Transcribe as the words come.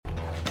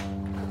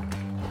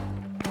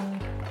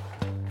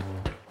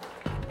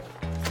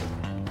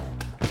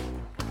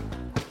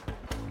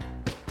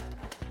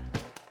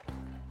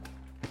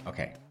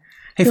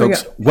Hey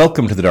folks,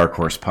 welcome to the Dark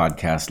Horse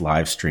podcast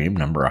live stream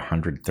number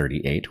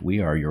 138. We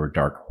are your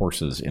dark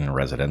horses in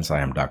residence.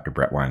 I am Dr.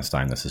 Bret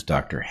Weinstein. This is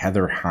Dr.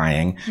 Heather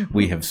Hying. Mm-hmm.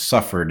 We have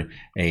suffered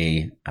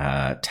a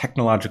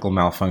technological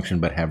malfunction,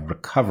 but have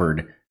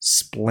recovered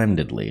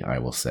splendidly, I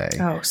will say.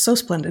 Oh, so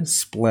splendid.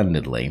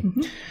 Splendidly.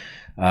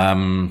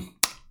 Mm-hmm.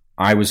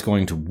 I was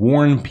going to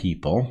warn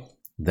people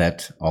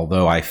that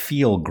although I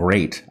feel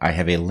great, I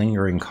have a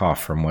lingering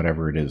cough from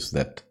whatever it is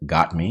that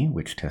got me,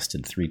 which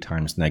tested 3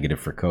 times negative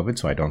for COVID,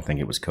 so I don't think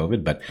it was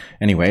COVID. But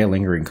anyway, a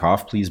lingering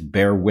cough. Please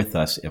bear with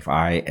us if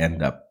I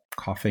end up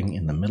coughing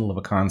in the middle of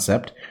a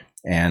concept,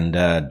 and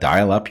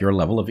dial up your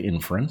level of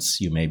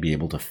inference. You may be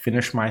able to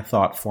finish my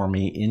thought for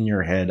me in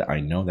your head.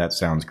 I know that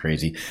sounds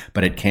crazy,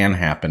 but it can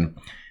happen.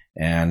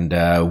 And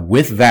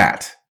with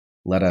that,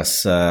 let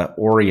us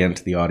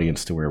orient the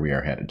audience to where we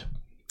are headed.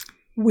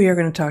 We are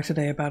going to talk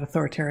today about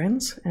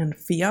authoritarians and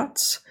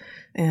fiats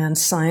and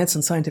science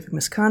and scientific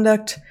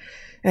misconduct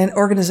and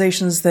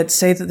organizations that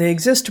say that they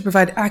exist to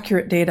provide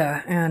accurate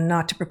data and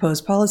not to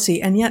propose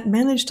policy, and yet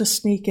manage to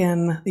sneak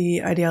in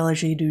the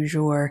ideology du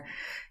jour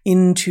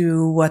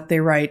into what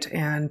they write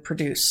and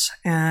produce.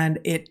 And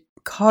it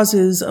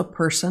causes a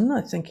person,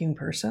 a thinking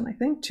person, I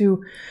think,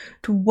 to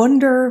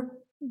wonder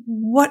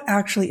what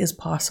actually is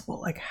possible.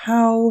 Like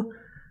how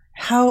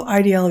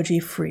ideology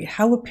free,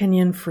 how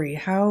opinion free,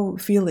 how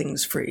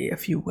feelings free,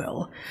 if you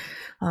will,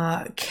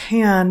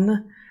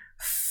 can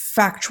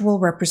factual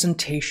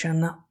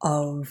representation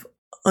of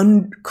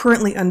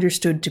currently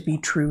understood to be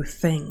true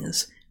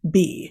things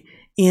be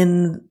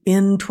in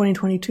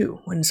 2022,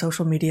 when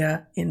social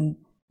media, in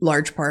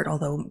large part,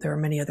 although there are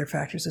many other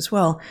factors as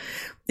well,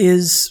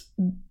 is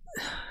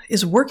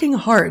working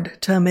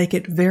hard to make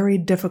it very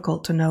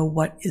difficult to know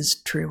what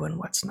is true and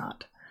what's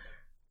not.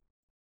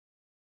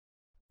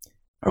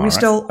 Are we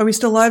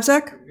still live,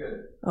 Zach?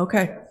 Good.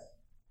 Okay.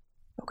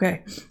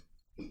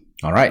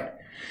 All right.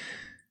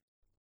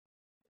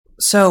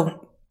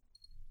 So,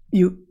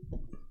 you...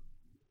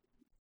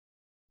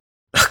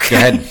 Okay. Go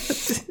ahead.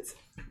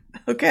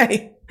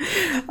 Okay.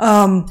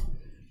 I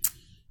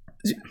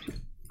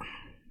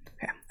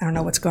don't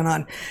know what's going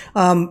on.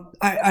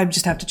 I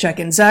just have to check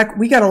in. Zach,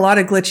 we got a lot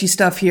of glitchy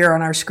stuff here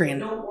on our screen.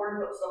 Don't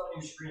worry about stuff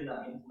on your screen.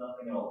 That means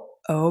nothing at all.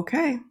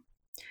 Okay.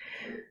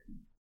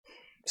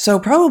 So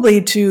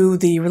probably to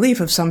the relief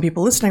of some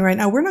people listening right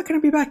now, we're not going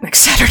to be back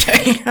next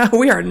Saturday.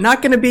 We are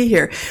not going to be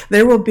here.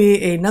 There will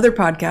be another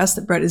podcast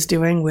that Bret is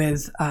doing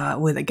with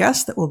a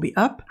guest that will be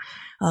up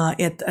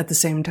at the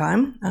same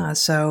time.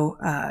 So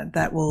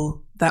that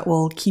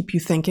will keep you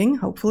thinking,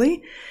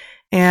 hopefully.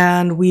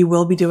 And we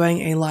will be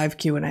doing a live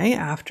Q&A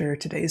after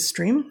today's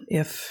stream,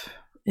 if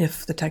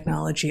the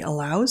technology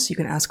allows. You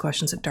can ask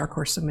questions at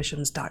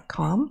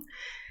darkhorse.submissions.com.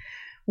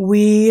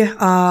 We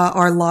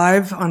are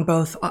live on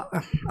both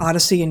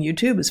Odyssey and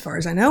YouTube, as far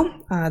as I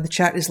know. The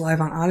chat is live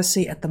on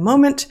Odyssey at the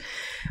moment.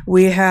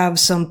 We have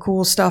some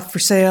cool stuff for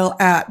sale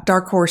at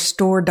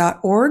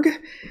darkhorsestore.org,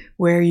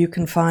 where you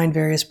can find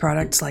various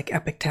products like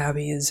Epic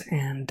Tabbies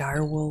and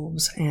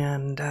Direwolves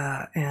and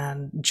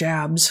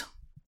Jabs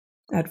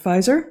at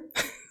Pfizer.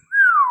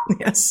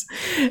 Yes,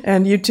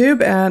 and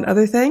YouTube and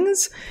other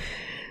things.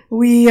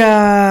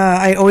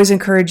 I always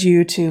encourage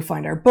you to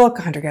find our book,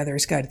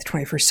 Hunter-Gatherer's Guide to the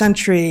 21st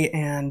Century,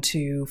 and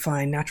to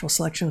find Natural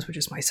Selections, which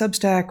is my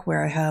Substack,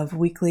 where I have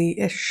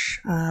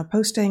weekly-ish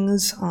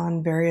postings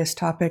on various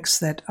topics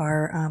that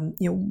are,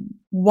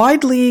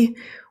 widely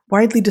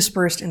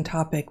dispersed in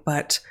topic,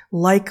 but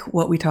like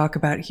what we talk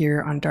about here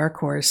on Dark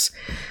Horse.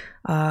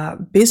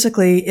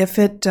 Basically, if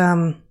it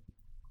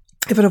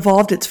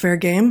evolved, it's fair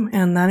game,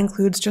 and that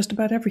includes just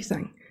about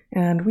everything.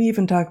 And we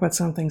even talk about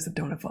some things that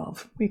don't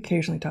evolve. We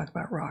occasionally talk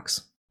about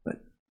rocks, but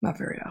not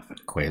very often.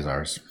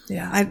 Quasars.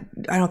 Yeah, I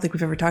don't think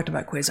we've ever talked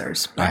about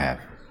quasars. I have.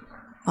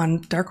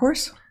 On Dark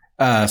Horse?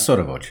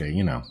 Sotto voce,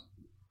 Yeah,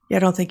 I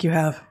don't think you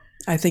have.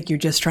 I think you're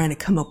just trying to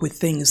come up with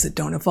things that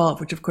don't evolve,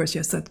 which of course,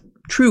 yes, that's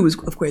true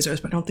of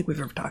quasars, but I don't think we've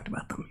ever talked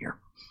about them here.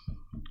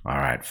 All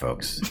right,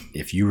 folks.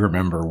 If you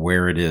remember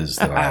where it is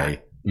that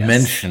I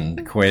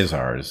mentioned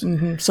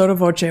quasars, sotto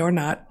voce or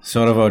not,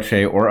 sotto voce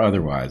or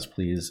otherwise,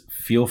 please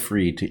feel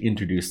free to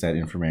introduce that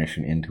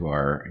information into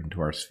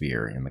our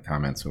sphere in the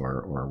comments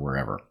or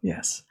wherever.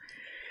 Yes.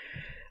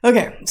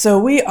 Okay, so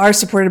we are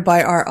supported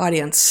by our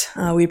audience.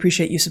 We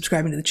appreciate you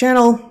subscribing to the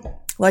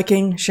channel,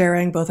 liking,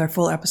 sharing both our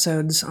full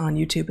episodes on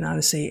YouTube and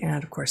Odyssey,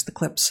 and of course the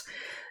clips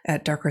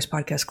at Dark Horse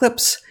Podcast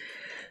Clips.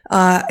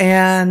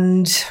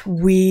 And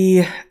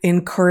we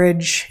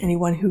encourage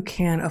anyone who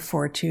can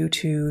afford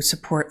to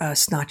support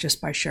us, not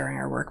just by sharing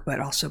our work, but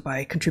also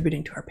by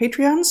contributing to our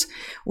Patreons,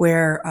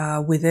 where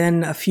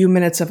within a few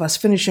minutes of us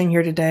finishing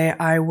here today,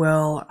 I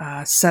will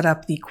set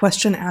up the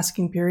question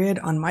asking period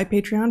on my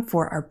Patreon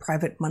for our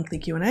private monthly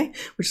Q&A,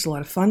 which is a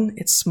lot of fun.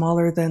 It's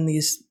smaller than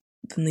these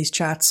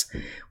chats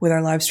with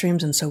our live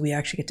streams, and so we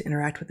actually get to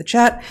interact with the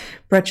chat.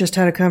 Bret just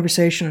had a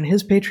conversation on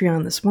his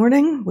Patreon this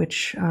morning,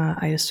 which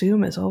I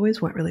assume, as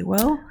always, went really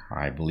well.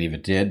 I believe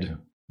it did.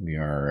 We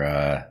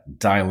are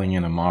dialing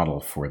in a model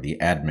for the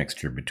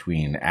admixture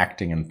between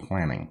acting and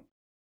planning.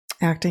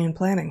 Acting and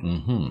planning.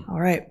 Mm-hmm. All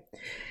right.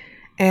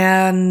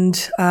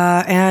 And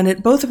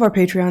at both of our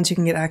Patreons, you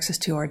can get access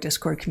to our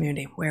Discord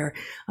community, where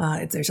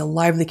there's a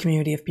lively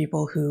community of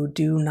people who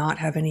do not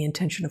have any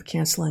intention of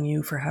canceling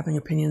you for having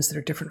opinions that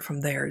are different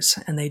from theirs.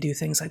 And they do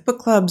things like book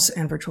clubs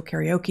and virtual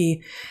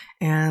karaoke,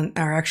 and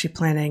are actually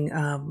planning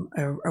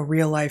a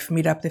real-life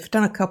meetup. They've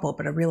done a couple,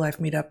 but a real-life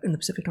meetup in the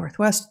Pacific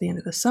Northwest at the end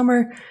of the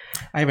summer.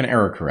 I have an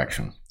error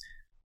correction.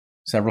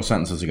 Several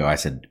sentences ago, I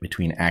said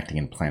between acting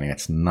and planning.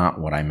 That's not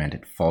what I meant.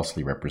 It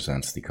falsely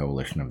represents the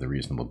coalition of the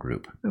reasonable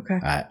group. Okay.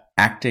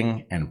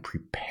 Acting and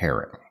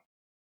preparing.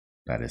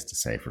 That is to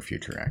say, for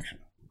future action.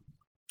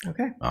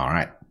 Okay. All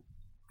right.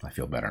 I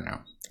feel better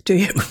now. Do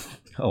you?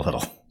 A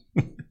little.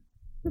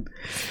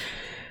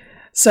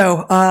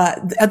 So,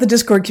 at the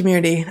Discord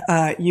community,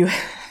 I'm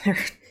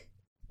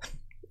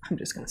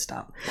just going to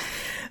stop.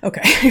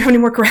 Okay. You have any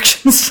more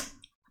corrections?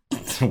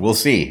 We'll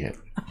see.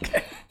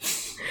 Okay.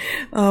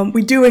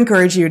 We do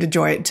encourage you to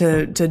join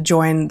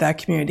that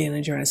community and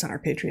to join us on our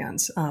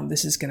Patreons.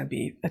 This is going to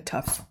be a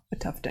tough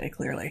day,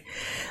 clearly.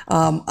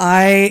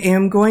 I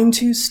am going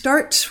to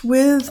start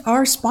with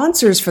our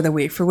sponsors for the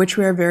week, for which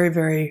we are very,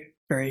 very,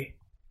 very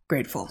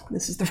grateful.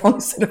 This is the wrong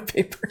set of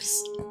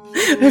papers.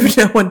 I have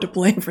no one to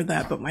blame for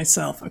that but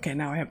myself. Okay,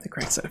 now I have the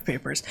correct set of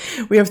papers.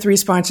 We have 3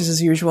 sponsors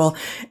as usual,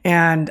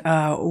 and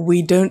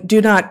we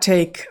do not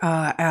take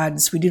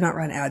ads. We do not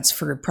run ads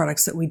for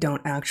products that we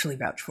don't actually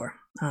vouch for.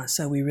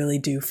 So we really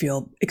do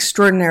feel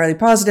extraordinarily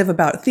positive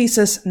about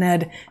Thesis,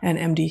 Ned, and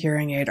MD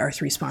Hearing Aid, our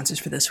 3 sponsors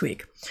for this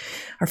week.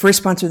 Our first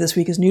sponsor this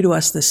week is new to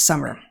us this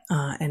summer,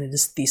 and it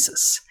is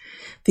Thesis.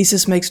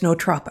 Thesis makes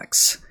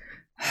nootropics.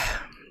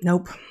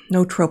 Nope,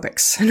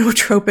 nootropics.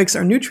 Nootropics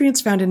are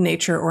nutrients found in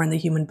nature or in the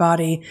human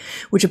body,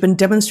 which have been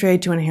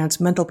demonstrated to enhance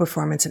mental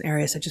performance in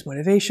areas such as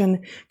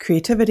motivation,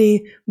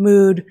 creativity,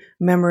 mood,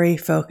 memory,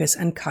 focus,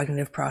 and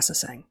cognitive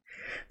processing.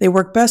 They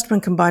work best when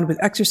combined with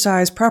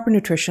exercise, proper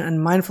nutrition,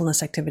 and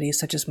mindfulness activities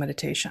such as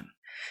meditation.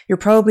 You're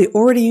probably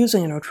already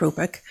using a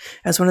nootropic,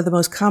 as one of the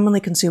most commonly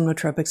consumed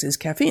nootropics is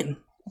caffeine,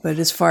 but it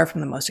is far from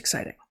the most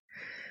exciting.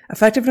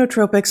 Effective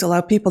nootropics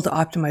allow people to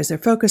optimize their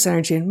focus,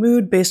 energy, and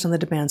mood based on the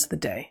demands of the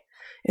day.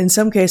 In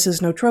some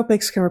cases,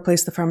 nootropics can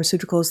replace the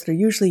pharmaceuticals that are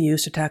usually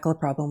used to tackle a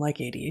problem like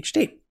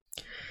ADHD.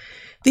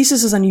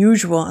 Thesis is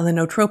unusual in the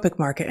nootropic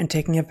market in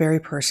taking a very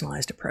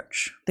personalized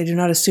approach. They do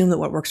not assume that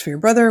what works for your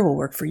brother will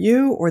work for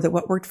you, or that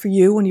what worked for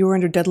you when you were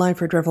under deadline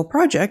for a dreadful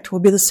project will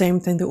be the same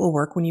thing that will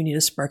work when you need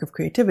a spark of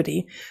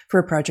creativity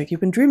for a project you've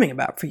been dreaming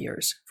about for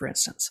years, for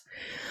instance.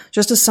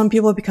 Just as some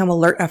people become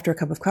alert after a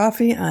cup of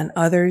coffee and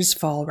others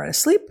fall right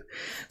asleep,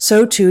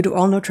 so too do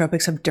all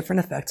nootropics have different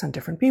effects on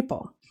different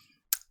people.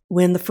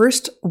 With the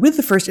first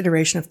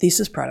iteration of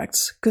Thesis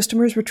products,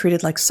 customers were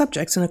treated like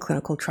subjects in a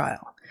clinical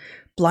trial.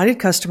 Blinded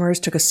customers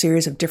took a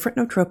series of different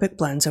nootropic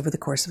blends over the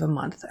course of a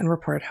month and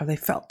reported how they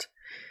felt.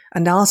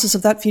 Analysis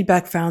of that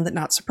feedback found that,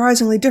 not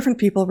surprisingly, different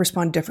people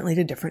respond differently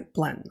to different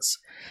blends.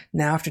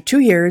 Now, after 2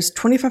 years,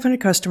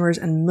 2,500 customers,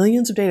 and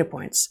millions of data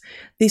points,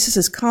 Thesis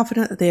is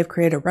confident that they have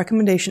created a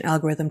recommendation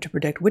algorithm to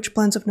predict which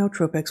blends of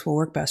nootropics will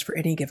work best for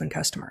any given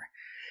customer.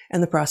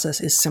 And the process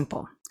is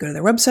simple. Go to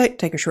their website,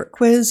 take a short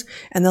quiz,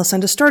 and they'll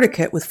send a starter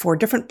kit with 4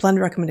 different blend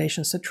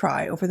recommendations to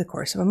try over the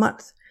course of a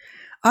month.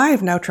 I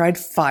have now tried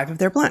 5 of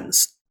their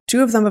blends.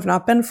 2 of them have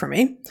not been for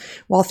me,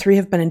 while 3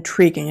 have been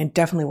intriguing and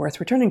definitely worth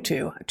returning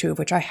to, 2 of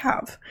which I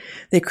have.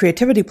 The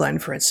Creativity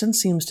blend, for instance,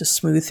 seems to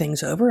smooth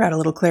things over, add a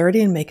little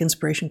clarity, and make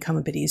inspiration come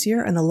a bit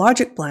easier, and the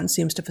Logic blend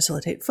seems to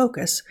facilitate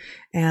focus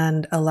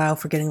and allow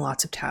for getting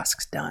lots of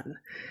tasks done.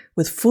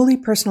 With fully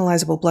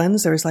personalizable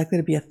blends, there is likely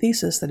to be a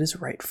Thesis that is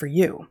right for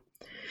you.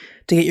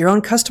 To get your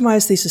own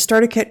customized Thesis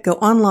starter kit, go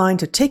online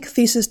to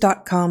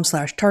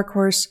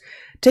takethesis.com/darkhorse,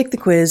 take the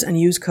quiz, and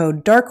use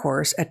code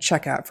DARKHORSE at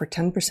checkout for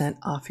 10%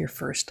 off your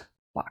first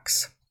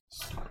box.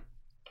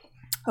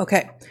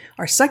 Okay,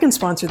 our second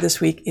sponsor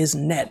this week is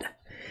Ned,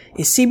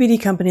 a CBD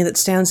company that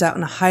stands out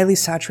in a highly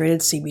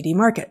saturated CBD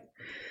market.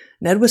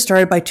 Ned was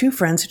started by 2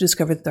 friends who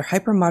discovered that their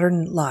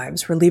hyper-modern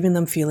lives were leaving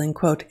them feeling,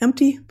 quote,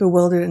 empty,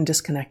 bewildered, and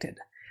disconnected.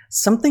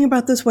 Something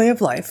about this way of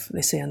life,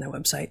 they say on their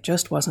website,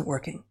 just wasn't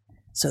working.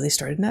 So they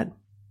started Ned.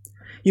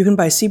 You can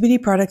buy CBD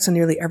products in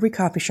nearly every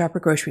coffee shop or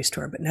grocery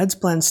store, but Ned's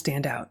blends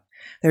stand out.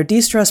 Their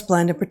De-Stress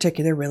blend in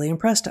particular really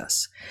impressed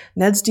us.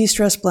 Ned's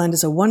De-Stress blend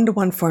is a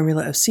 1-to-1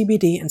 formula of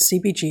CBD and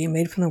CBG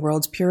made from the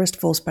world's purest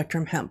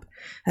full-spectrum hemp,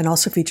 and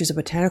also features a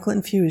botanical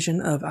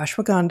infusion of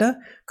ashwagandha,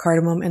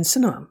 cardamom, and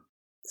cinnamon.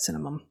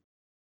 Cinnamon.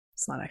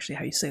 It's not actually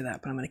how you say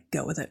that, but I'm going to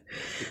go with it.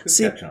 It could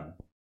catch on.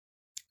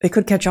 It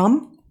could catch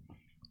on?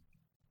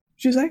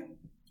 Did you say?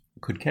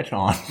 It could catch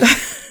on.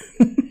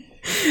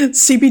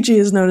 CBG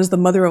is known as the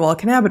mother of all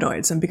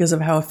cannabinoids, and because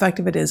of how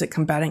effective it is at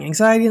combating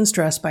anxiety and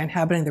stress by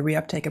inhibiting the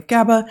reuptake of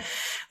GABA,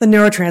 the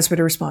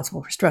neurotransmitter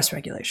responsible for stress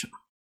regulation.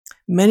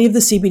 Many of the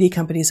CBD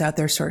companies out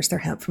there source their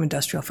hemp from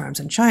industrial farms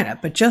in China,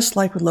 but just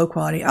like with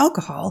low-quality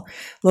alcohol,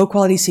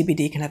 low-quality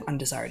CBD can have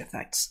undesired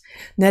effects.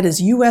 Ned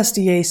is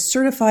USDA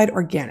certified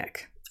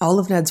organic. All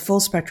of Ned's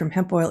full-spectrum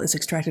hemp oil is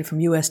extracted from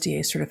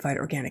USDA-certified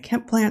organic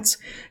hemp plants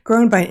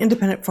grown by an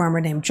independent farmer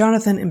named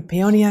Jonathan in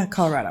Peonia,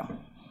 Colorado.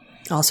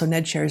 Also,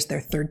 Ned shares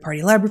their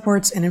third-party lab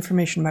reports and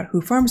information about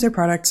who farms their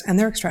products and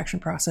their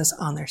extraction process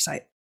on their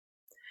site.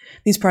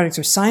 These products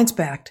are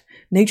science-backed,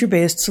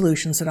 nature-based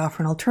solutions that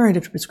offer an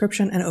alternative to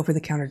prescription and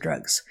over-the-counter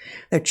drugs.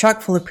 They're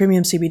chock full of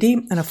premium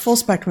CBD and a full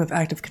spectrum of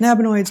active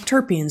cannabinoids,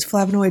 terpenes,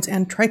 flavonoids,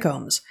 and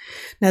trichomes.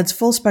 Ned's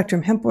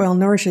full-spectrum hemp oil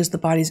nourishes the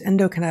body's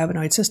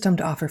endocannabinoid system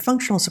to offer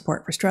functional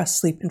support for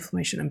stress, sleep,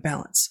 inflammation, and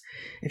balance.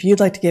 If you'd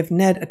like to give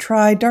Ned a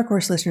try,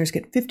 DarkHorse listeners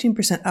get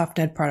 15% off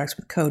Ned products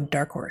with code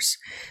DarkHorse.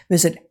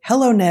 Visit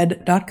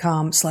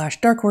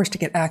helloned.com/darkhorse to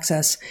get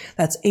access.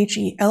 That's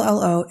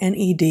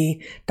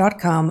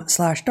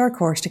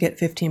HELLONED.com/darkhorse to get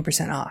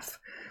 15% off.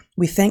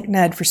 We thank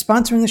Ned for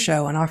sponsoring the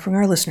show and offering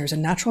our listeners a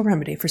natural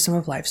remedy for some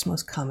of life's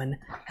most common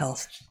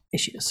health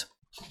issues.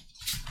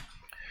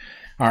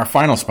 Our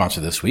final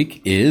sponsor this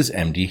week is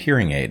MD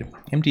Hearing Aid.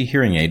 MD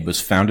Hearing Aid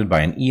was founded by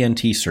an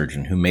ENT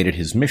surgeon who made it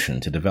his mission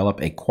to develop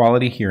a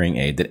quality hearing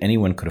aid that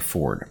anyone could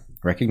afford.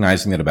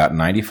 Recognizing that about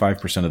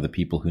 95% of the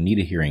people who need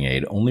a hearing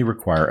aid only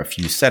require a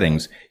few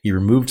settings, he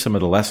removed some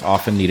of the less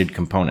often needed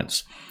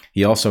components.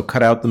 He also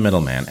cut out the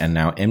middleman, and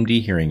now MD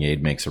Hearing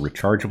Aid makes a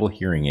rechargeable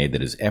hearing aid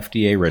that is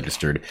FDA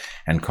registered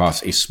and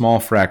costs a small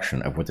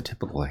fraction of what the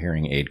typical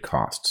hearing aid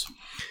costs.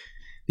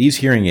 These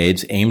hearing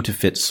aids aim to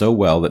fit so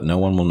well that no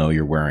one will know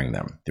you're wearing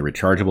them. The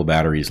rechargeable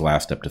batteries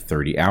last up to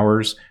 30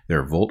 hours.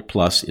 Their Volt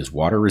Plus is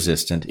water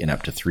resistant in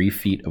up to 3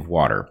 feet of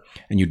water,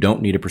 and you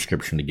don't need a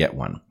prescription to get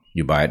one.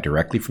 You buy it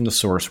directly from the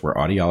source where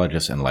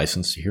audiologists and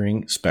licensed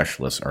hearing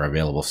specialists are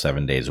available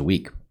 7 days a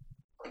week.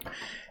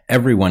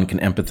 Everyone can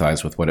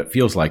empathize with what it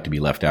feels like to be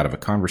left out of a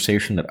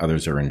conversation that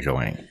others are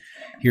enjoying.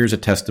 Here's a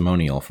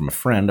testimonial from a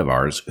friend of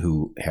ours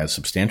who has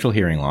substantial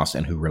hearing loss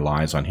and who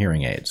relies on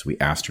hearing aids. We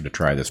asked her to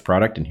try this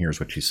product, and here's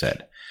what she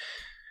said.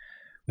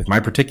 With my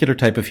particular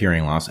type of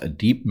hearing loss, a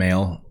deep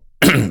male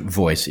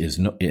voice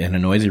in a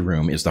noisy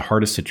room is the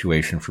hardest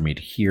situation for me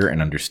to hear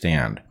and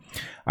understand.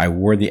 I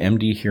wore the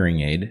MD hearing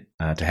aid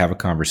to have a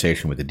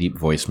conversation with a deep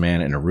voiced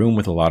man in a room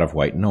with a lot of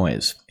white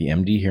noise. The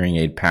MD hearing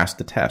aid passed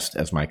the test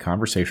as my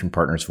conversation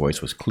partner's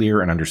voice was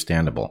clear and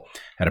understandable.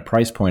 At a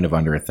price point of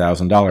under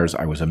 $1,000,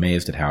 I was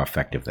amazed at how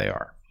effective they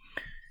are.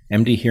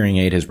 MD Hearing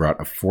Aid has brought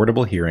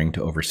affordable hearing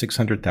to over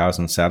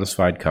 600,000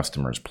 satisfied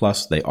customers.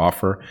 Plus, they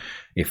offer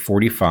a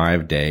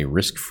 45-day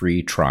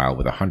risk-free trial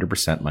with a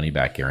 100%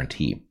 money-back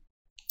guarantee.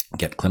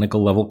 Get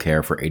clinical level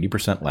care for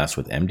 80% less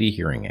with MD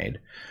Hearing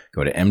Aid.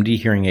 Go to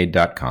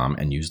mdhearingaid.com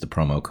and use the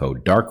promo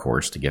code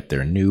DarkHorse to get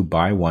their new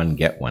buy one,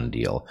 get one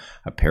deal.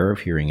 A pair of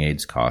hearing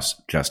aids costs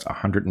just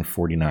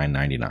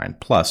 $149.99.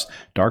 Plus,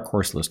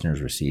 DarkHorse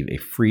listeners receive a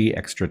free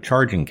extra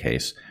charging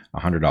case,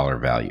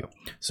 $100 value.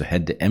 So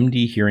head to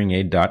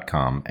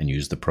mdhearingaid.com and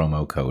use the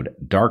promo code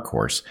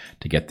DarkHorse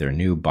to get their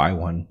new buy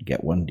one,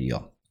 get one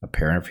deal. A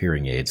pair of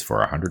hearing aids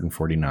for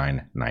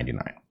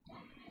 $149.99.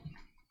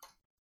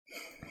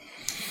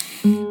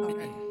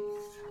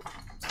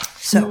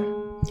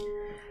 So,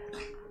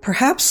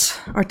 perhaps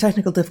our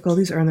technical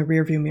difficulties are in the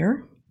rearview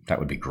mirror. That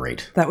would be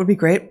great. That would be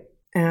great.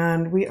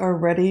 And we are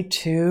ready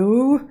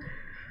to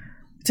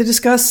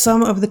discuss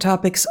some of the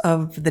topics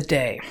of the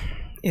day.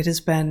 It has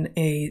been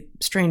a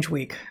strange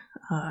week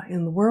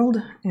in the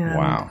world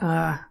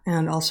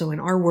and also in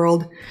our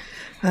world.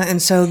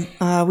 And so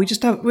we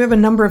have a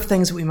number of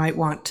things that we might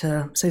want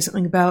to say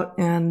something about.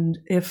 And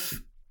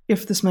if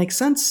this makes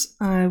sense,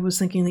 I was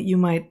thinking that you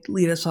might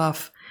lead us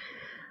off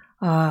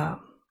by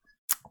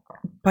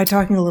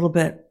talking a little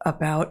bit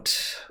about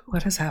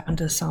what has happened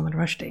to Salman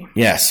Rushdie.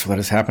 Yes, what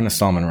has happened to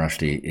Salman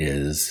Rushdie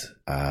is,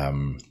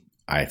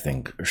 I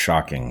think,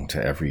 shocking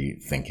to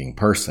every thinking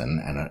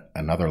person. And at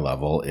another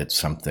level, it's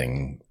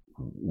something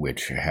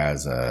which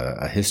has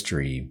a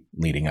history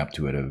leading up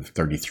to it of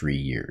 33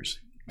 years.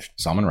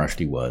 Salman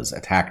Rushdie was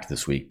attacked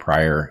this week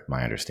prior,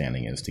 my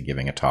understanding is, to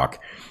giving a talk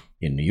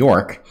in New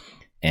York,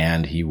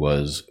 and he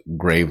was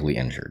gravely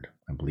injured.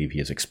 I believe he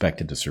is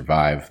expected to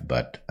survive,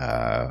 but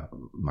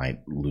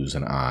might lose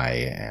an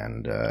eye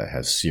and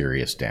has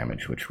serious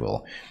damage, which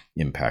will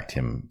impact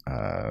him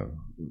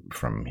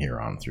from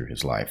here on through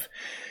his life.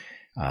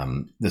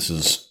 This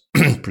is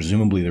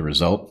presumably the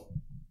result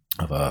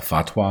of a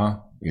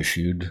fatwa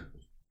issued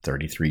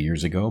 33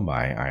 years ago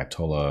by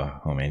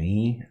Ayatollah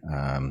Khomeini,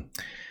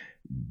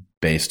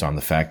 based on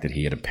the fact that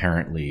he had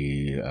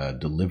apparently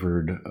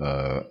delivered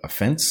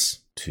offense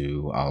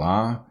to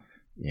Allah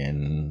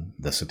in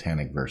the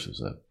Satanic Verses,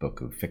 a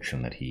book of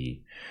fiction that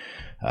he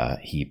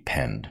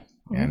penned.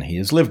 And he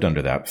has lived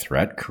under that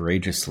threat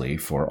courageously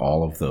for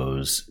all of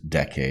those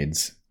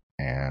decades.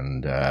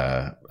 And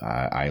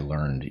I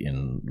learned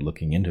in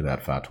looking into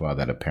that fatwa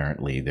that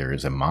apparently there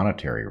is a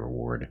monetary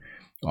reward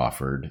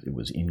offered. It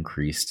was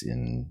increased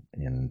in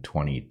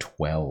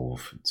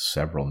 2012,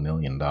 several $1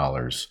 million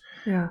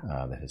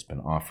that has been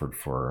offered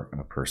for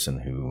a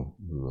person who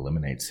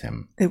eliminates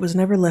him. It was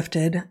never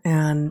lifted,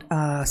 and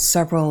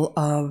several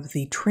of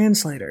the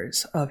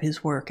translators of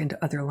his work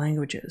into other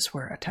languages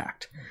were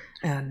attacked.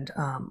 and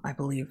I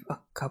believe a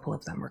couple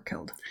of them were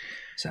killed.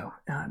 So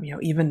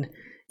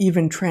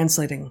even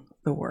translating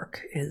the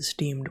work is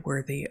deemed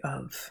worthy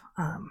of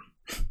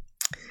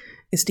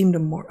is deemed a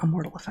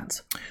mortal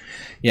offense.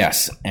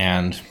 Yes,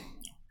 and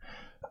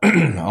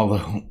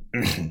although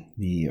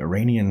the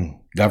Iranian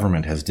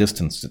government has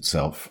distanced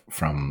itself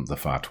from the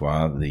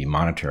fatwa, the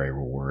monetary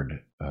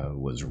reward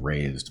was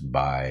raised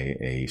by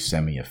a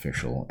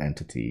semi-official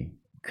entity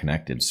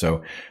connected.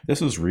 So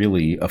this is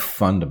really a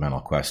fundamental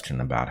question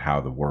about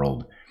how the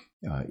world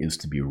is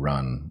to be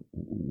run,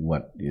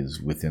 what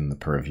is within the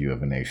purview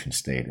of a nation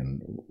state and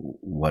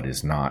what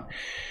is not.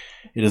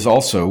 It is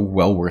also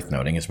well worth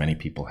noting, as many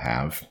people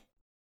have,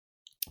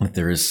 that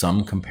there is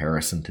some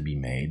comparison to be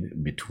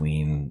made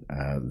between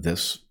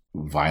this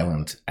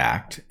violent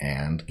act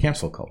and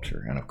cancel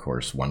culture. And of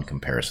course, one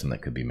comparison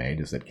that could be made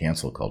is that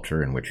cancel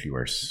culture, in which you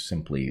are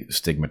simply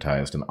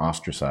stigmatized and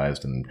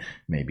ostracized and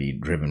maybe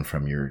driven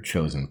from your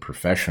chosen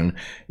profession,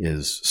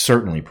 is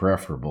certainly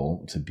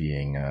preferable to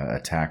being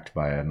attacked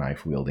by a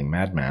knife-wielding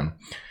madman.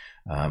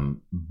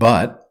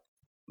 But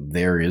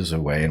there is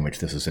a way in which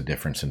this is a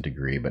difference in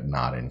degree, but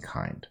not in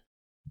kind.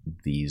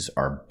 These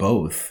are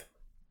both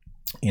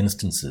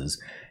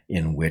instances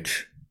in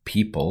which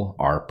people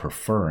are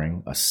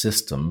preferring a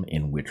system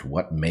in which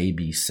what may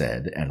be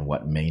said and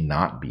what may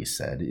not be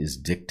said is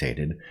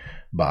dictated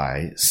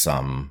by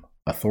some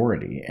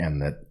authority,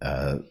 and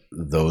that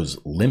those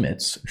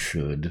limits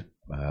should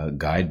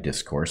guide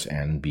discourse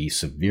and be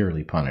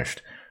severely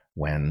punished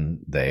when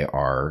they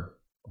are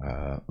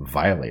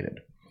violated.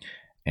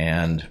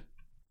 And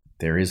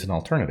there is an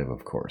alternative,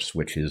 of course,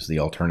 which is the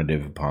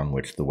alternative upon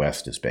which the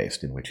West is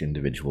based, in which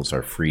individuals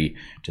are free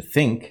to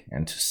think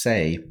and to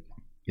say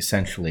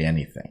essentially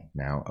anything.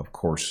 Now, of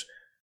course,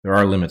 there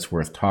are limits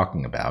worth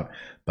talking about,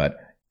 but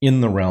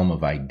in the realm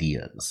of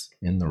ideas,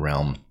 in the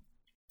realm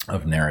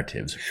of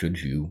narratives,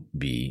 should you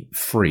be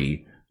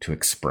free to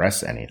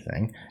express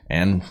anything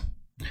and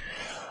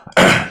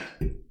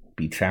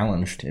be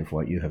challenged if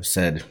what you have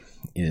said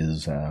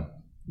is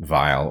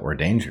vile or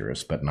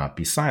dangerous, but not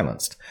be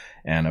silenced.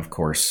 And of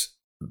course,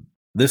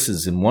 this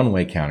is in one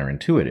way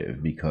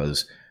counterintuitive,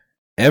 because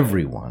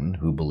everyone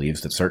who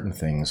believes that certain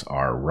things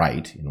are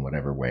right, in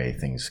whatever way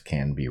things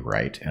can be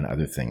right, and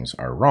other things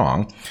are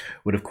wrong,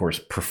 would of course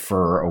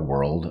prefer a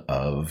world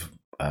of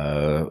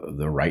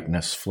the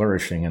rightness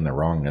flourishing and the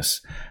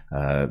wrongness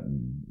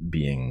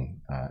being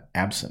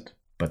absent.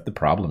 But the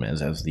problem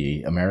is, as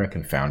the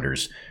American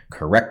founders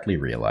correctly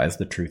realized,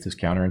 the truth is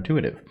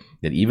counterintuitive.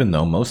 That even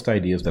though most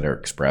ideas that are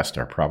expressed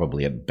are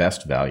probably at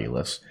best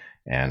valueless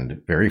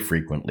and very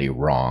frequently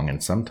wrong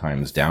and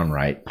sometimes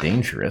downright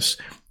dangerous,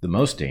 the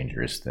most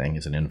dangerous thing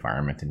is an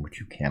environment in which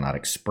you cannot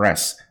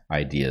express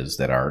ideas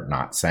that are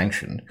not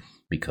sanctioned,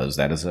 because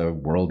that is a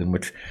world in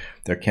which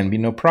there can be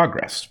no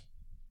progress.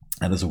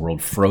 That is a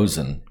world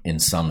frozen in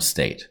some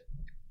state.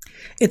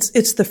 It's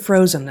the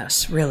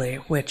frozenness, really,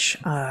 which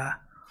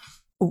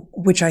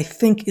I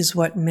think is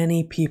what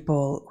many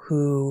people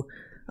who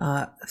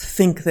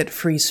think that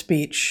free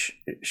speech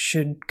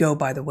should go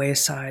by the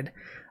wayside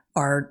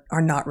are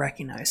not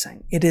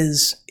recognizing. It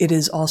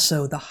is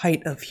also the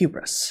height of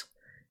hubris.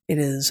 It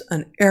is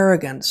an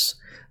arrogance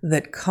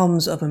that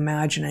comes of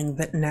imagining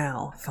that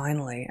now,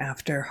 finally,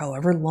 after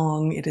however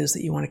long it is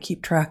that you want to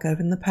keep track of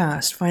in the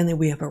past, finally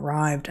we have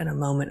arrived at a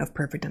moment of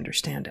perfect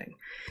understanding.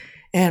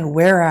 And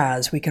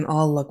whereas we can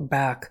all look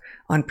back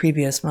on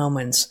previous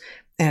moments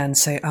and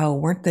say, oh,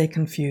 weren't they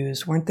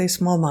confused? Weren't they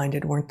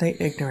small-minded? Weren't they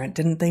ignorant?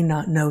 Didn't they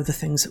not know the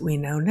things that we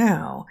know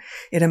now?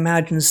 It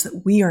imagines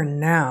that we are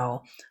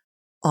now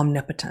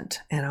omnipotent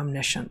and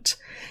omniscient,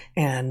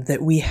 and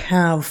that we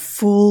have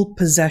full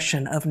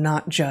possession of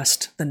not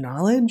just the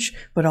knowledge,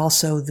 but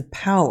also the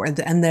power,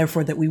 and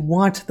therefore that we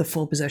want the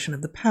full possession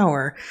of the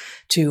power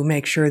to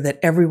make sure that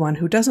everyone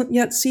who doesn't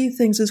yet see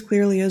things as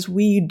clearly as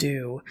we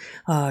do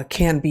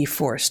can be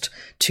forced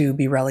to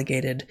be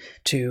relegated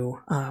to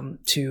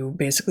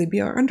basically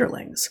be our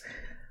underlings.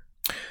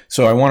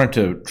 So I wanted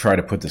to try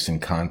to put this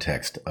in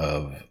context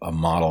of a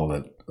model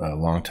that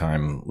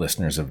longtime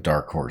listeners of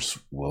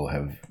DarkHorse will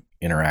have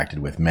interacted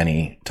with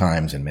many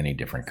times in many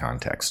different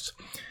contexts.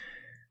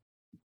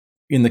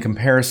 In the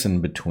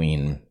comparison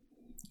between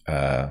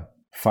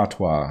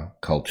fatwa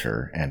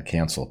culture and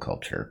cancel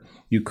culture,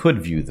 you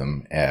could view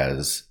them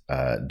as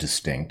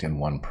distinct and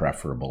one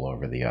preferable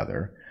over the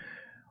other,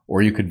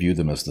 or you could view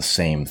them as the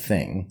same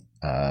thing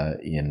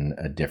in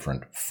a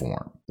different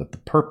form. That the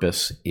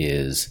purpose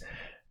is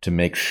to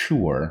make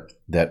sure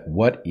that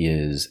what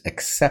is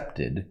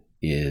accepted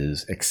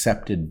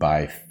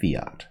by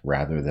fiat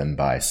rather than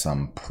by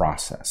some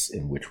process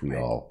in which we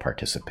all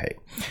participate.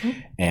 Mm-hmm.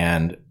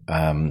 And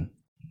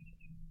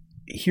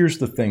here's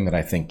the thing that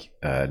I think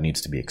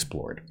needs to be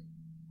explored.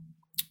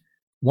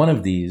 One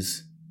of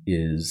these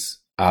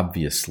is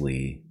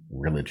obviously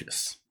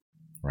religious,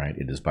 right?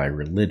 It is by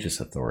religious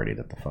authority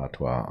that the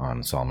fatwa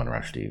on Salman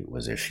Rushdie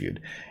was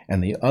issued.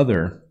 And the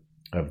other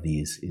of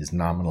these is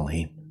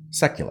nominally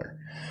secular.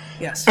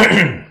 Yes.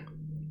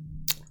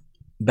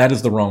 That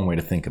is the wrong way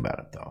to think about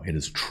it, though. It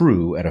is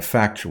true at a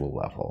factual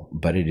level,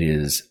 but it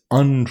is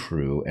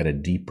untrue at a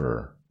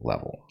deeper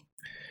level.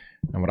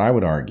 And what I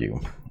would argue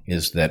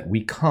is that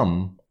we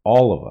come,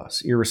 all of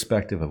us,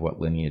 irrespective of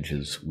what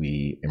lineages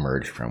we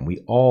emerge from,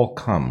 we all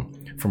come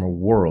from a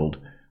world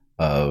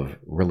of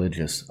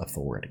religious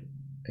authority.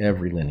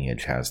 Every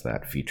lineage has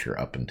that feature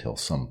up until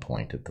some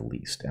point at the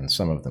least, and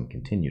some of them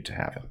continue to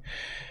have it.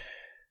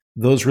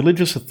 Those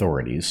religious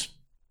authorities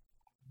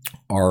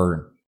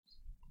are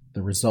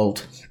the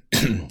result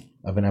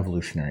of an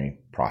evolutionary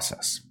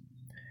process.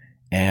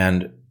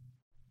 And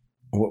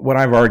what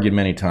I've argued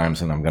many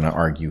times, and I'm going to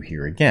argue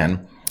here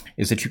again,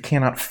 is that you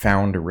cannot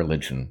found a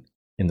religion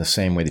in the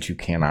same way that you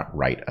cannot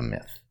write a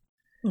myth.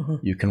 Mm-hmm.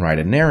 You can write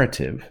a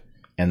narrative,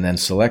 and then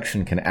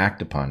selection can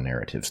act upon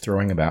narratives,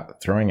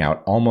 throwing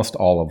out almost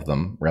all of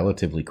them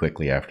relatively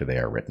quickly after they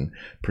are written,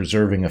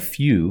 preserving a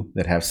few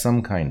that have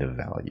some kind of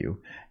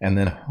value, and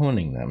then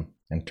honing them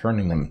and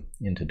turning them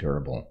into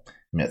durable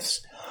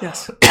myths.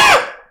 Yes.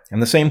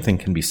 And the same thing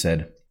can be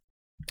said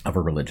of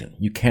a religion.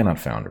 You cannot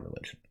found a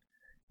religion.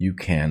 You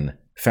can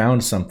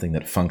found something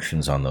that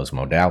functions on those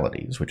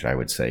modalities, which I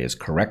would say is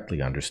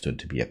correctly understood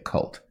to be a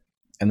cult.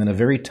 And then a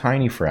very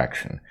tiny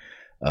fraction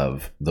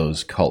of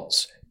those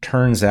cults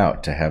turns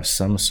out to have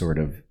some sort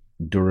of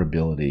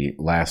durability,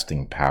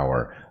 lasting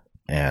power,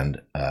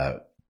 and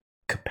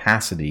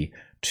capacity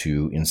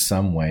to, in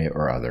some way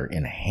or other,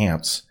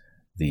 enhance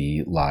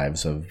the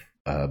lives of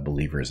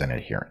believers and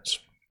adherents.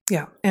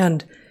 Yeah,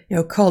 and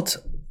cult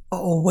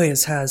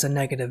always has a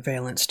negative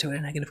valence to it,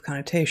 a negative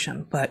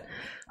connotation. But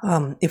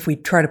if we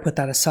try to put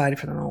that aside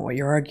for the moment, what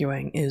you're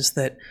arguing is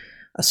that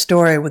a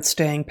story with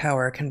staying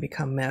power can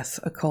become myth,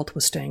 a cult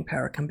with staying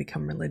power can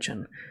become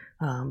religion.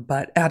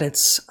 But at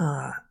its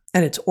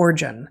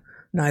origin,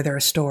 neither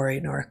a story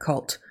nor a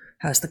cult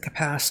has the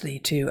capacity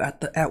to,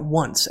 at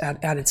once,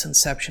 at its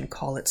inception,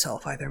 call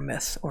itself either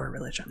myth or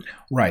religion.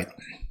 Right.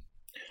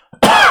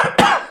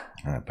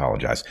 I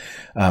apologize.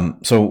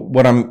 So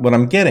what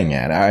I'm getting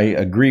at, I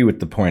agree with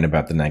the point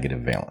about the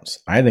negative valence.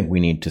 I think we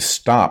need to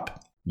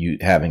stop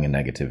having a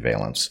negative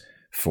valence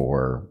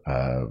for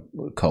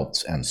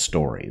cults and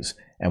stories,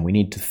 and we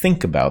need to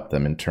think about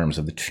them in terms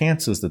of the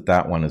chances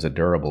that one is a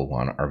durable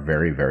one are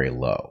very, very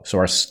low. So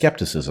our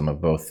skepticism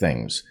of both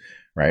things,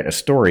 right? A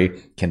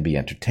story can be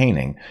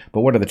entertaining,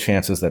 but what are the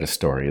chances that a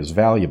story is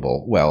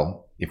valuable?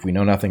 Well, if we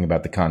know nothing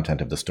about the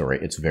content of the story,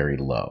 it's very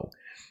low.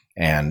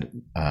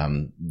 And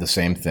the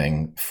same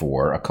thing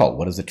for a cult.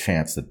 What is the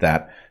chance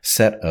that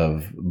set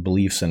of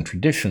beliefs and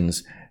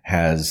traditions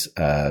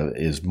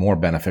is more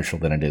beneficial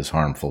than it is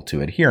harmful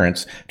to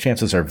adherents?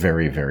 Chances are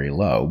very, very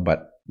low.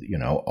 But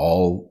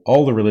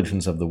all the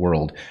religions of the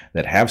world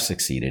that have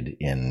succeeded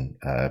in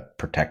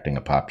protecting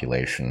a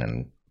population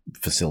and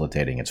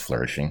facilitating its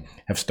flourishing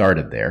have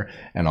started there,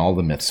 and all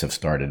the myths have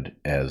started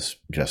as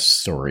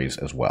just stories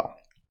as well.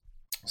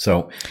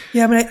 So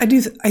yeah, but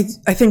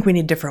I think we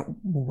need different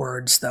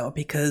words though,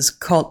 because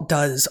cult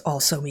does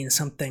also mean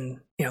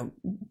something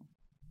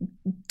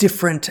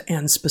different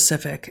and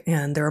specific,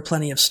 and there are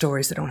plenty of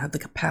stories that don't have the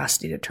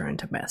capacity to turn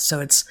into myth.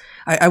 So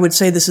I would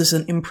say this is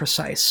an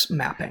imprecise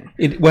mapping.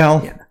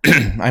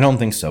 I don't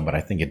think so, but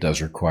I think it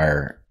does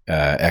require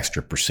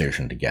extra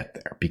precision to get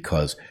there,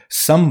 because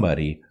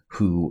somebody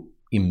who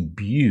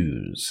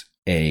imbues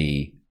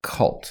a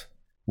cult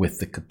with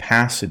the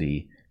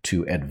capacity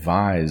to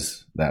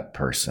advise that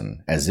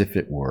person as if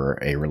it were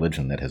a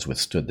religion that has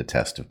withstood the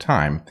test of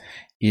time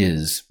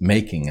is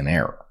making an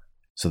error.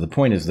 So the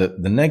point is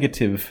that the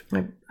negative...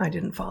 I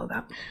didn't follow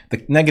that.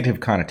 The negative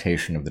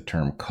connotation of the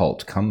term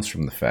cult comes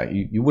from the fact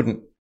you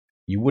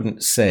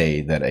wouldn't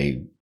say that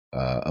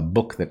a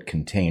book that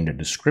contained a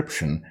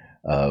description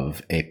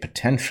of a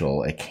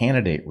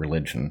candidate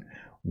religion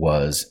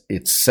was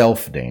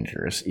itself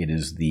dangerous. It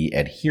is the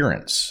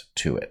adherence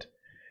to it.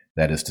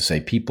 That is to say,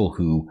 people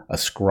who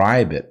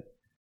ascribe it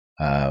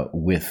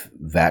with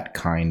that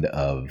kind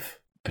of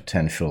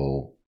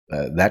potential,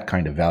 that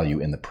kind of value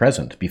in the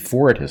present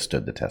before it has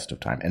stood the test of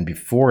time and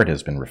before it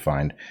has been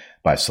refined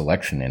by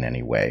selection in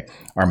any way,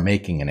 are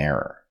making an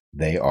error.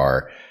 They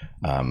are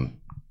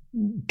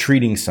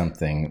treating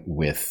something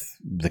with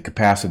the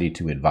capacity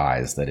to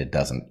advise that it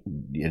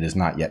is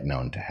not yet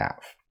known to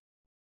have.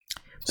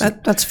 So,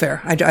 that's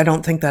fair. I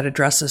don't think that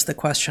addresses the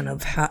question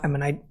of how. I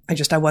mean,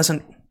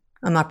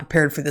 I'm not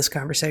prepared for this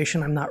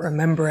conversation. I'm not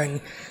remembering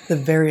the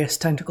various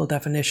technical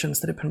definitions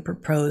that have been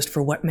proposed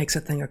for what makes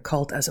a thing a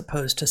cult as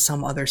opposed to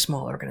some other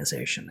small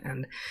organization.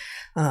 And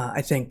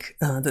I think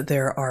that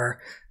there are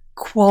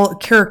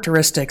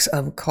characteristics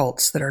of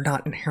cults that are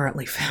not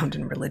inherently found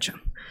in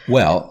religion.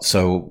 Well,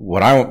 so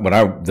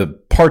the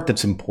part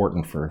that's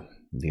important for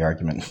the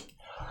argument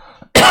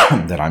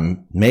that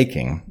I'm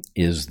making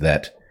is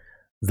that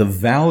the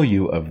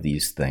value of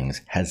these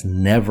things has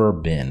never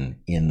been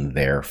in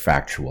their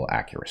factual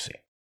accuracy,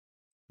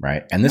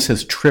 right? And this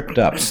has tripped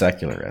up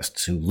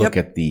secularists who look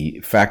at the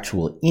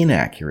factual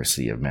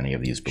inaccuracy of many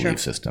of these belief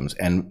systems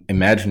and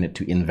imagine it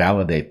to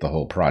invalidate the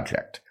whole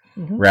project,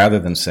 rather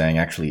than saying,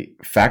 actually,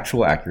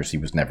 factual accuracy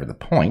was never the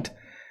point.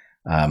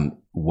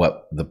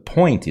 What the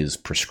point is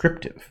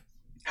prescriptive.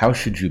 How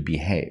should you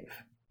behave,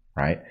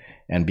 right?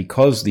 And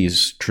because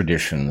these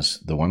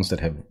traditions, the ones that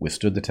have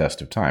withstood the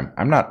test of time,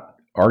 I'm not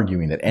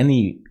arguing that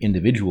any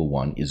individual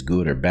one is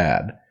good or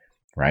bad,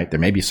 right? There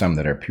may be some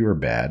that are pure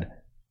bad.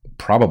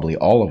 Probably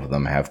all of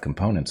them have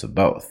components of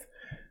both.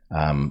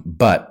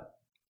 But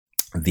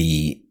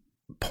the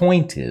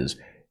point is,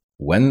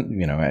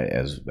 when,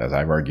 as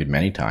I've argued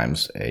many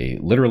times, a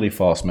literally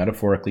false,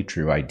 metaphorically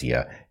true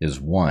idea is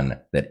one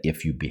that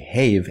if you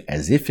behave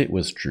as if it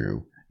was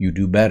true, you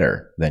do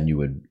better than you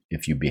would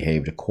if you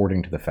behaved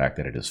according to the fact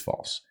that it is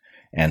false.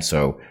 And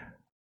so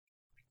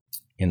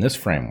in this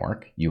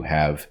framework, you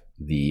have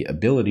the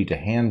ability to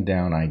hand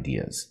down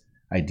ideas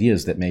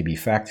that may be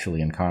factually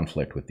in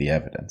conflict with the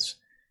evidence,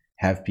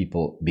 have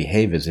people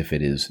behave as if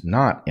it is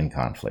not in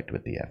conflict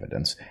with the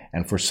evidence,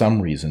 and for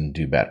some reason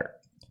do better.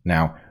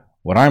 Now,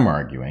 what I'm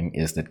arguing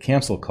is that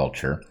cancel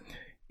culture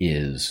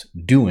is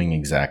doing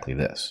exactly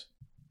this.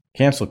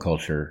 Cancel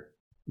culture,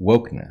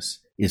 wokeness,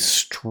 is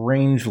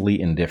strangely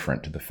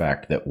indifferent to the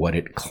fact that what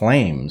it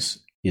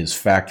claims is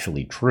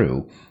factually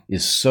true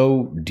is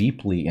so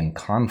deeply in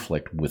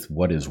conflict with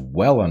what is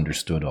well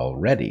understood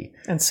already.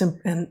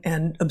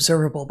 And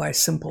observable by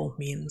simple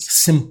means.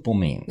 Simple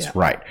means, yeah.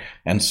 Right.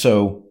 And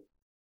so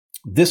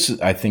this,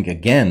 I think,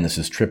 again, this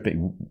is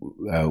tripping.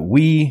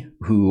 We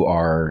who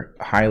are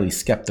highly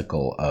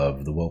skeptical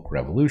of the woke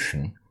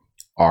revolution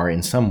are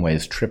in some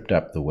ways tripped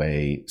up the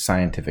way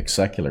scientific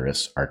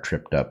secularists are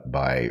tripped up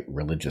by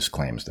religious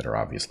claims that are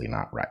obviously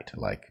not right,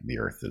 like the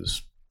earth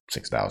is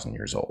 6,000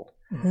 years old,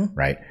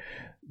 right?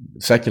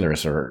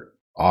 Secularists are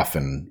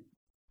often,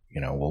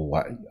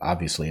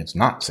 obviously it's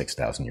not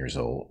 6,000 years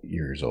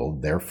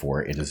old,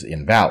 therefore it is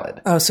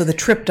invalid. Oh, so the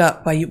tripped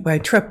up, by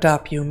tripped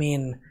up, you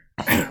mean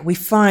we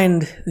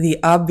find the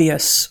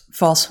obvious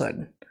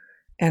falsehood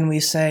and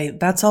we say,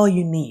 that's all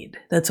you need.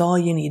 That's all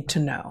you need to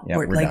know. Yeah,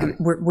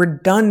 we're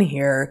done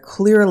here.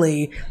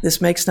 Clearly,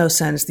 this makes no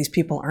sense. These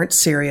people aren't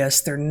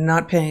serious. They're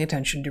not paying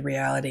attention to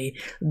reality.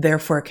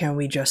 Therefore, can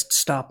we just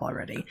stop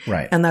already?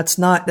 Right. And that's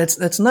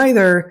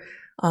neither,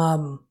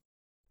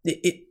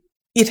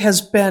 it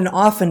has been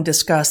often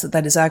discussed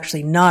that is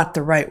actually not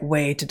the right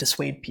way to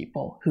dissuade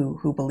people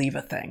who believe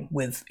a thing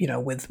with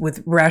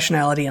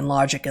rationality and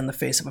logic in the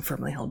face of a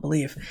firmly held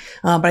belief.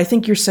 But I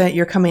think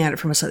you're coming at it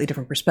from a slightly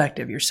different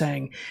perspective. You're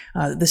saying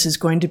this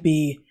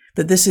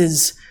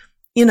is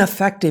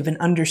ineffective in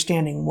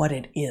understanding what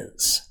it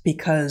is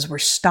because we're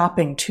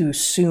stopping too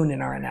soon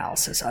in our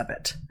analysis of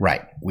it.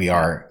 Right.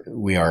 We're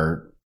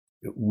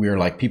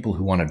like people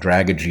who want to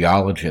drag a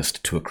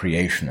geologist to a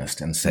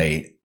creationist and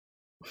say,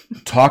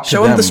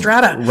 show them the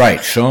strata.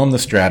 Right. Show them the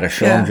strata.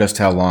 Show them just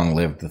how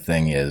long-lived the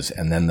thing is,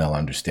 and then they'll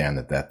understand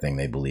that thing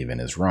they believe in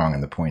is wrong.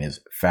 And the point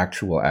is,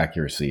 factual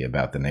accuracy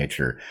about the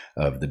nature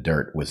of the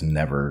dirt was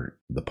never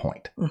the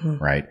point,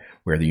 right?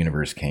 Where the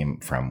universe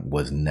came from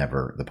was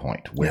never the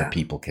point. Where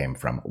people came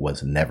from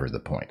was never the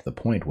point. The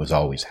point was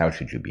always, how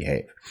should you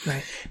behave?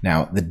 Right.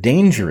 Now, the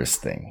dangerous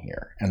thing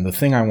here, and the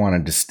thing I want to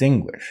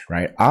distinguish,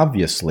 right?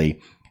 Obviously,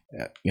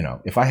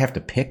 if I have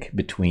to pick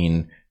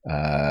between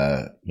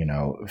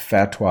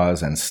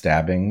fatwas and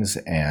stabbings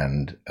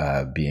and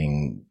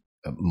being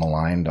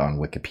maligned on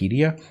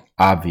Wikipedia,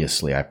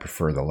 obviously I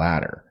prefer the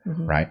latter,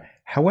 right?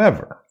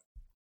 However,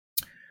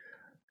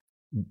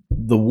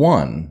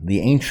 the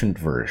ancient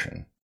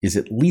version, is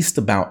at least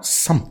about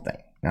something.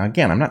 Now,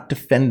 again, I'm not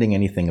defending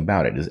anything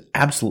about it. It is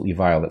absolutely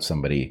vile that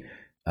somebody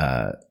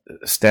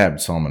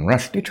stabbed Salman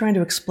Rushdie. You're trying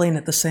to explain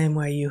it the same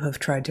way you have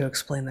tried to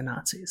explain the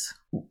Nazis.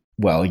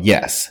 Well,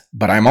 yes,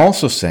 but I'm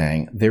also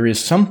saying there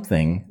is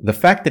something, the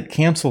fact that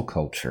cancel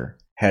culture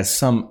has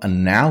some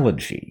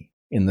analogy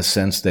in the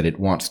sense that it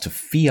wants to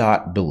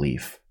fiat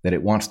beliefs that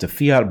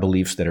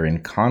are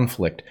in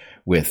conflict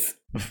with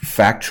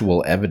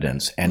factual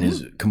evidence and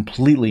is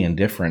completely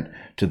indifferent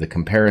to the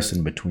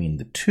comparison between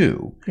the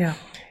two,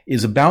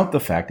 is about the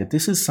fact that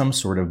this is some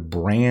sort of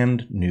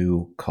brand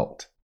new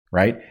cult,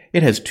 right?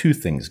 It has two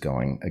things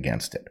going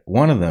against it.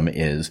 One of them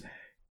is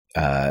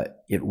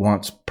it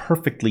wants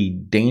perfectly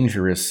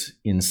dangerous,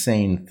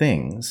 insane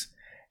things,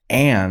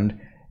 and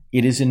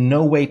it is in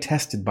no way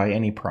tested by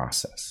any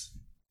process,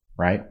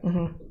 right?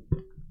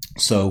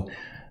 So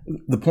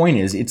the point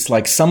is, it's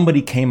like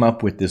somebody came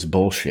up with this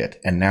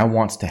bullshit and now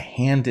wants to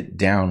hand it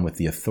down with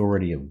the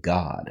authority of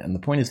God. And the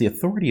point is, the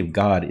authority of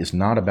God is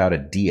not about a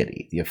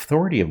deity. The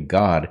authority of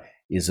God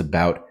is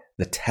about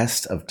the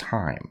test of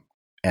time,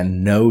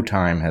 and no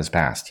time has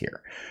passed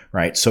here,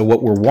 right? So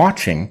what we're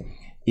watching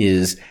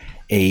is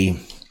a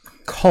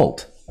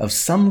cult of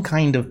some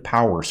kind of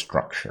power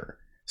structure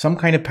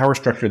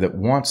that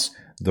wants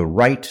the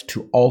right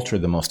to alter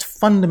the most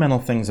fundamental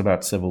things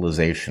about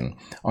civilization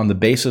on the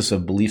basis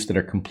of beliefs that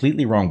are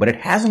completely wrong, but it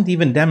hasn't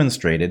even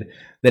demonstrated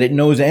that it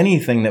knows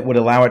anything that would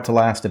allow it to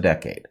last a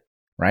decade,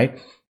 right?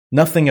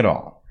 Nothing at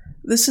all.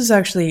 This is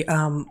actually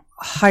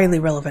highly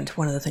relevant to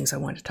one of the things I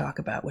wanted to talk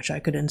about, which I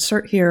could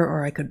insert here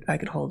or I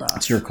could hold off.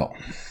 It's your call.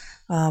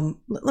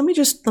 Let me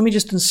just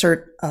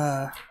insert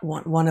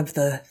one of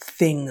the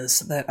things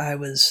that I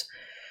was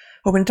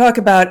hoping to talk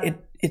about.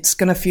 It's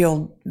going to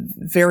feel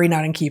very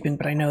not in keeping,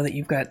 but I know that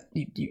you're going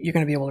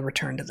to be able to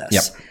return to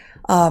this.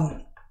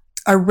 Yep.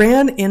 I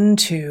ran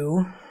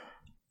into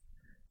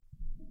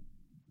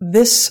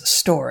this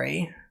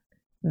story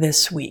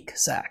this week,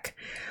 Zach.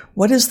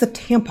 What is the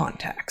tampon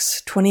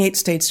tax? 28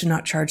 states do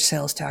not charge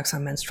sales tax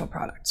on menstrual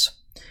products.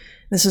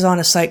 This is on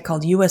a site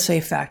called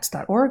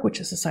usafacts.org, which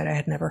is a site I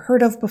had never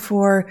heard of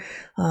before,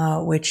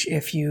 which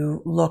if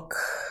you look,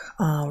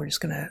 we're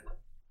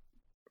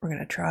going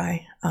to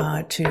try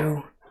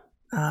to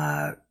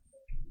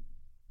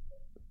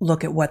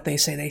look at what they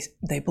say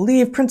they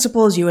believe.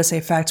 Principles: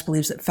 USA Facts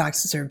believes that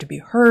facts deserve to be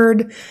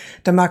heard.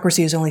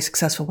 Democracy is only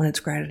successful when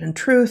it's grounded in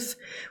truth.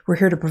 We're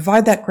here to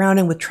provide that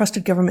grounding with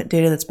trusted government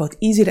data that's both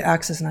easy to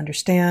access and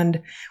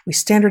understand. We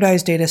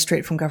standardize data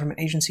straight from government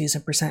agencies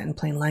and present in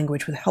plain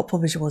language with helpful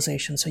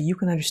visualization so you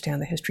can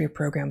understand the history of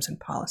programs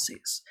and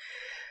policies.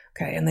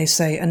 Okay, and they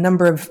say a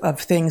number of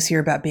things here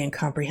about being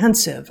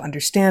comprehensive,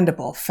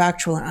 understandable,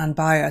 factual and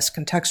unbiased,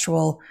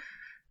 contextual.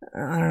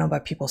 I don't know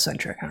about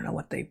people-centric. I don't know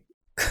what they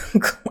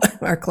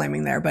are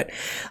claiming there, but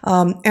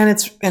and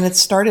it's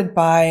started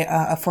by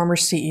a former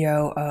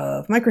CEO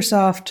of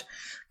Microsoft,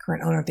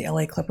 current owner of the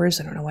LA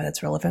Clippers. I don't know why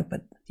that's relevant,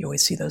 but you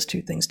always see those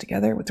two things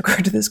together with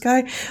regard to this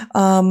guy.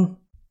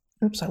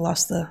 Oops, I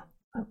lost the.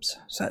 Oops.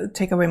 So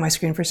take away my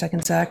screen for a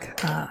second, Zach.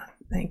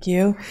 Thank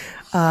you.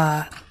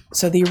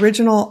 So the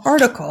original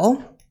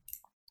article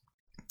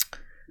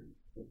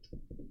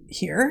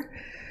here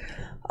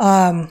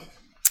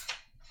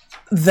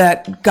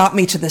that got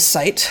me to this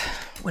site,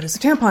 what is the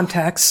tampon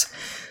tax,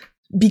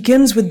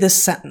 begins with this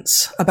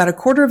sentence. About a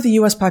quarter of the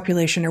U.S.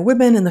 population are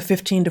women in the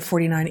 15 to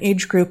 49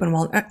 age group, and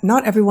while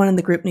not everyone in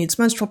the group needs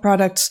menstrual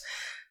products,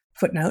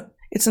 footnote,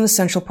 it's an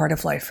essential part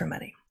of life for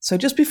many. So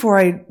just before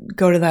I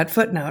go to that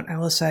footnote, I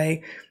will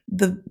say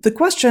the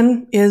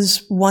question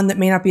is one that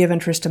may not be of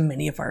interest to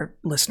many of our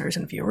listeners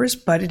and viewers,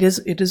 but it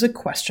is a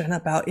question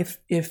about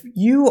if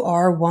you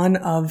are one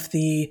of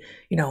the,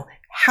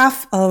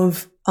 half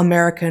of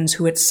Americans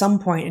who at some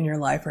point in your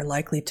life are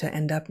likely to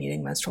end up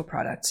needing menstrual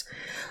products.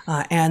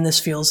 And this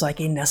feels like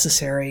a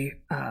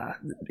necessary,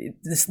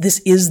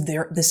 this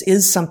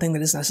is something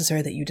that is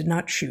necessary that you did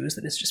not choose,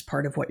 that is just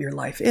part of what your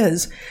life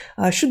is.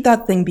 Should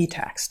that thing be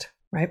taxed?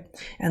 Right.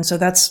 And so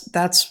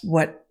that's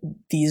what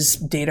these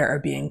data are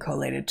being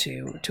collated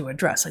to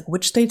address, like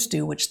which states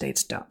do, which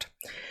states don't.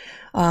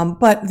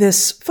 But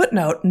this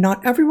footnote,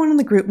 not everyone in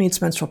the group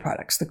needs menstrual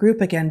products. The group,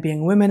 again,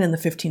 being women in the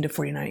 15 to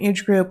 49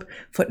 age group.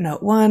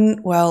 Footnote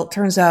 1, well, it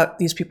turns out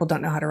these people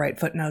don't know how to write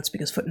footnotes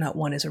because footnote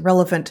 1 is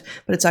irrelevant,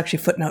 but it's actually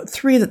footnote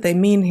 3 that they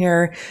mean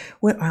here.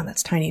 Wow,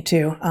 that's tiny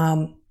too.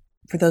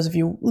 For those of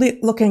you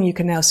looking, you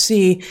can now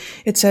see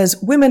it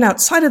says women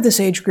outside of this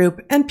age group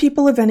and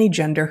people of any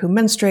gender who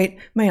menstruate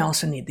may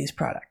also need these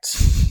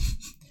products.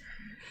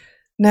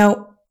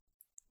 Now,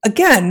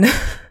 again,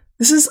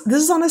 this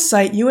is on a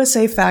site,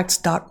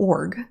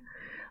 usafacts.org,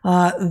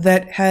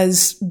 that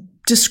has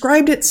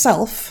described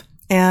itself,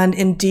 and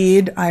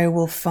indeed I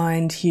will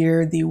find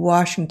here the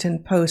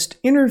Washington Post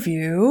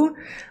interview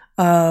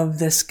of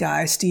this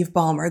guy, Steve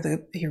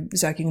Ballmer. Here,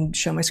 Zach, you can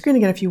show my screen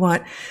again if you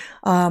want.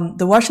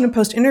 The Washington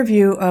Post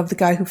interview of the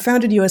guy who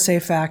founded USA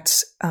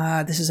Facts.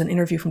 This is an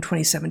interview from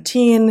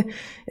 2017.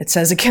 It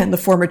says, again, the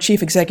former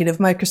chief executive of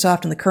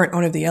Microsoft and the current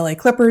owner of the LA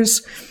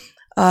Clippers.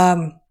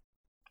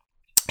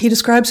 He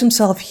describes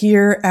himself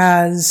here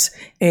as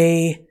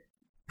a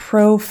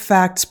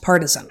pro-facts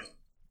partisan.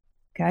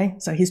 Okay,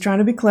 so he's trying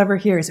to be clever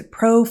here. He's a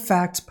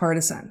pro-facts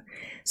partisan.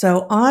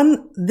 So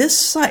on this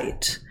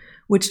site,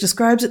 which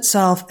describes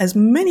itself as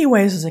many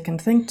ways as it can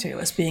think to,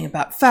 as being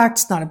about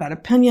facts, not about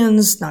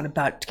opinions, not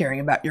about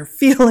caring about your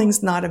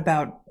feelings, not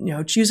about,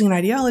 choosing an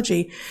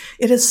ideology,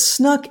 it has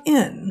snuck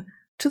in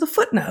to the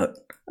footnote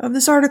of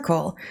this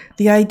article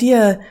the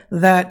idea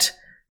that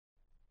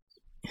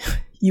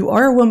you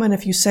are a woman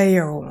if you say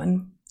you're a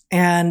woman,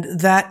 and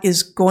that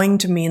is going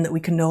to mean that we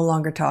can no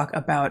longer talk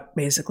about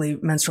basically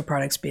menstrual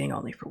products being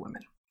only for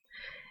women.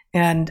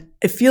 And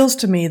it feels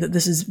to me that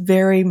this is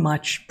very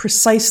much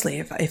precisely,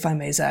 if I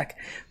may, Zach,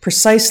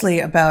 precisely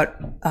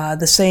about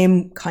the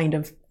same kind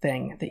of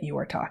thing that you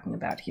are talking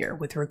about here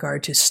with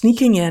regard to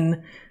sneaking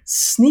in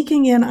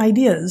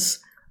ideas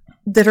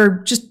that are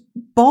just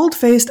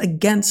bald-faced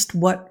against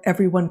what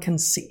everyone can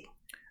see,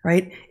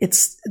 right?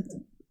 It's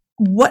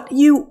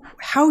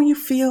how you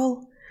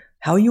feel,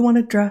 how you want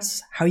to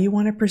dress, how you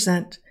want to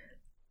present.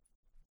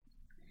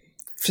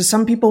 For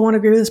some people won't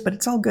agree with this, but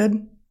it's all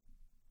good.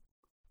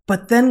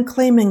 But then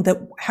claiming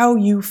that how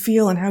you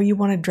feel and how you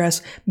want to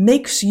dress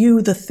makes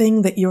you the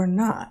thing that you're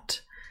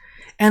not,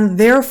 and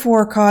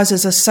therefore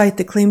causes a site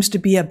that claims to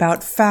be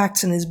about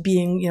facts and is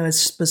being,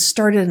 was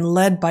started and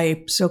led by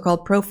a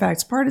so-called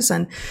pro-facts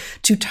partisan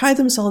to tie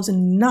themselves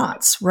in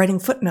knots writing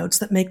footnotes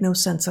that make no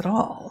sense at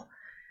all,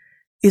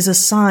 is a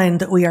sign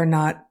that we are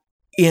not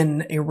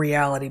in a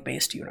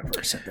reality-based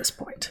universe at this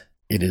point.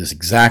 It is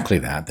exactly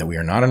that we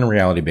are not in a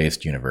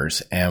reality-based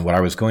universe. And what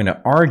I was going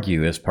to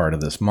argue as part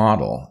of this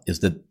model is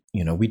that,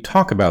 we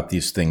talk about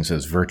these things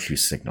as virtue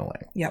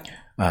signaling. Yep.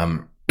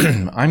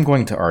 I'm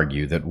going to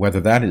argue that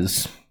whether that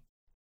is,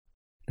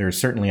 there is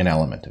certainly an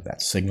element of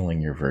that,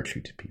 signaling your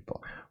virtue to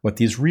people. What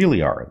these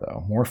really are,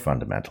 though, more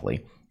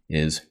fundamentally,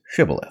 is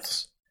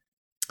shibboleths.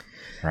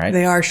 Right?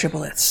 They are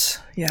shibboleths,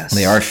 yes.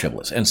 They are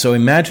shibboleths. And so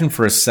imagine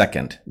for a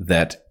second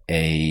that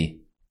a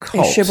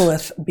cult... A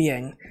shibboleth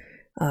being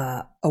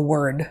a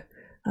word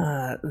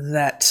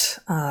that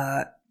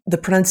the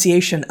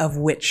pronunciation of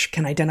which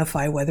can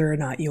identify whether or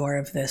not you are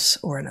of this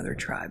or another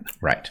tribe.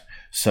 Right.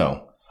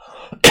 So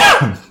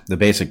the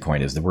basic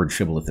point is the word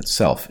shibboleth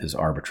itself is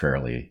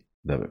arbitrarily,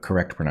 the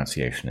correct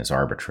pronunciation is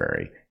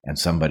arbitrary. And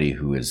somebody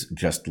who has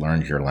just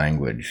learned your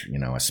language,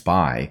 a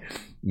spy,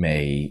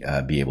 may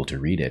be able to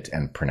read it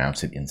and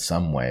pronounce it in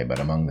some way, but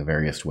among the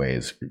various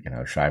ways,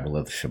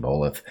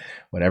 shibboleth,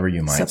 whatever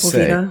you might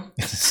Sepulveda.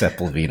 say.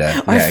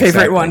 Sepulveda. My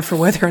favorite one for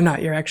whether or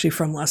not you're actually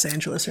from Los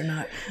Angeles or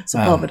not.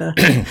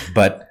 Sepulveda.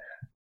 But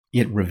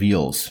it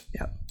reveals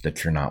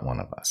that you're not one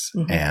of us.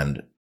 Mm-hmm.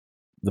 And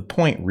the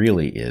point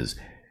really is,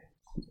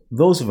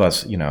 those of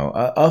us,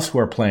 us who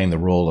are playing the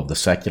role of the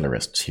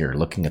secularists here,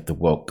 looking at the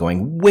woke,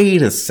 going,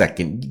 wait a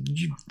second,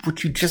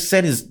 what you just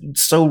said is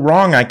so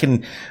wrong. I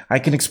can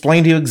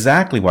explain to you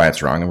exactly why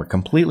it's wrong, and we're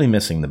completely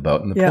missing the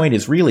boat. And the point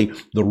is really,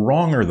 the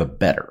wronger the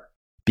better.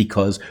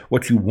 Because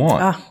what you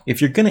want, if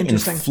you're going to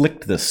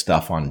inflict this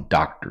stuff on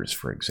doctors,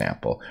 for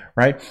example,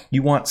 right,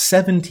 you want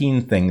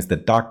 17 things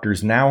that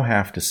doctors now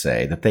have to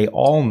say that they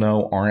all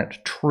know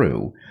aren't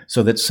true,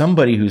 so that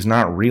somebody who's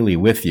not really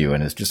with you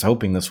and is just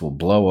hoping this will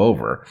blow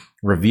over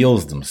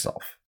reveals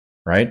themselves,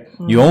 right?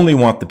 Mm-hmm. You only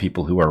want the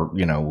people who are,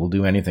 will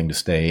do anything to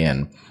stay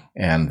in,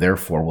 and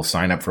therefore will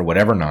sign up for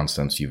whatever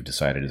nonsense you've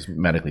decided is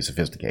medically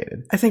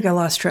sophisticated. I think I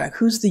lost track.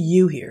 Who's the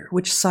you here?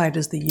 Which side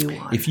is the you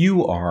on? If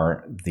you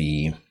are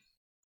the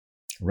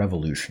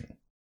revolution.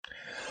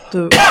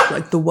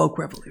 The woke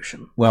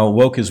revolution. Well,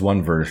 woke is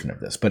one version of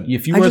this, but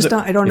if you are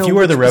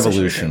the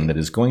revolution that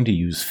is going to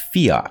use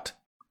fiat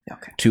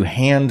to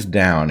hand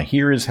down,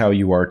 here is how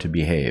you are to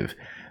behave.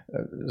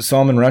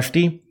 Salman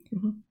Rushdie,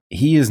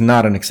 he is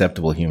not an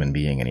acceptable human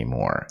being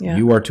anymore. Yeah.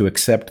 You are to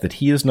accept that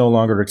he is no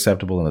longer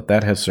acceptable and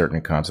that has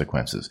certain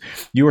consequences.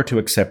 You are to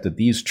accept that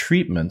these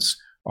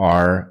treatments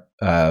are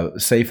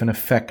safe and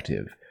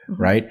effective.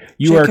 Right?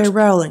 J.K.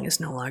 Rowling is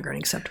no longer an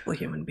acceptable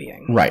human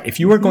being. Right. If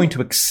you are going to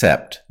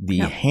accept the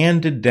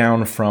handed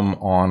down from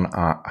on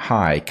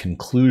high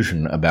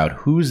conclusion about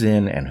who's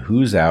in and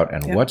who's out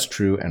and what's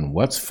true and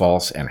what's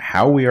false and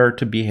how we are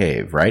to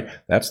behave, right?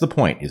 That's the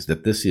point, is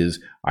that this is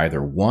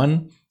either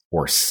one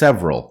or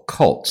several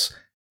cults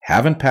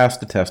haven't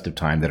passed the test of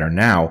time that are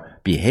now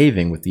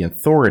behaving with the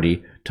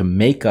authority to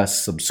make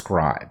us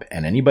subscribe.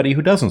 And anybody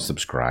who doesn't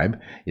subscribe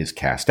is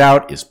cast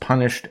out, is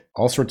punished,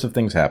 all sorts of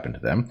things happen to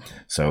them.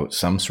 So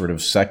some sort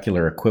of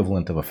secular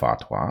equivalent of a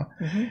fatwa.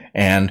 Mm-hmm.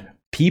 And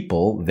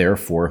people,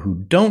 therefore, who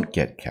don't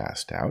get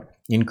cast out,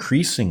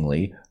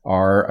 increasingly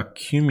are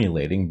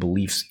accumulating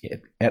beliefs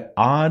at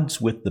odds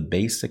with the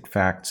basic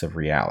facts of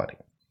reality,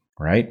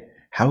 right?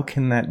 How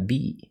can that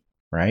be,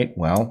 right?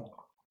 Well,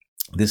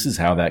 this is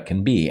how that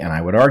can be. And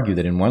I would argue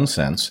that in one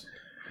sense,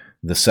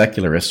 the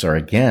secularists are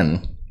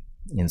again,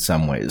 in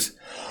some ways,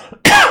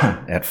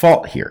 at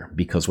fault here,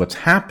 because what's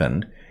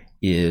happened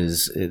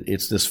is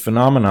it's this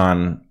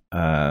phenomenon,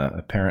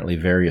 apparently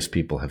various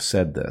people have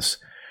said this,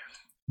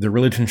 the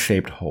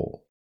religion-shaped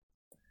hole.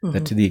 Mm-hmm.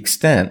 That to the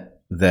extent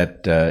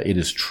that it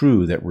is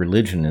true that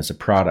religion is a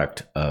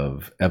product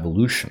of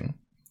evolution,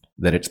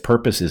 that its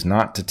purpose is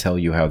not to tell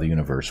you how the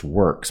universe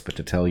works, but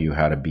to tell you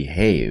how to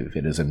behave.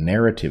 It is a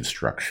narrative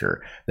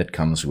structure that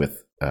comes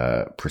with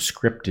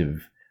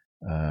prescriptive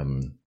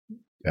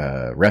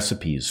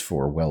recipes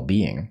for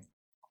well-being,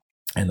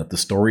 and that the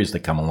stories that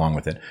come along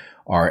with it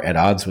are at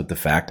odds with the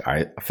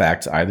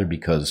facts, either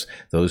because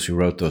those who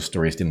wrote those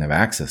stories didn't have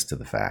access to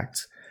the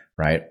facts,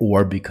 right,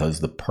 or because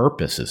the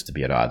purpose is to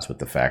be at odds with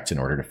the facts in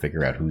order to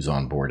figure out who's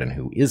on board and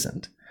who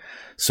isn't.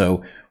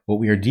 So what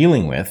we are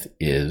dealing with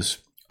is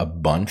a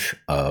bunch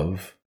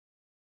of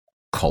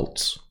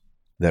cults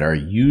that are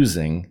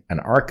using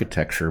an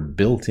architecture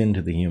built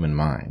into the human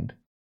mind,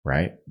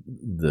 right?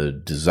 The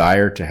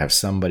desire to have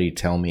somebody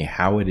tell me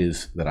how it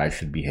is that I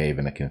should behave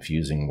in a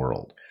confusing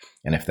world.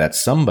 And if that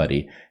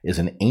somebody is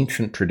an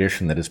ancient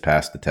tradition that has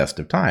passed the test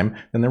of time,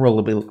 then there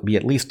will be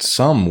at least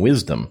some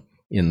wisdom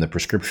in the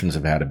prescriptions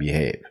of how to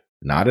behave.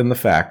 Not in the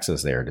facts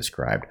as they are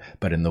described,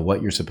 but in the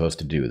what you're supposed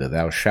to do. The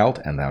thou shalt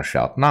and thou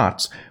shalt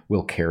nots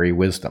will carry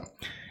wisdom.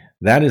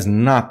 That is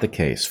not the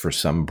case for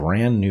some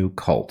brand new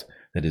cult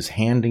that is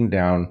handing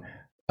down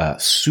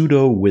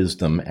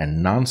pseudo-wisdom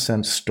and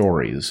nonsense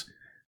stories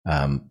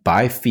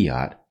by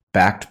fiat,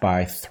 backed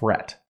by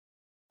threat,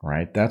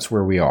 right? That's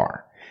where we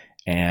are.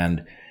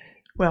 And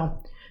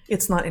well,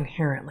 it's not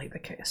inherently the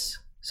case.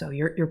 So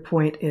your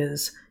point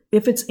is,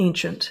 if it's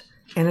ancient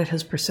and it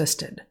has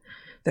persisted,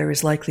 there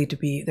is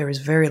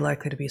very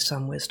likely to be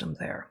some wisdom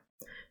there.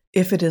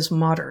 If it is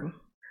modern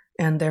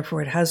and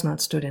therefore it has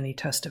not stood any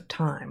test of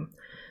time,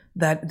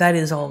 that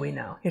is all we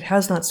know. It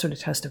has not stood a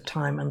test of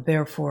time, and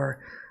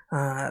therefore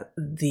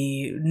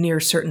the near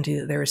certainty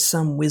that there is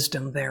some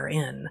wisdom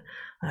therein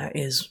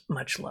is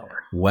much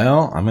lower.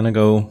 Well, I'm going to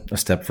go a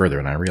step further,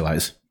 and I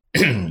realize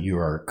you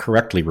are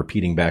correctly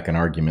repeating back an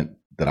argument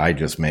that I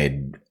just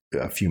made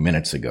a few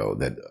minutes ago,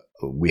 that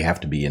we have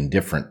to be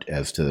indifferent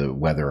as to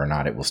whether or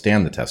not it will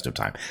stand the test of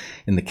time.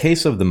 In the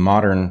case of the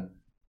modern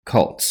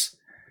cults,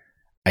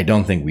 I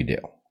don't think we do.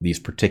 These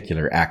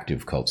particular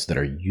active cults that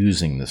are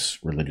using this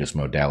religious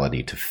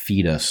modality to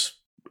feed us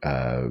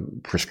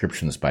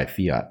prescriptions by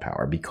fiat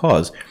power,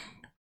 because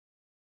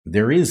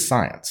there is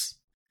science,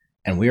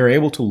 and we are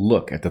able to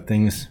look at the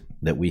things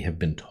that we have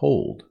been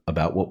told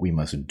about what we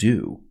must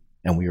do,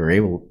 and we are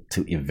able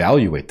to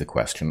evaluate the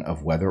question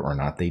of whether or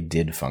not they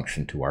did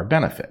function to our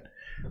benefit,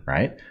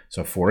 right?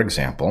 So, for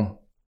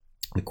example,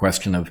 the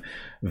question of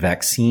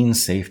vaccine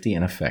safety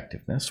and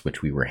effectiveness,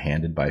 which we were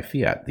handed by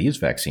fiat. These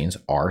vaccines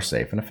are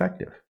safe and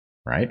effective,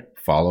 right?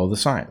 Follow the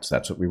science.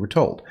 That's what we were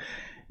told.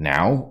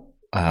 Now,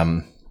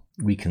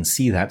 we can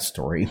see that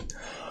story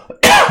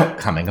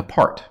coming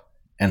apart.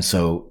 And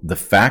so the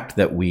fact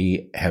that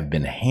we have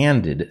been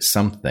handed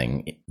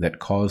something that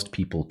caused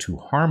people to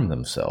harm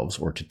themselves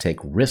or to take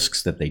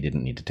risks that they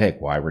didn't need to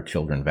take. Why were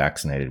children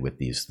vaccinated with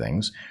these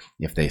things?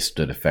 If they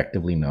stood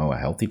effectively a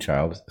healthy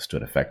child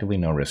stood effectively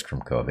no risk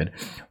from COVID,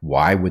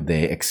 why would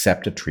they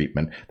accept a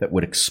treatment that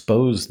would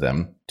expose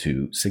them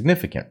to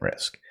significant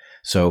risk?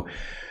 So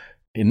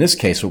in this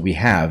case, what we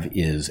have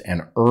is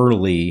an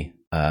early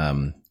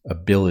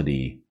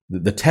ability.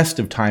 The test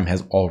of time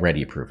has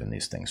already proven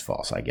these things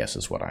false, I guess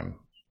is what I'm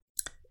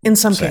in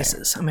some saying.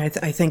 cases. I mean,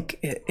 I think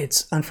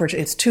it's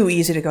unfortunate. It's too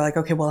easy to go like,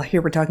 okay, well, here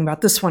we're talking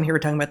about this one, here we're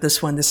talking about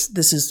this one. This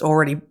is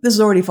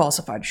already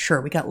falsified. Sure,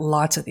 we got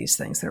lots of these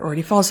things. They're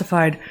already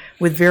falsified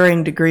with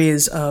varying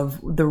degrees of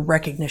the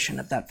recognition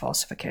of that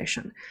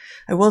falsification.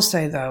 I will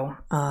say, though,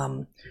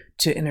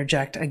 to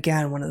interject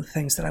again, one of the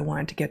things that I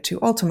wanted to get to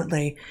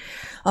ultimately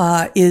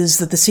is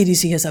that the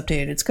CDC has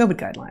updated its COVID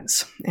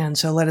guidelines. And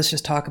so let us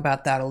just talk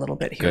about that a little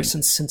bit here. Good.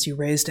 since you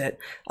raised it.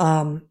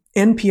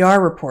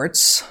 NPR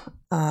reports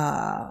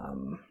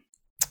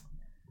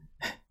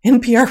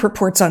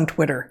on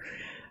Twitter.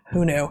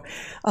 Who knew?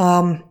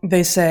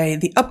 They say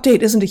the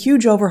update isn't a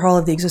huge overhaul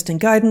of the existing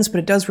guidance, but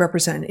it does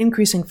represent an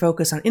increasing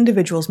focus on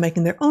individuals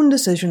making their own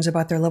decisions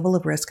about their level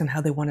of risk and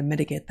how they want to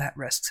mitigate that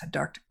risk, said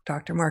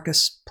Dr.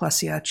 Marcus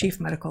Plessia, Chief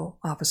Medical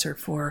Officer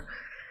for,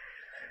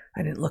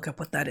 I didn't look up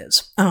what that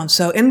is.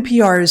 So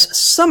NPR's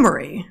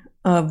summary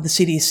of the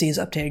CDC's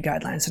updated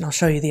guidelines, and I'll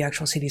show you the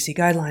actual CDC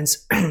guidelines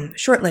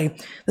shortly.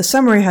 The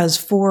summary has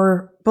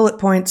 4 bullet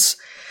points.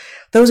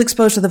 Those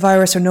exposed to the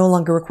virus are no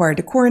longer required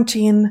to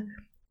quarantine.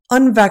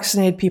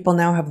 Unvaccinated people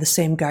now have the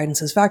same guidance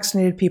as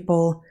vaccinated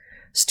people.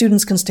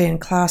 Students can stay in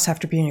class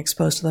after being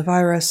exposed to the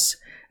virus,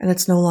 and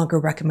it's no longer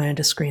recommended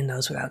to screen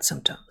those without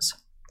symptoms.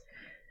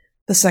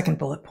 The second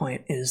bullet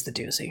point is the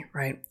doozy,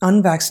 right?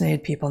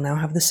 Unvaccinated people now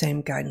have the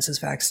same guidance as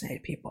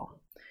vaccinated people.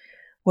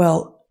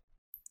 Well,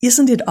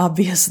 isn't it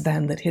obvious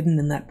then that hidden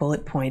in that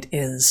bullet point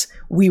is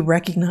we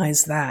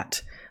recognize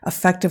that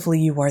effectively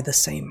you are the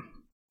same?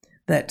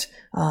 That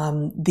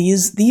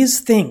these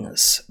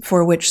things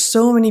for which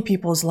so many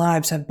people's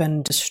lives have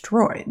been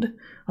destroyed,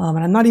 and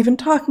I'm not even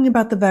talking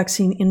about the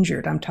vaccine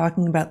injured, I'm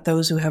talking about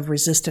those who have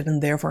resisted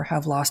and therefore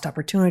have lost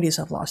opportunities,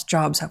 have lost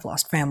jobs, have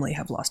lost family,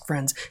 have lost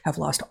friends, have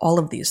lost all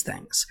of these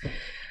things,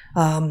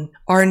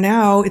 are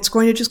now, it's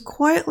going to just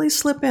quietly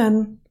slip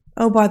in,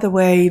 oh, by the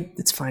way,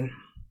 it's fine.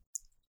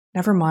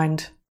 Never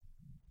mind.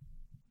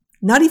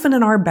 Not even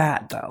in our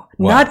bad, though.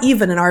 Wow. Not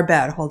even in our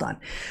bad. Hold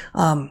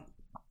on.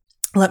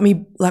 Let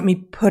me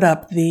put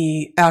up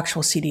the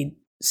actual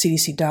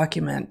CDC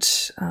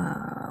document.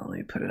 Let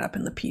me put it up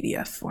in the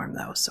PDF form,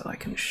 though, so I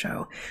can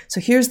show.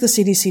 So here's the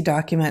CDC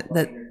document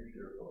that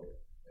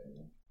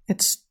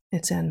it's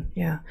in,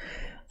 yeah.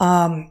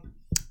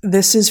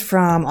 This is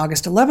from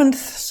August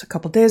 11th, a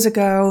couple days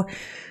ago.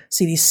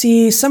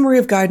 CDC, summary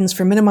of guidance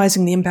for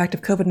minimizing the impact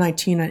of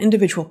COVID-19 on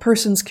individual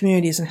persons,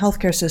 communities, and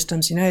healthcare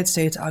systems, United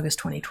States, August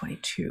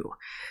 2022.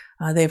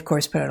 They, of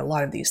course, put out a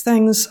lot of these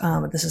things,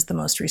 but this is the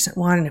most recent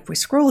one. And if we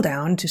scroll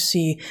down to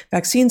see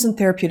vaccines and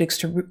therapeutics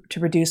to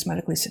reduce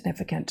medically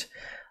significant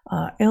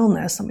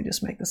illness, let me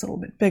just make this a little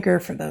bit bigger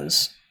for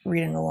those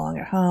reading along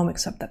at home,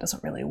 except that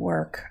doesn't really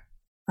work.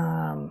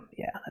 Yeah,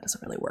 that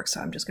doesn't really work, so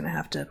you're just going to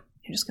have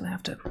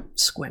to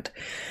squint.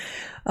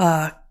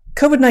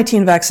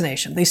 COVID-19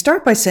 vaccination. They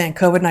start by saying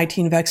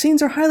COVID-19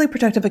 vaccines are highly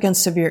protective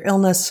against severe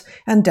illness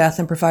and death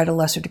and provide a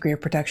lesser degree of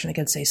protection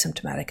against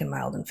asymptomatic and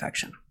mild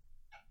infection.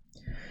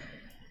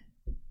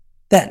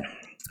 Then,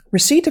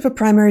 receipt of a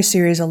primary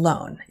series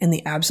alone, in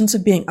the absence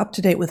of being up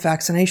to date with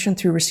vaccination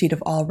through receipt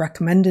of all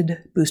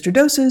recommended booster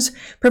doses,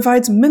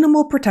 provides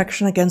minimal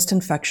protection against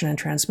infection and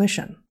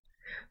transmission.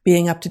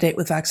 Being up to date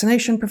with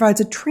vaccination provides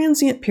a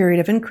transient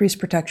period of increased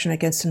protection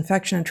against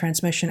infection and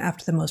transmission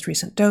after the most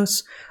recent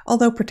dose,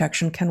 although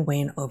protection can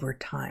wane over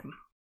time.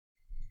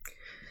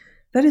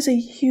 That is a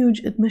huge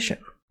admission.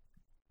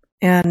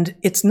 And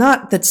it's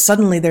not that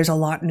suddenly there's a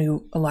lot of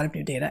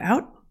new data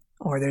out,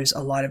 or there's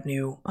a lot of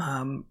new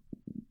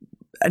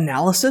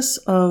analysis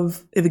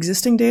of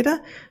existing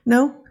data.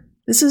 No,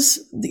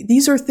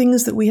 these are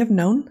things that we have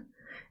known,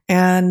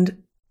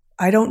 and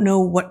I don't know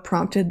what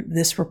prompted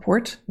this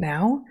report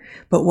now,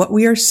 but what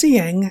we are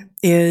seeing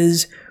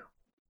is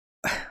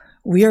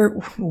we,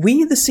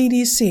 the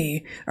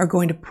CDC, are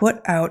going to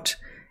put out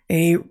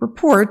a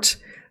report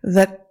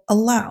that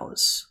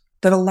allows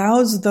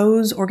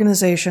those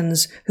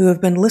organizations who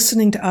have been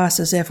listening to us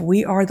as if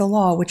we are the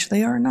law, which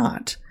they are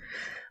not,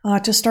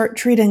 to start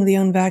treating the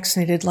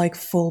unvaccinated like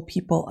full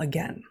people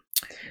again,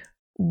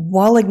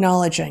 while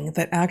acknowledging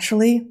that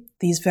actually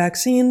these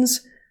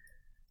vaccines,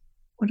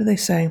 what do they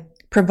say,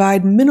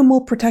 provide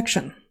minimal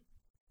protection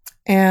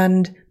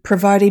and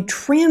provide a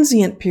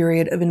transient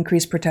period of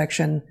increased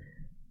protection,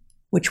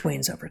 which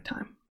wanes over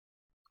time.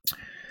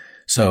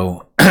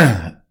 So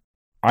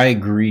I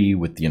agree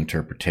with the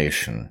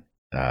interpretation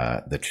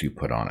that you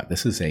put on it.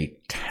 This is a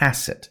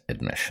tacit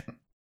admission.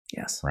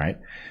 Yes. Right?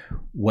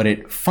 What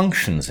it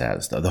functions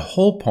as, though, the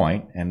whole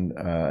point, and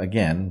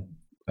again,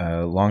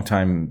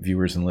 longtime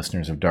viewers and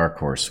listeners of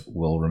DarkHorse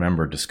will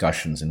remember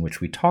discussions in which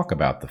we talk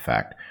about the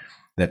fact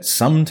that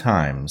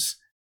sometimes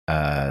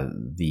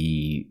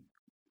the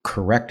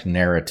correct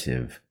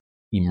narrative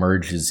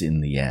emerges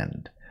in the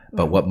end.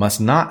 But what must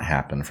not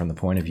happen from the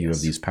point of view of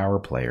these power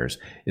players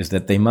is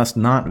that they must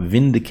not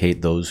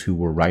vindicate those who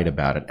were right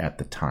about it at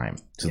the time.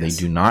 So they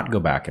do not go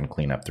back and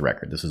clean up the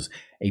record. This is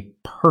a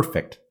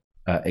perfect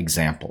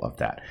example of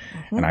that.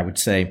 And I would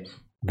say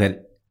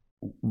that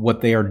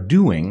what they are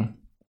doing,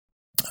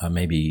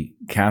 maybe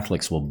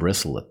Catholics will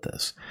bristle at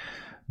this,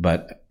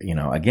 but,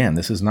 again,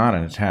 this is not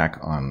an attack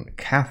on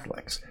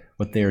Catholics.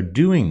 What they are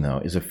doing,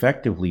 though, is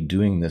effectively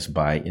doing this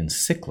by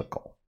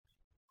encyclical.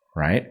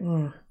 Right?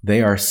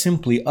 They are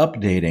simply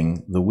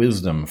updating the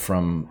wisdom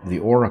from the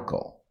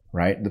oracle,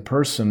 right? The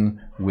person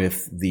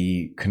with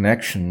the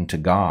connection to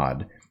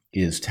God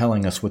is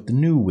telling us what the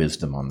new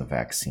wisdom on the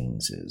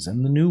vaccines is.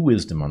 And the new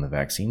wisdom on the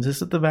vaccines is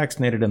that the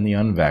vaccinated and the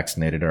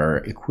unvaccinated are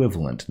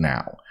equivalent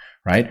now,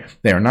 right?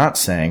 They are not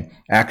saying,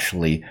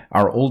 actually,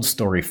 our old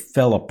story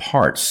fell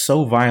apart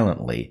so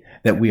violently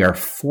that we are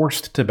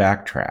forced to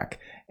backtrack.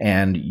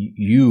 And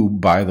you,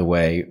 by the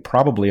way,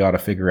 probably ought to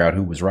figure out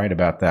who was right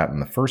about that in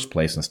the first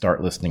place and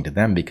start listening to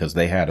them because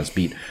they had us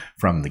beat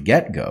from the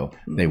get-go.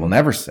 They will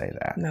never say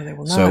that. No, they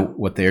will not. So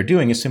what they are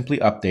doing is simply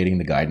updating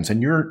the guidance.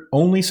 And you're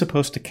only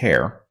supposed to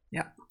care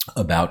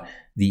about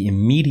the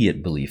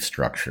immediate belief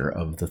structure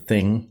of the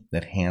thing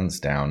that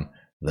hands down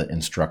the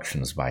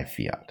instructions by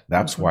fiat.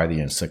 That's why the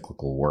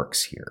encyclical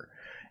works here.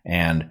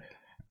 And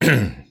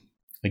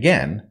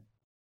again,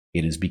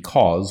 it is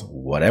because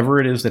whatever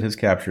it is that has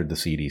captured the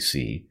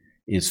CDC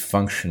is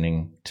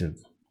functioning to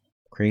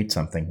create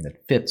something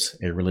that fits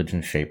a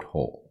religion-shaped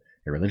hole.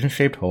 A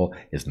religion-shaped hole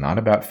is not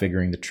about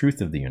figuring the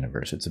truth of the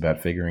universe. It's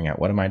about figuring out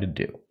what am I to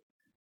do,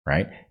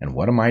 right? And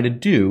what am I to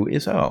do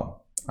is,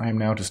 I am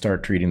now to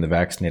start treating the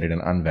vaccinated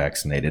and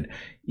unvaccinated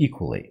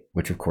equally,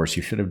 which, of course,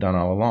 you should have done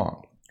all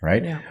along,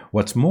 right? Yeah.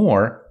 What's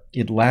more,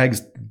 it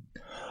lags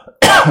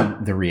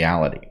the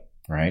reality,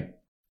 right?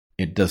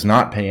 It does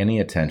not pay any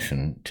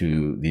attention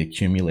to the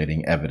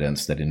accumulating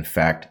evidence that, in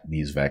fact,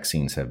 these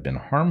vaccines have been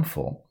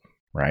harmful,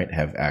 right,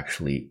 have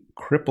actually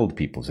crippled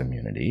people's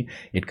immunity.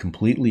 It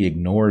completely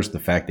ignores the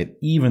fact that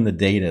even the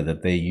data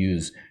that they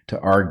use to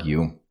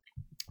argue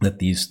that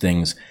these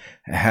things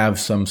have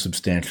some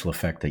substantial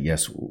effect that,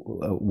 yes,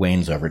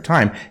 wanes over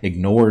time,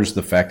 ignores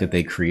the fact that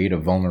they create a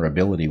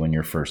vulnerability when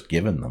you're first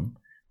given them,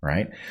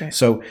 right?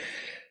 So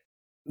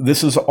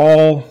this is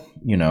all,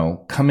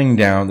 coming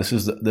down. This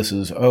is,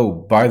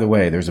 by the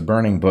way, there's a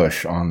burning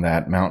bush on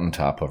that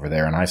mountaintop over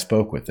there, and I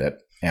spoke with it,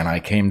 and I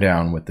came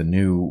down with the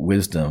new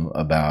wisdom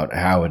about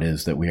how it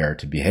is that we are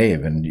to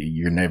behave. And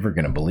you're never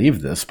going to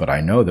believe this, but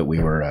I know that we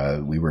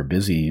were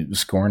busy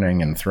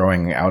scorning and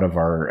throwing out of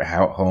our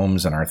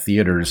homes and our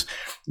theaters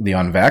the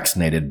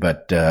unvaccinated.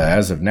 But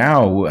as of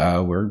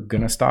now, we're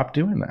going to stop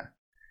doing that.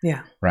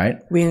 Yeah. Right?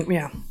 We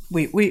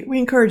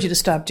encourage you to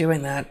stop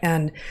doing that.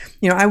 And,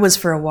 I was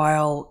for a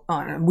while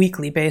on a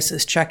weekly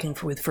basis checking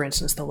with, for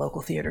instance, the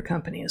local theater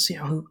companies,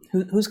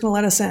 who's going to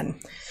let us in.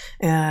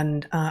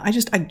 And I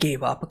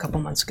gave up a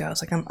couple months ago. I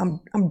was like,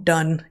 I'm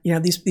done.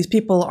 These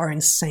people are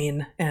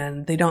insane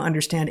and they don't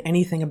understand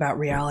anything about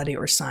reality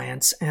or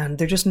science. And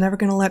they're just never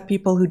going to let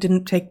people who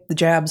didn't take the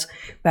jabs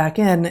back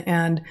in.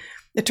 And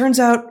it turns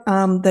out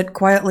that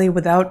quietly,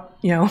 without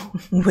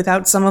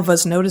some of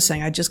us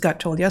noticing, I just got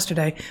told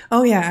yesterday,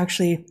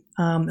 actually,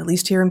 at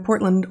least here in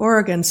Portland,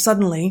 Oregon,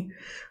 suddenly,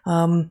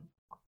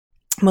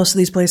 most of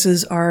these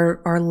places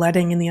are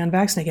letting in the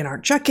unvaccinated and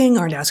aren't checking,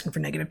 aren't asking for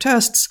negative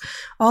tests,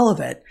 all of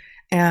it.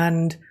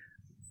 And,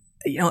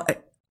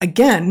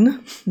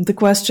 again, the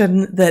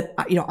question that,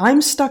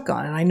 I'm stuck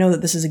on, and I know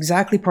that this is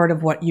exactly part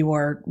of what you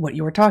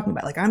were talking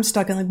about. Like, I'm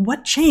stuck on,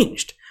 what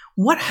changed?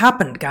 What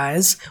happened,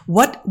 guys?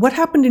 What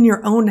happened in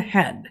your own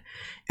head?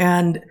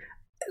 And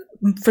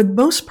for the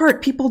most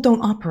part, people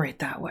don't operate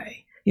that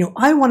way.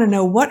 I want to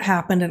know what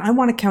happened, and I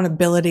want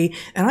accountability,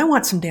 and I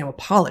want some damn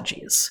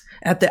apologies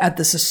at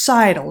the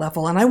societal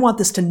level, and I want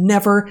this to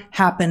never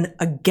happen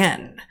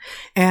again.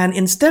 And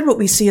instead what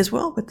we see is,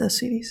 well, what the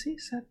CDC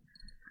said.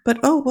 But,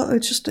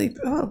 it's just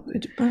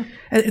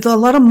it's a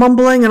lot of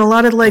mumbling and a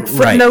lot of like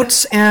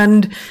footnotes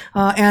and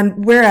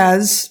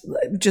whereas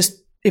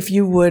just if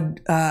you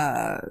would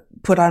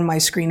put on my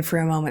screen for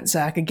a moment,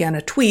 Zach, again,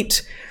 a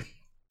tweet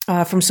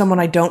from someone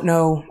I don't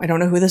know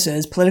who this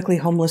is, Politically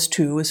Homeless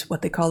 2 is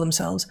what they call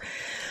themselves,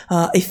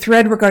 a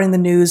thread regarding the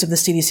news of the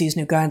CDC's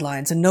new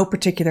guidelines in no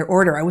particular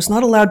order. I was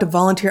not allowed to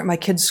volunteer at my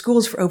kids'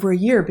 schools for over a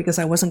year because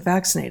I wasn't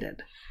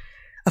vaccinated.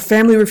 A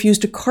family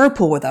refused to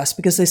carpool with us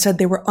because they said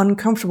they were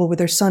uncomfortable with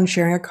their son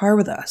sharing a car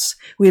with us.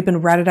 We had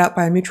been ratted out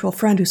by a mutual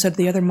friend who said to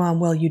the other mom,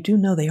 well, you do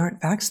know they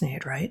aren't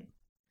vaccinated, right?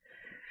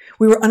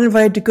 We were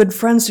uninvited to good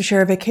friends to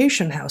share a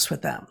vacation house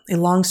with them. A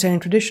long-standing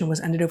tradition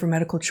was ended over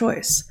medical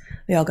choice.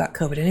 They all got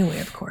COVID anyway,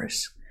 of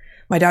course.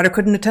 My daughter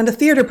couldn't attend a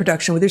theater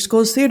production with her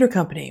school's theater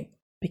company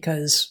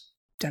because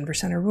Denver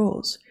Center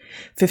rules.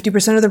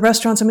 50% of the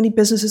restaurants and many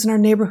businesses in our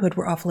neighborhood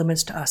were off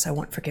limits to us. I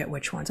won't forget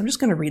which ones. I'm just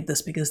going to read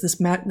this because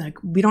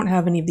we don't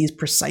have any of these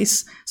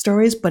precise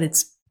stories, but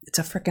it's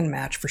a frickin'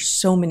 match for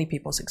so many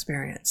people's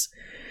experience.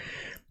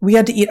 We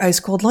had to eat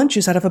ice cold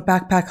lunches out of a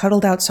backpack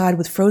huddled outside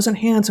with frozen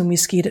hands when we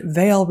skied at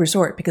Vail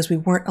Resort because we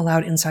weren't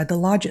allowed inside the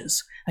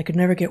lodges. I could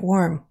never get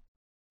warm.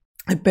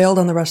 I bailed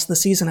on the rest of the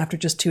season after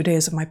just 2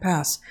 days of my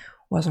pass.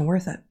 Wasn't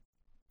worth it.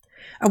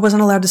 I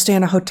wasn't allowed to stay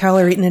in a hotel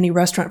or eat in any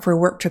restaurant for a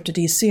work trip to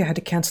DC. I had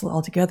to cancel it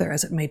altogether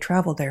as it made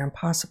travel there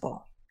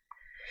impossible.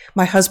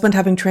 My husband,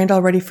 having trained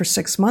already for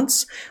 6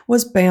 months,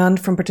 was banned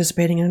from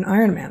participating in an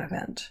Ironman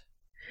event.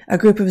 A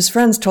group of his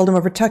friends told him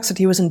over text that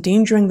he was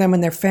endangering them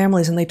and their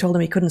families, and they told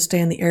him he couldn't stay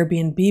in the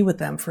Airbnb with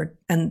them for a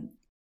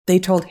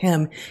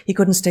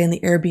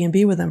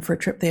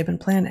trip they had been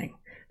planning.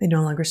 They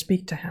no longer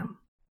speak to him.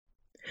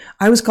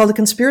 I was called a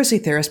conspiracy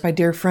theorist by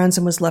dear friends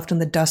and was left in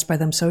the dust by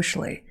them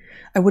socially.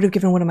 I would have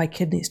given one of my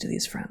kidneys to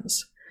these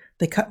friends.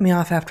 They cut me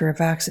off after a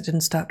vax that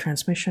didn't stop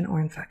transmission or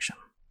infection.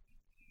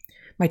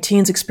 My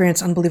teens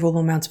experienced unbelievable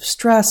amounts of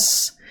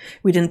stress.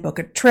 We didn't book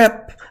a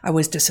trip. I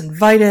was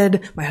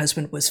disinvited. My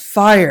husband was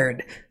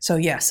fired. So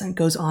yes, and it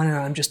goes on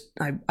and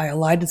on. I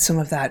elided some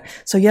of that.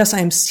 So yes, I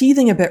am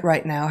seething a bit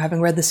right now,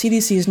 having read the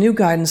CDC's new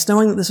guidance,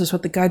 knowing that this is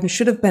what the guidance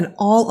should have been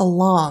all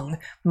along,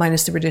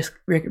 minus the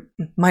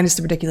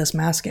ridiculous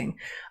masking.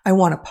 I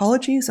want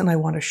apologies and I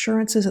want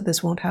assurances that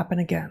this won't happen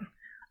again.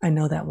 I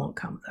know that won't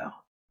come though.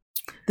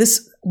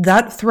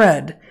 That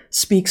thread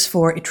speaks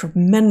for a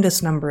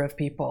tremendous number of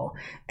people,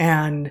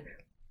 and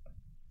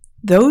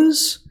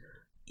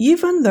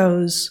even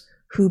those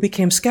who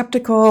became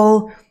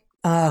skeptical,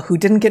 who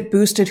didn't get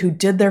boosted, who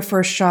did their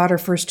first shot or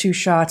first 2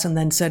 shots and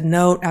then said,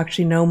 no,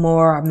 actually no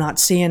more, I'm not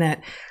seeing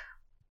it.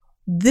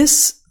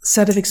 This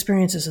set of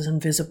experiences is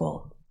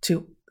invisible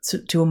to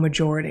a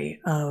majority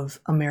of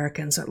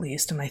Americans, at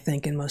least, and I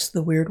think in most of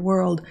the weird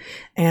world.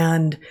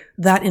 And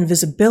that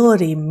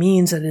invisibility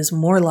means that it is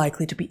more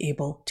likely to be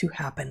able to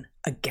happen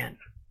again.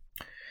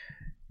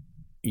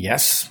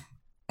 Yes.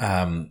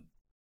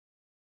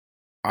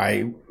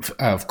 I,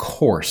 of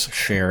course,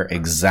 share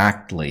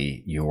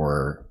exactly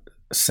your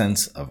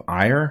sense of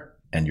ire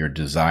and your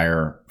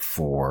desire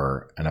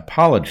for an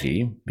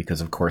apology, because,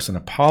 of course, an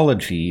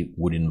apology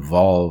would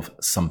involve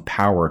some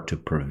power to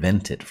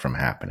prevent it from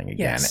happening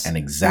again. Yes. And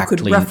exactly,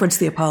 you could reference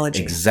the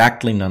apology.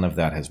 Exactly none of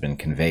that has been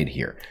conveyed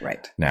here.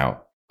 Right.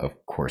 Now,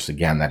 of course,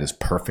 again, that is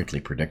perfectly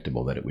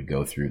predictable that it would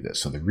go through this.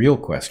 So the real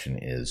question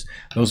is,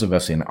 those of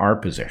us in our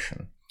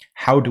position,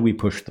 how do we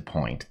push the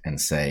point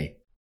and say,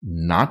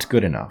 not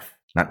good enough,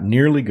 not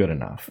nearly good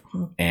enough,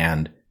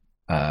 and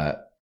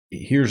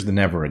here's the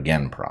never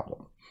again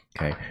problem.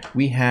 Okay,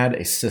 we had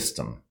a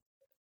system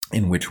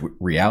in which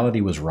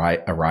reality was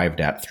arrived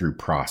at through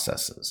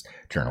processes,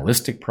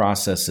 journalistic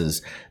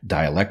processes,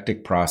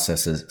 dialectic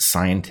processes,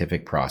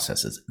 scientific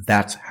processes.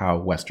 That's how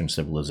Western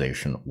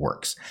civilization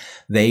works.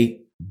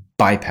 They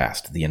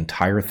bypassed the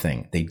entire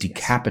thing. They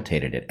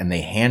decapitated it, and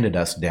they handed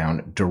us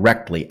down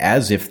directly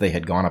as if they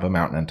had gone up a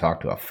mountain and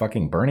talked to a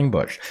fucking burning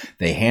bush.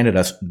 They handed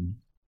us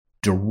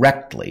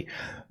directly,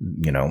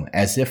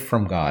 as if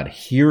from God,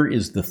 here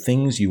is the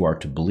things you are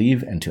to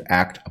believe and to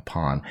act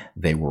upon.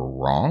 They were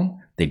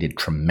wrong. They did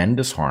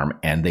tremendous harm,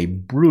 and they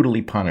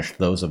brutally punished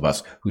those of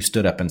us who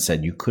stood up and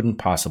said, you couldn't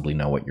possibly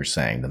know what you're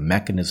saying. The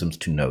mechanisms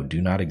to know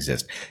do not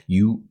exist.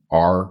 You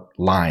are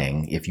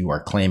lying if you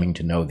are claiming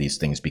to know these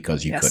things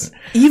because you couldn't.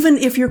 Even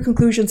if your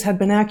conclusions had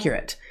been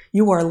accurate,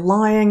 you are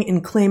lying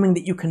in claiming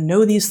that you can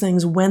know these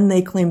things when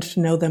they claimed to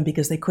know them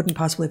because they couldn't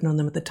possibly have known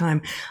them at the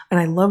time. And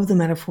I love the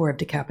metaphor of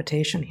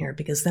decapitation here,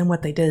 because then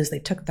what they did is they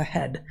took the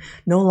head,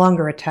 no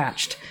longer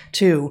attached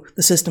to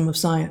the system of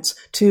science,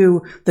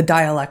 to the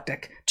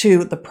dialectic,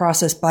 to the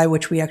process by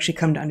which we actually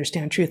come to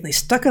understand truth. They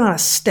stuck it on a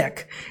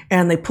stick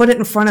and they put it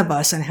in front of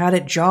us and had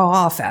it jaw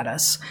off at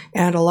us.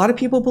 And a lot of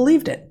people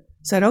believed it,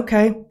 said,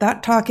 okay,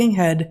 that talking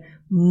head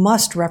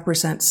must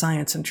represent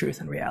science and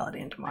truth and reality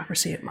and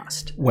democracy. It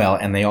must. Well,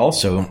 and they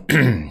also,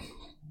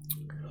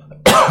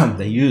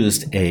 they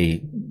used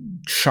a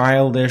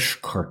childish,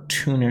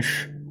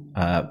 cartoonish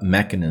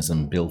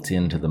mechanism built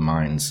into the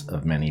minds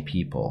of many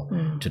people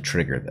to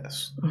trigger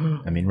this.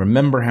 I mean,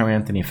 remember how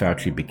Anthony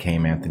Fauci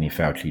became Anthony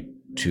Fauci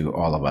to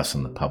all of us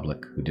in the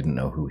public who didn't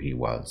know who he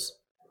was,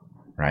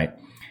 right?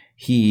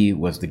 He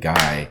was the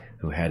guy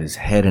who had his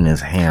head in his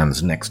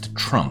hands next to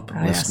Trump,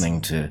 listening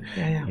to,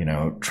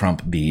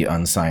 Trump be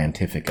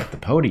unscientific at the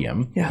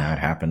podium. Yeah. Now it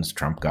happens.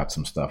 Trump got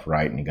some stuff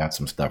right and he got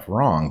some stuff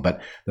wrong.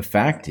 But the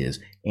fact is,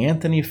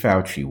 Anthony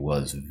Fauci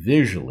was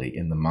visually,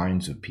 in the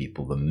minds of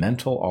people, the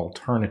mental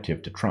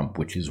alternative to Trump,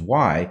 which is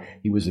why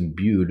he was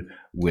imbued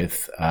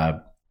with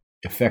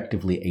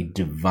effectively a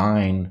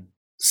divine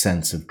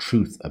sense of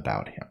truth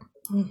about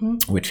him,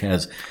 which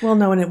has... Well,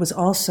 no, and it was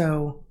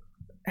also...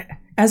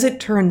 As it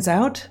turns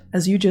out,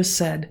 as you just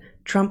said,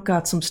 Trump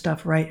got some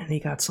stuff right and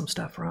he got some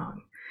stuff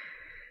wrong.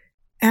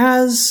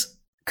 As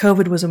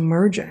COVID was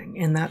emerging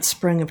in that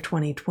spring of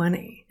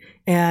 2020,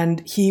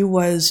 and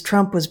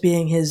Trump was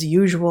being his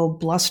usual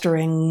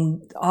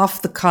blustering,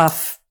 off the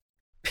cuff,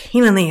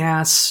 pain in the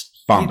ass,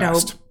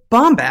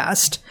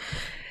 bombast,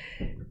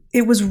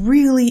 it was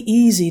really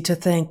easy to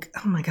think,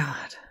 oh my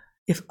God,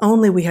 if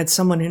only we had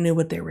someone who knew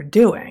what they were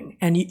doing.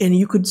 And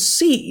you could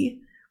see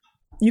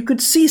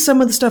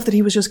some of the stuff that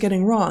he was just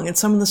getting wrong. And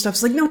some of the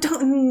stuff's like, no,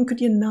 don't,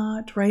 could you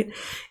not, right?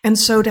 And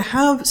so to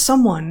have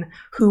someone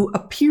who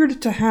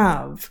appeared to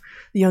have,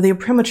 the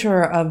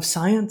imprimatur of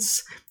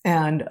science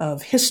and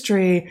of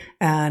history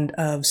and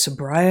of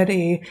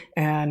sobriety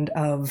and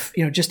of,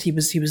 just he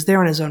was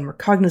there on his own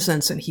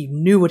recognizance and he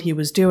knew what he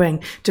was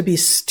doing, to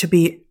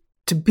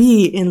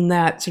be in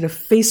that sort of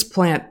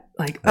faceplant,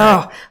 like,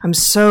 oh, I'm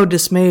so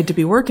dismayed to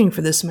be working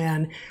for this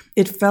man.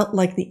 It felt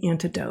like the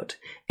antidote.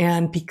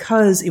 And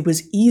because it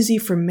was easy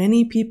for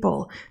many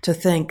people to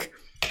think,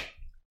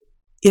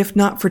 if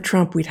not for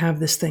Trump, we'd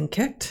have this thing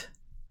kicked.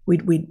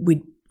 We'd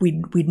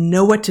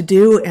know what to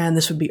do and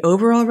this would be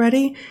over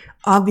already.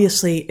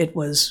 Obviously, it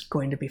was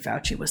going to be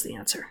Fauci was the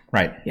answer.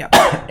 Right. Yeah.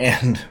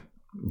 And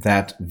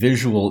that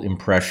visual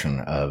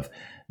impression of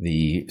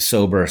the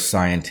sober,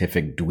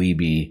 scientific,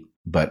 dweeby,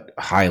 but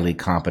highly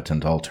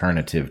competent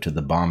alternative to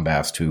the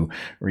bombast who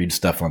reads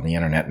stuff on the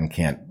internet and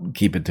can't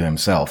keep it to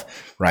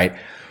himself, right?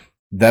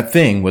 That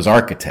thing was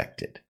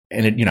architected.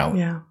 And it,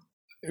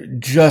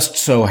 just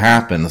so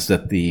happens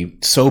that the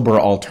sober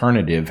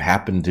alternative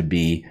happened to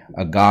be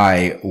a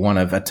guy, one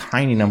of a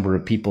tiny number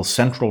of people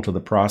central to the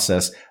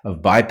process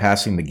of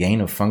bypassing the gain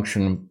of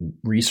function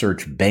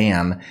research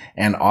ban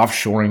and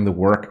offshoring the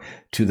work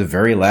to the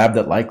very lab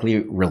that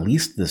likely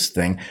released this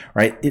thing,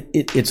 right?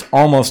 It's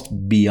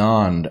almost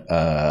beyond,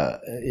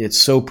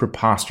 it's so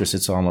preposterous,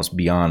 it's almost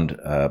beyond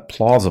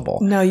plausible.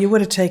 No, you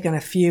would have taken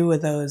a few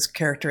of those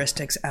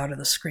characteristics out of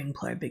the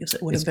screenplay because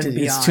it would have been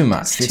beyond. It's too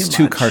much. It's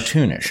too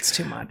cartoonish. It's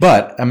too much.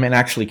 But, I mean,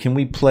 actually, can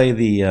we play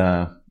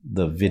the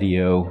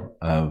video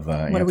of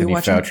Anthony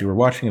Fauci? We're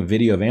watching a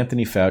video of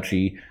Anthony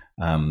Fauci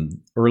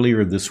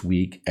earlier this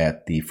week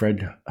at the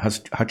Fred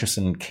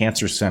Hutchinson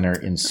Cancer Center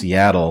in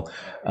Seattle,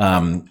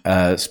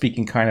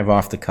 speaking kind of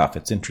off the cuff.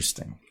 It's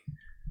interesting.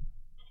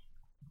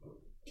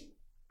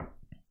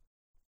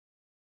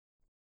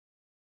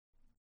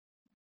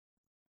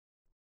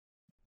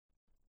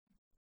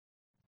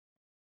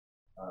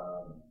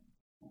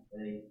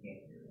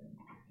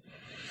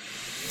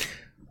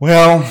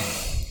 Well,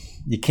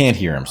 you can't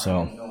hear him,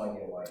 so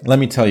let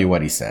me tell you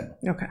what he said.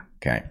 Okay.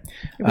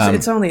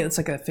 It's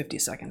like a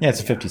 50-second. Yeah,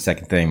 it's a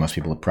 50-second thing. Most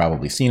people have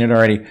probably seen it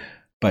already,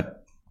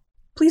 but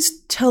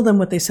please tell them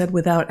what they said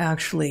without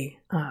actually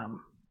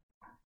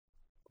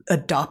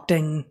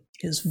adopting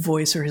his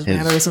voice or his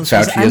mannerisms.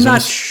 I'm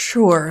not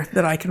sure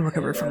that I can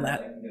recover from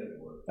that.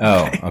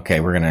 Oh, okay.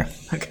 We're gonna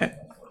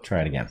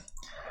try it again.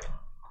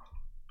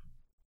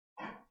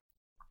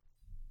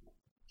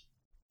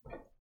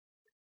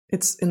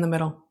 It's in the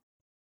middle.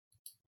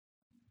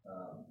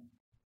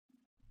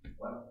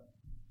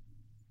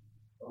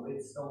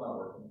 It's still not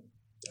working.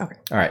 Okay.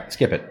 All right,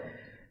 skip it.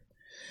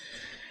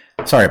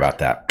 Sorry about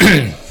that.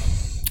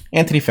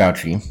 Anthony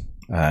Fauci,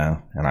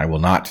 and I will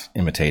not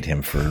imitate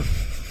him for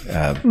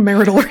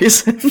marital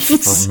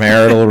reasons. For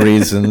marital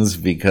reasons,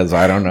 because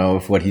I don't know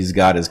if what he's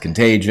got is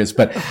contagious.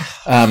 But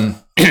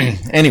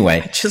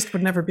anyway, I just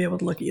would never be able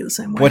to look at you the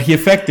same way. What he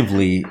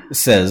effectively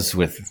says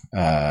with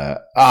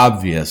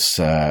obvious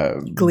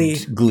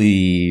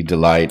glee,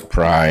 delight,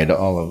 pride,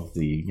 all of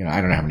the,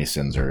 I don't know how many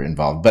sins are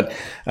involved, but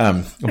I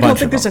don't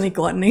think there's any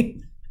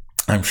gluttony.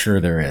 I'm sure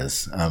there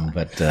is,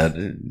 but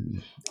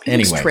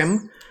anyway.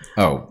 Trim.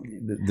 Oh,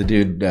 the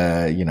dude,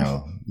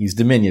 he's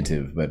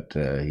diminutive, but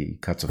he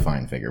cuts a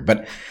fine figure.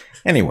 But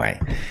anyway.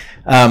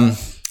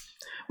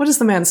 What does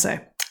the man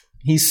say?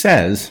 He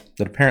says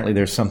that apparently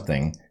there's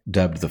something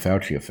dubbed the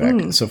Fauci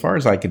effect. So far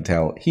as I could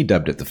tell, he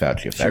dubbed it the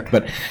Fauci effect.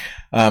 Sure.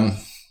 But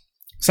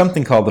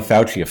something called the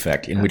Fauci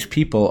effect, in which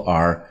people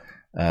are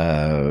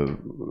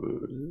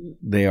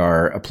they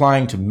are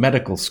applying to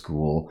medical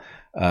school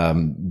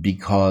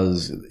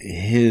because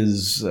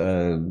his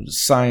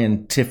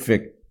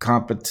scientific,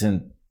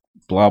 competent,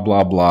 blah,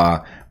 blah,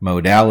 blah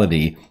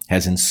modality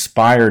has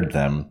inspired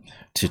them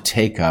to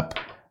take up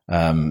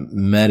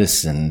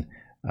medicine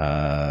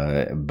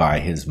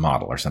by his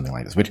model or something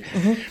like this. Which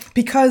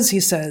Because he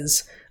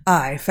says,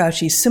 I,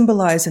 Fauci,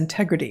 symbolize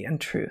integrity and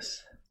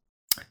truth.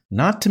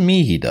 not to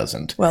me, he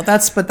doesn't. Well, I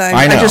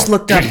just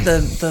looked up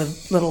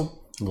the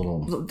little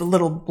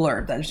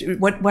blurb.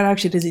 What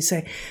actually does he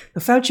say?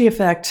 The Fauci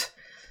effect,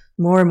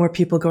 more and more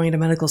people going to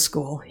medical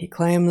school, he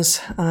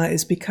claims,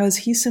 is because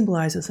he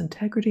symbolizes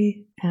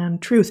integrity and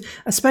truth.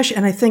 Especially,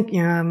 and I think,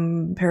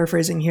 I'm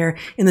paraphrasing here,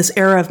 in this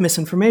era of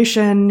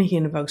misinformation, he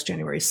invokes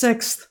January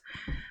 6th.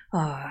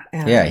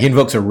 He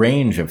invokes a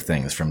range of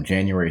things from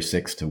January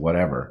 6th to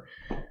whatever.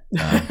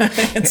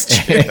 It's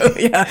true.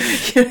 Yeah.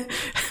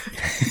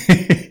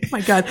 My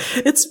God.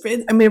 It's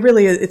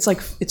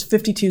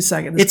 52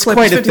 seconds. It's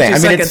quite a thing. 52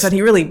 seconds, and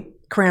he really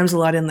crams a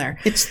lot in there.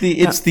 It's the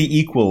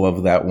equal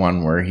of that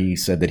one where he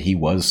said that he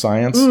was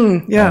science.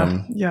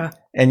 Yeah.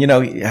 And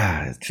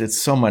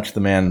it's so much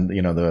the man,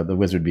 the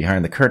wizard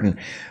behind the curtain.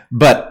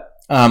 But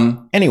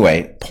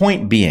anyway,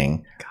 point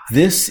being,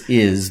 this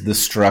is the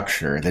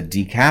structure that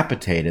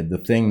decapitated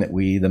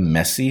the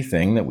messy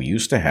thing that we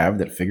used to have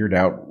that figured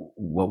out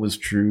what was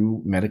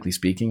true medically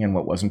speaking and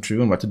what wasn't true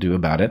and what to do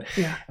about it.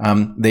 Yeah.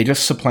 They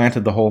just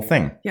supplanted the whole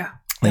thing. Yeah.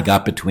 They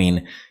got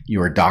between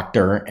your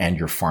doctor and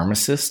your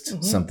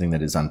pharmacist, something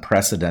that is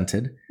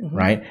unprecedented,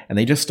 right? And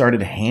they just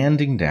started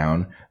handing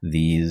down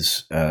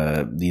these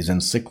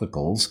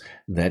encyclicals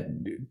that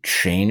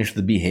changed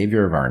the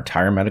behavior of our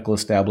entire medical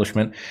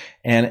establishment.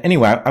 And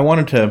anyway, I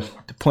wanted to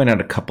point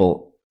out a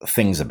couple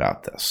things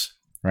about this,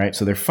 right?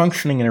 So they're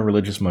functioning in a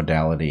religious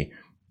modality.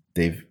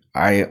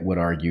 I would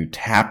argue,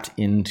 tapped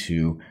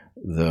into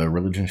the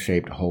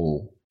religion-shaped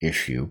hole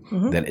issue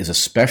that is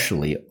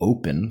especially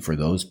open for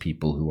those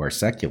people who are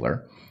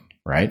secular,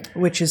 right?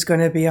 Which is going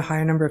to be a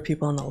higher number of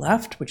people on the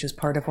left, which is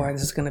part of why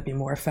this is going to be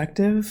more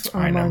effective.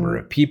 High number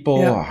of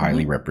people,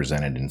 highly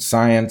represented in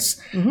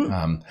science.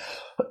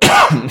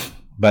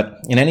 But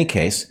in any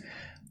case,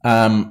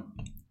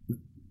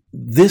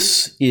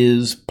 this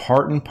is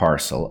part and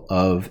parcel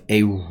of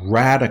a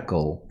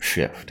radical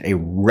shift, a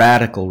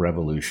radical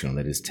revolution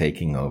that is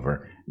taking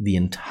over the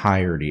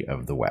entirety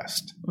of the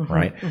West,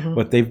 right?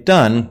 What they've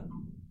done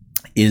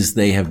is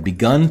they have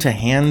begun to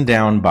hand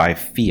down by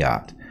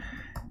fiat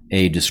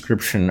a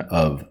description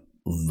of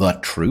the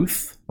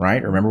truth,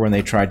 right? Remember when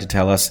they tried to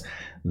tell us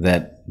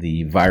that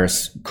the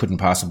virus couldn't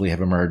possibly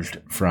have emerged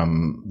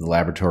from the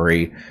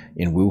laboratory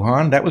in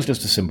Wuhan? That was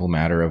just a simple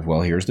matter of,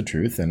 well, here's the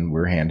truth, and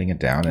we're handing it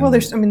down. Well,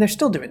 they're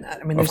still doing that.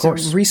 I mean, there's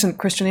a recent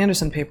Christian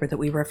Anderson paper that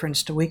we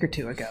referenced a week or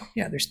two ago.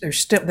 Yeah,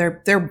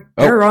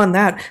 they're on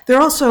that.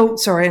 They're also,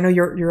 sorry, I know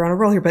you're on a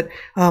roll here, but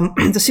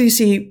the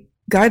CDC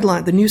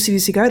guideline, the new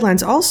CDC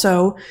guidelines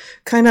also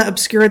kind of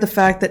obscure the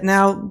fact that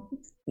now,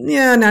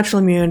 natural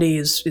immunity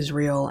is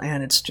real,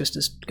 and it's just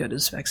as good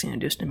as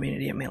vaccine-induced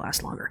immunity. It may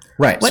last longer.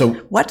 Right.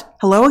 What?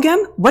 Hello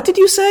again? What did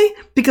you say?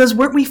 Because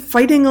weren't we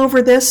fighting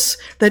over this?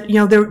 That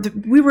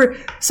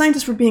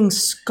scientists were being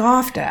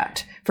scoffed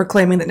at for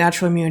claiming that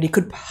natural immunity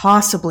could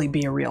possibly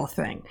be a real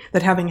thing.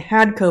 That having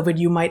had COVID,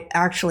 you might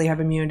actually have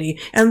immunity,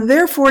 and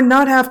therefore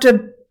not have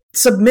to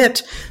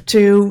submit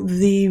to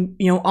the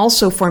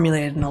also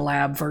formulated in a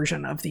lab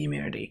version of the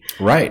immunity.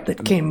 Right.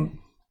 That came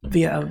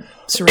via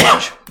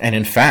syringe. And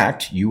in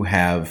fact, you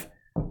have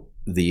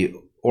the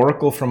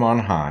oracle from on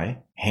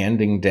high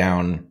handing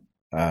down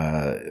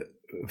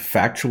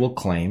factual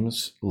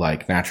claims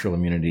like natural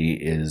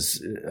immunity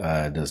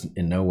does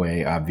in no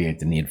way obviate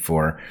the need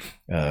for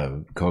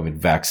COVID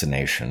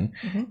vaccination.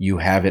 You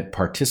have it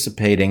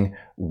participating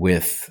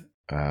with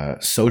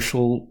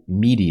social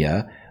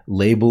media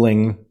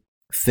labeling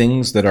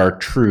things that are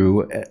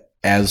true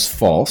as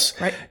false.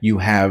 Right. You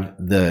have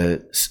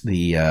the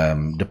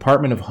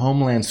Department of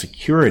Homeland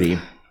Security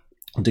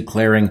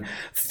declaring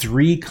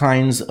 3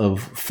 kinds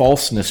of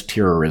falseness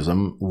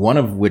terrorism, one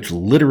of which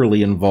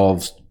literally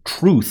involves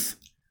truth,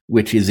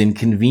 which is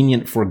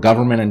inconvenient for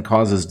government and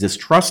causes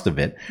distrust of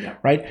it,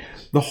 right?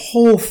 The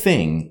whole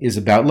thing is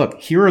about, look,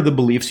 here are the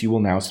beliefs you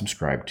will now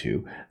subscribe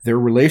to. Their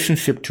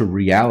relationship to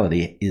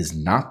reality is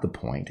not the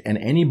point. And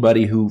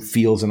anybody who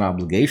feels an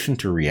obligation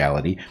to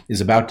reality is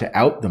about to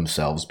out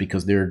themselves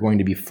because they're going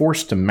to be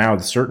forced to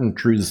mouth certain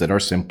truths that are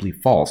simply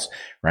false,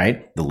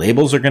 right? The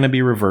labels are going to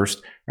be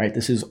reversed, right?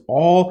 This is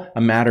all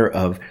a matter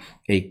of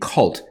a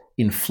cult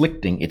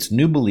inflicting its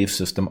new belief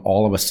system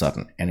all of a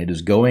sudden. And it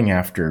is going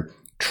after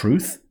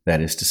truth. That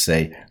is to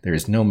say, there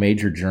is no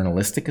major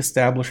journalistic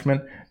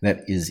establishment that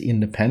is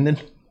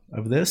independent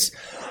of this.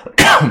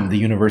 The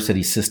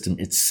university system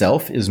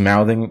itself is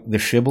mouthing the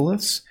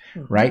shibboleths,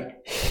 right?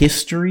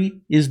 History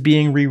is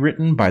being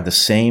rewritten by the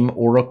same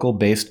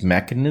oracle-based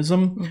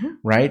mechanism,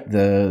 right?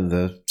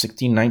 The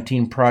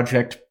 1619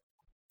 Project,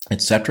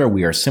 etc.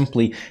 We are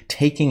simply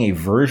taking a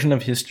version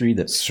of history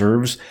that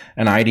serves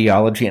an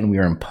ideology and we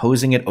are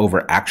imposing it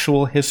over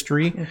actual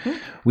history.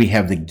 We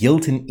have the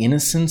guilt and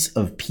innocence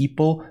of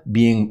people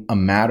being a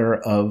matter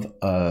of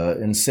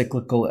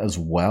encyclical as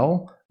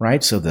well,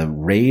 right? So the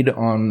raid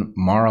on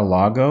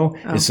Mar-a-Lago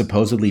is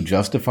supposedly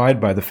justified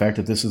by the fact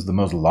that this is the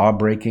most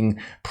law-breaking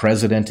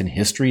president in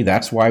history.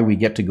 That's why we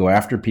get to go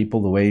after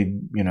people the way,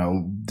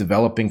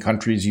 developing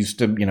countries used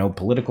to,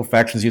 political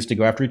factions used to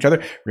go after each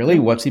other. Really?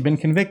 What's he been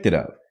convicted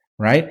of?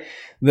 Right?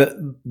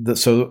 And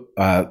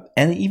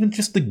even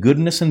just the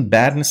goodness and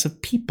badness of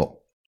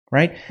people,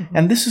 right? Mm-hmm.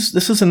 And this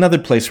is another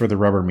place where the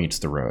rubber meets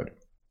the road.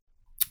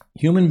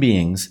 Human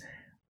beings,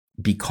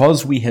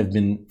 because we have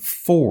been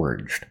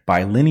forged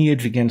by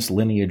lineage against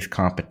lineage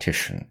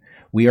competition,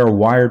 we are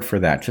wired for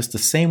that. Just the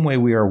same way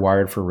we are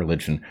wired for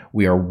religion,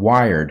 we are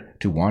wired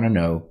to want to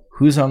know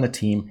who's on the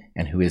team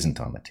and who isn't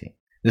on the team.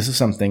 This is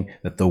something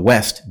that the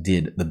West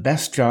did the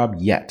best job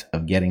yet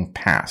of getting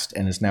past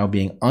and is now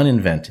being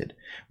uninvented.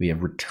 We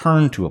have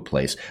returned to a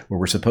place where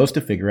we're supposed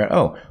to figure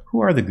out,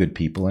 who are the good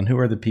people and who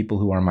are the people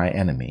who are my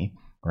enemy,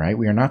 right?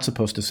 We are not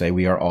supposed to say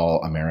we are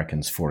all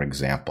Americans, for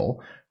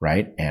example,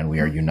 right? And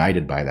we are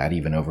united by that,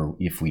 even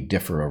if we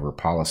differ over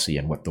policy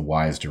and what the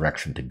wise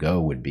direction to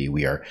go would be.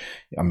 We are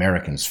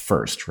Americans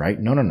first, right?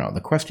 No. The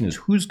question is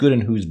who's good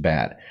and who's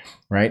bad,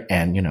 right?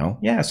 And,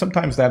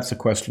 sometimes that's a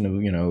question of,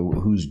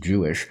 who's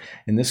Jewish.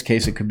 In this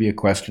case, it could be a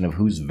question of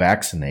who's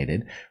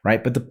vaccinated,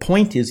 right? But the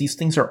point is these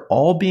things are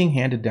all being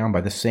handed down by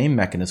the same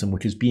mechanism,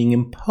 which is being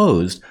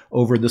imposed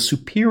over the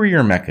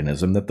superior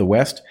mechanism that the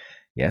West,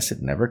 yes, it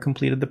never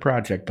completed the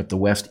project, but the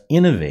West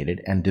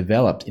innovated and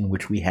developed, in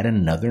which we had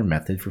another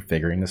method for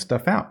figuring this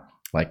stuff out,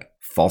 like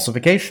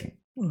falsification,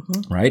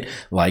 right?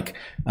 Like,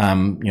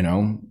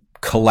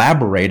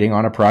 collaborating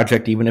on a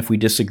project, even if we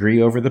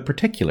disagree over the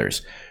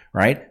particulars,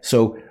 right?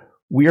 So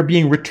we are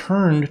being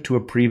returned to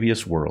a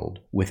previous world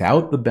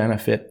without the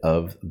benefit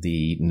of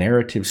the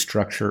narrative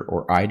structure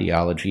or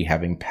ideology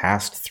having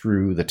passed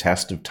through the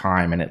test of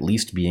time and at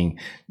least being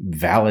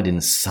valid in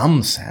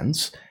some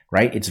sense,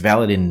 right? It's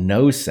valid in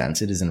no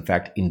sense. It is, in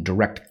fact, in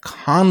direct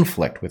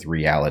conflict with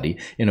reality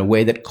in a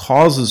way that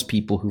causes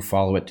people who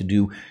follow it to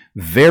do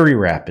very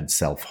rapid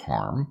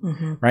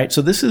self-harm, right?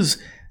 So this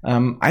is,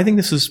 I think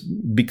this is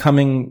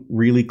becoming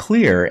really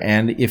clear.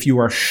 And if you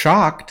are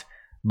shocked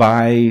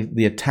by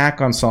the attack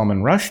on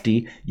Salman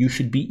Rushdie, you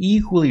should be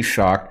equally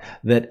shocked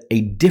that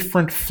a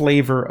different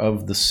flavor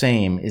of the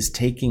same is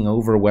taking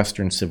over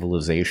Western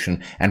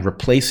civilization and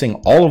replacing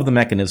all of the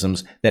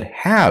mechanisms that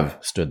have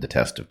stood the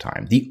test of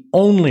time. The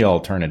only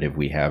alternative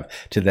we have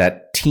to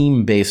that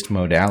team-based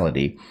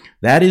modality,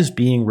 that is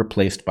being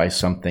replaced by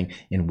something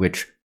in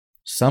which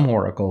some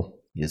oracle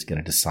is going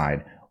to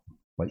decide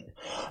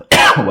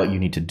what you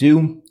need to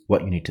do,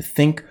 what you need to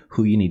think,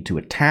 who you need to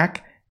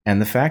attack.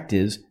 And the fact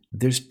is,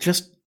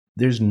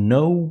 there's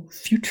no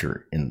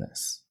future in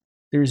this.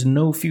 There's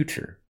no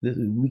future.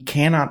 We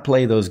cannot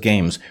play those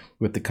games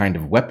with the kind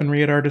of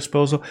weaponry at our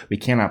disposal. We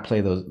cannot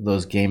play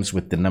those games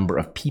with the number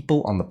of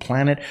people on the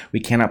planet.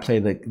 We cannot play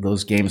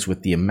those games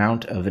with the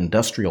amount of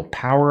industrial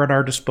power at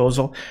our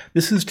disposal.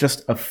 This is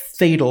just a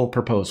fatal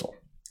proposal.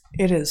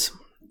 It is.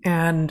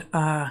 And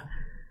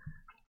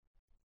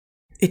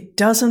it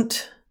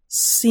doesn't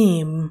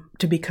seem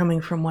to be coming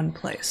from one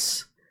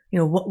place.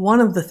 One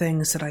of the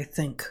things that I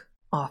think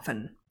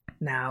often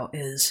now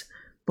is,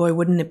 boy,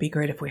 wouldn't it be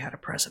great if we had a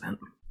president?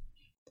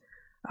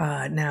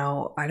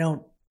 Now, I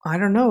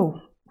don't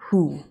know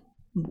who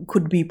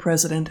could be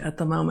president at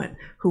the moment,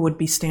 who would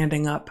be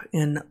standing up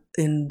in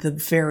the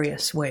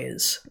various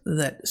ways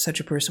that such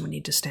a person would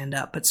need to stand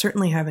up. But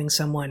certainly having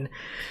someone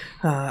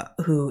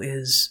who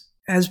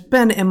has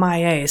been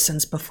MIA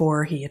since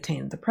before he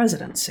attained the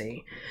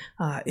presidency,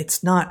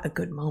 it's not a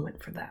good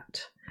moment for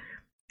that.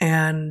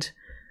 And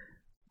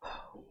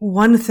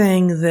one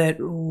thing that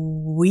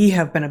we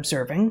have been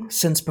observing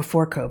since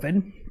before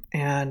COVID,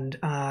 and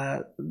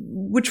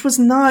which was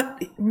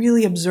not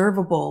really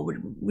observable,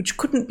 which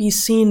couldn't be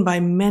seen by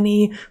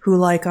many who,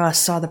 like us,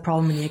 saw the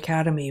problem in the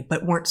academy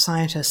but weren't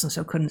scientists and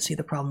so couldn't see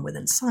the problem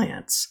within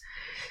science,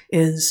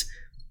 is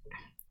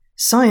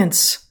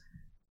science.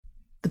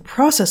 The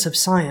process of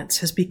science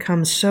has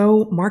become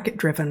so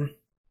market-driven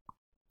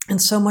and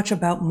so much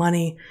about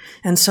money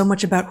and so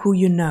much about who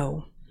you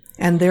know,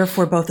 and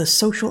therefore both a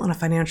social and a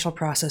financial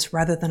process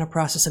rather than a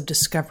process of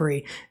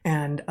discovery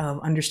and of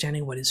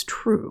understanding what is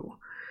true,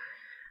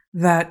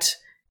 that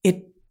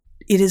it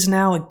is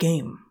now a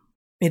game,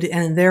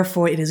 and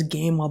therefore it is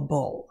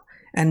gameable.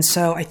 And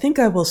so I think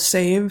I will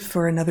save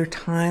for another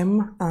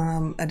time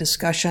a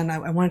discussion.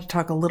 I wanted to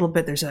talk a little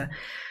bit.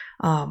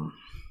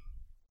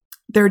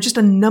 There are just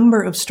a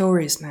number of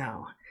stories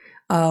now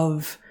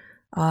of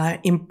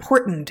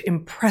important,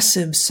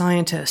 impressive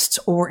scientists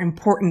or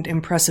important,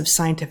 impressive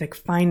scientific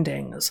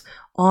findings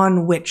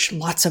on which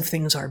lots of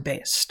things are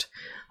based,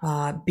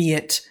 be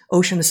it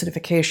ocean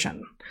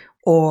acidification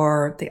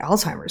or the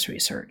Alzheimer's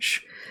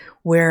research,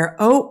 where,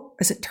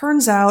 as it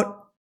turns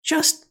out,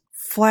 just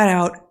flat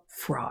out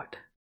fraud.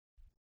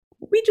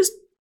 We just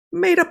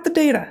made up the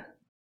data.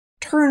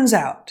 Turns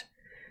out.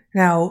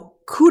 Now,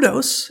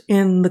 kudos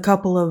in the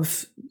couple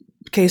of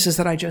cases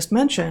that I just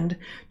mentioned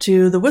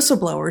to the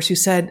whistleblowers who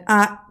said,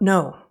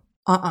 no,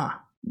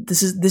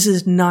 this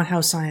is not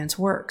how science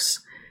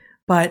works.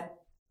 But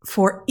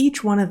for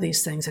each one of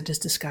these things that is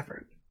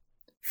discovered,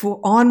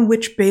 on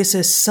which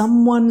basis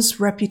someone's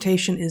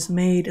reputation is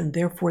made and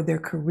therefore their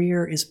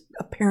career is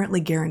apparently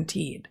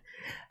guaranteed,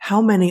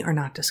 how many are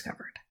not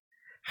discovered?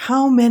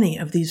 How many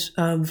of these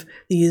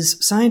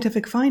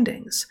scientific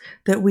findings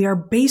that we are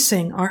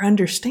basing our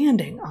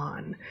understanding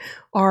on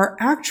are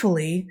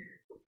actually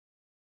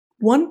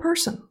one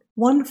person,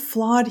 one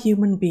flawed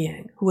human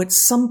being who at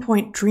some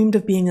point dreamed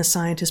of being a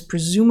scientist,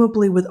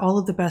 presumably with all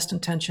of the best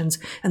intentions,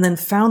 and then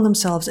found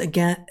themselves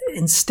again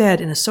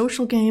instead in a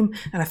social game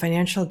and a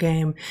financial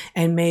game,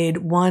 and made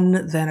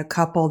one, then a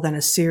couple, then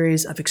a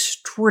series of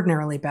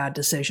extraordinarily bad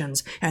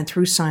decisions and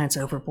threw science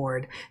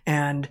overboard.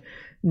 And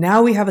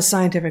now we have a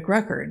scientific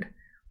record.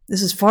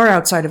 This is far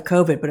outside of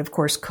COVID, but of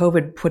course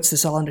COVID puts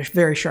this all under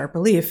very sharp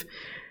relief,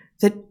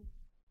 that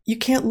you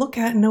can't look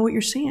at and know what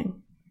you're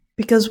seeing.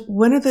 Because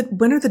when are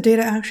the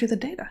data actually the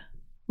data?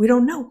 We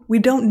don't know. We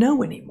don't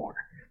know anymore.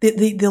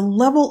 The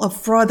level of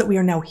fraud that we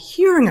are now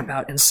hearing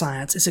about in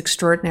science is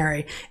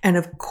extraordinary. And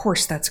of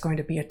course, that's going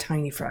to be a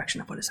tiny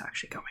fraction of what is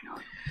actually going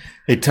on.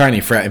 A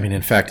tiny fraction. I mean,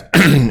 in fact,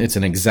 it's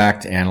an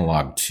exact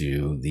analog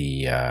to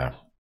the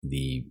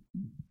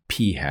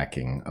P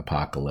hacking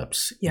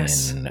apocalypse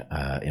Yes.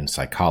 in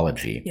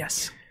psychology.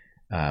 Yes.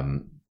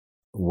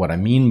 What I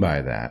mean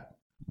by that,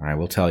 I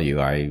will tell you,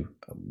 I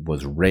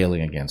was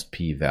railing against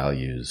P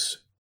values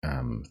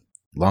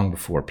long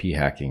before P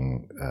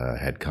hacking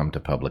had come to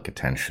public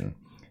attention.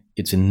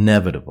 It's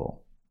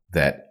inevitable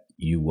that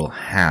you will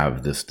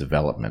have this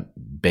development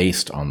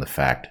based on the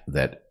fact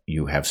that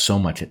you have so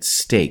much at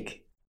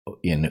stake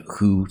in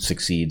who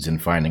succeeds in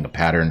finding a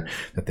pattern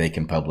that they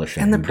can publish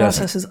and the who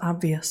process doesn't. is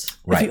obvious.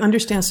 Right. If you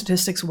understand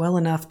statistics well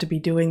enough to be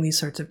doing these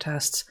sorts of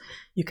tests,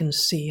 you can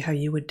see how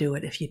you would do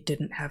it if you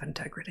didn't have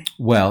integrity.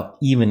 Well,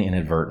 even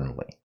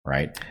inadvertently,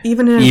 right?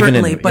 Even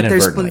inadvertently, but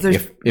inadvertently.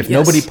 there's if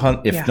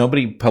yes.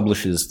 nobody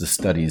publishes the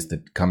studies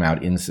that come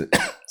out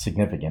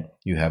insignificant,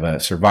 you have a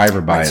survivor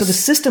bias. Right, so the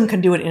system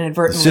can do it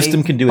inadvertently. The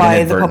system can do it by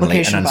inadvertently. The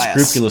publication An bias.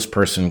 unscrupulous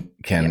person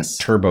can Yes.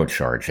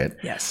 turbocharge it.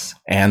 Yes.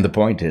 And the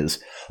point is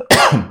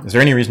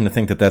there any reason to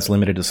think that that's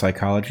limited to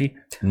psychology?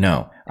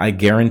 No. I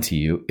guarantee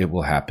you it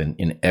will happen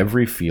in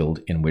every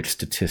field in which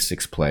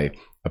statistics play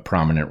a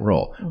prominent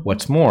role. Mm-hmm.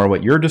 What's more,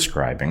 what you're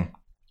describing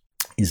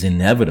is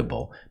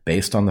inevitable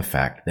based on the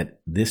fact that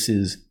this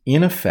is,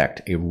 in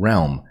effect, a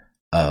realm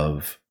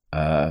of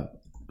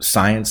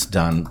science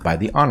done by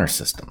the honor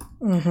system.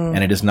 Mm-hmm.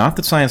 And it is not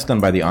that science done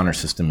by the honor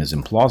system is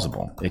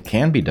implausible. It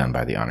can be done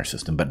by the honor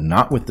system, but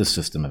not with the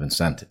system of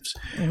incentives.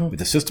 Mm-hmm. With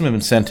the system of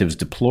incentives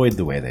deployed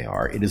the way they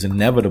are, it is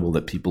inevitable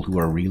that people who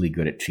are really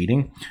good at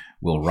cheating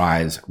will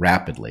rise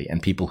rapidly,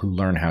 and people who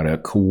learn how to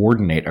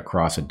coordinate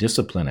across a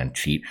discipline and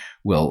cheat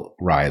will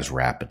rise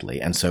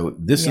rapidly. And so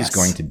this Yes. is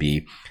going to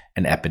be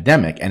an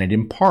epidemic, and it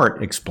in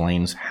part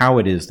explains how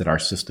it is that our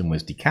system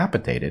was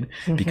decapitated,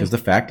 mm-hmm. because the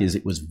fact is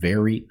it was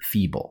very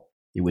feeble.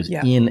 It was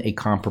in a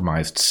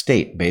compromised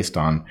state based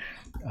on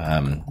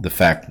the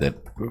fact that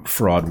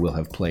fraud will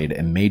have played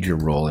a major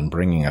role in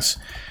bringing us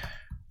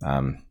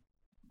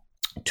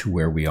to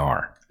where we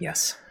are.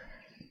 Yes,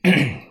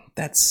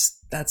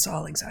 that's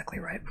all exactly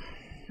right.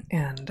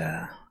 And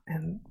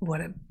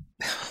what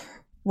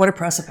a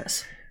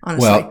precipice.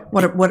 Honestly,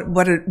 well,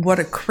 what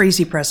a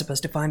crazy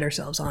precipice to find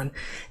ourselves on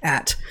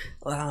at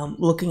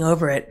looking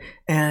over it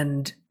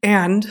and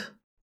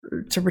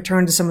to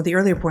return to some of the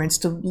earlier points,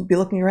 to be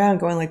looking around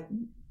going like,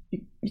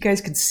 you guys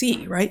can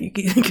see, right? You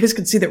guys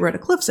can see that we're at a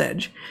cliff's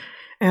edge.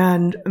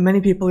 And many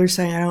people are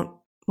saying,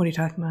 what are you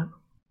talking about?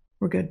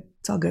 We're good.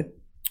 It's all good.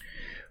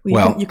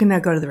 Well, you can now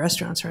go to the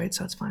restaurants, right?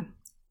 So it's fine.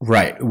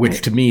 Right.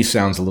 Which to me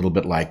sounds a little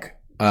bit like,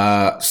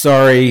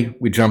 sorry,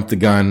 we jumped the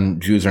gun.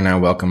 Jews are now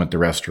welcome at the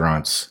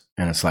restaurants.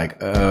 And it's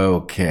like,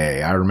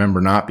 okay, I remember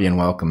not being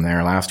welcome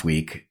there last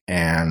week.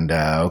 And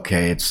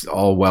okay, it's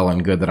all well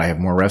and good that I have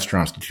more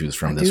restaurants to choose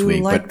from this week. I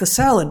do like the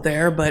salad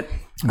there, but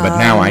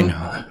now I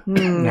know.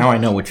 Now I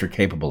know what you're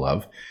capable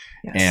of.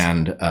 Yes.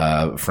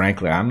 And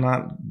frankly, I'm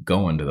not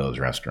going to those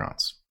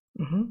restaurants.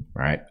 Mm-hmm.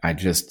 Right?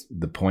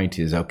 The point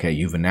is, okay,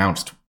 you've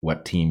announced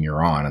what team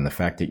you're on, and the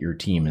fact that your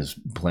team is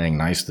playing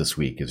nice this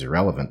week is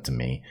irrelevant to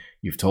me.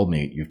 You've told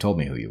me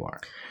who you are.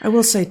 I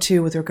will say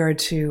too, with regard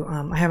to,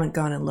 I haven't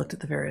gone and looked at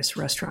the various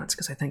restaurants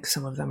because I think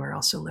some of them are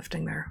also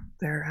lifting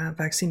their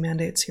vaccine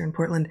mandates here in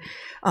Portland.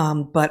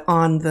 But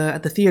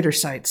at the theater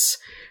sites,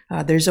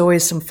 there's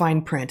always some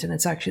fine print, and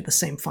it's actually the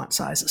same font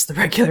size as the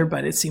regular,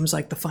 but it seems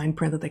like the fine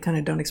print that they kind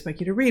of don't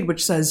expect you to read,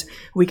 which says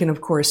we can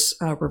of course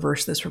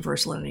reverse this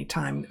reversal at any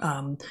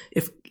time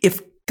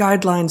if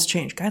guidelines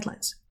change.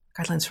 Guidelines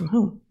from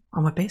whom?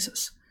 On what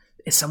basis?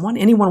 Is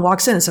anyone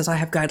walks in and says, I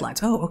have guidelines.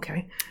 Oh,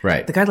 okay.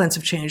 Right. The guidelines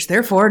have changed.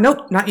 Therefore,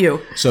 nope, not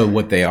you. So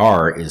what they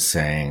are is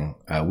saying,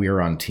 we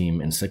are on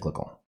team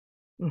encyclical,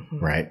 mm-hmm.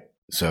 right?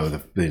 So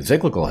the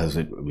encyclical has,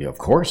 of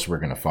course, we're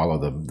going to follow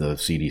the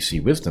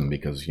CDC wisdom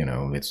because,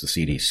 it's the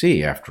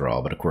CDC after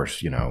all. But of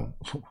course,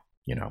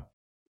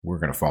 we're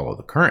going to follow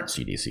the current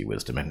CDC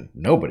wisdom, and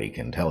nobody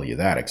can tell you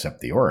that except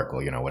the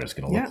Oracle, what it's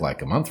going to look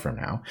like a month from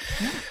now.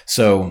 Yeah.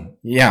 So,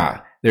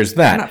 there's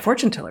that. We're not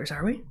fortune tellers,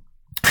 are we?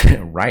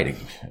 Right.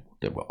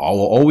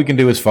 All we can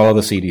do is follow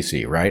the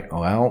CDC, right?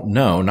 Well,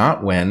 no,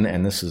 not when,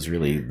 and this is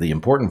really the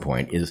important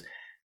point, is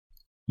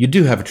you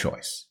do have a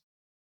choice,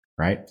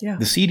 right? Yeah.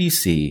 The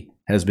CDC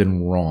has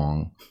been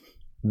wrong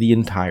the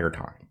entire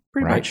time.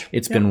 Pretty right? much.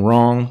 It's been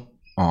wrong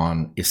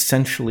on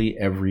essentially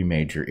every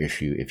major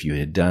issue. If you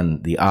had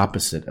done the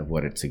opposite of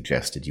what it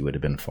suggested, you would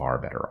have been far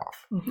better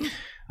off.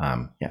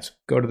 Mm-hmm. Yes,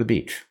 go to the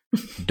beach.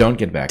 Don't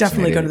get vaccinated.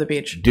 Definitely go to the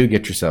beach. Do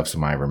get yourself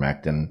some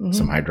ivermectin,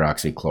 some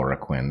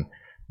hydroxychloroquine,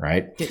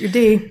 right? Get your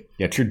D.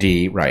 Get your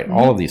D, right?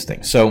 All of these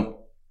things. So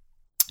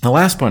the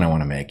last point I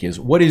want to make is,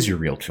 what is your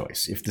real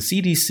choice? If the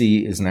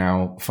CDC is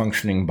now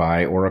functioning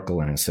by oracle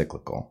and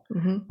encyclical,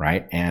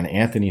 right? And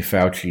Anthony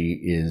Fauci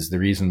is the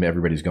reason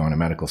everybody's going to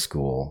medical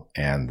school,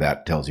 and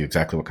that tells you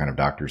exactly what kind of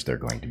doctors they're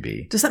going to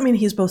be. Does that mean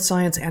he's both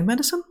science and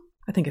medicine?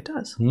 I think it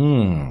does.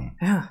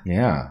 Yeah.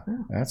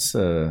 That's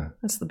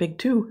the big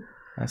two.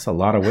 That's a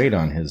lot of weight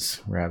on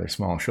his rather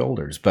small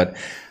shoulders. But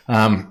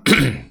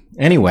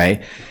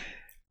anyway,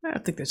 I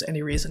don't think there's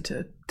any reason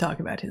to talk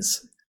about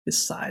his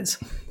size.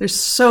 There's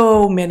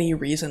so many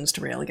reasons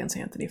to rail against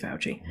Anthony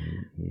Fauci.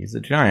 He's a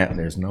giant.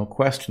 There's no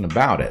question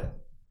about it.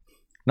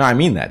 No, I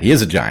mean that. He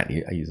is a giant.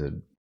 He's a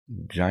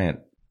giant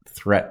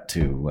threat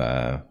to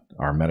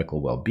our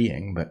medical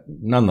well-being. But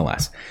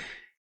nonetheless,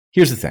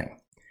 here's the thing.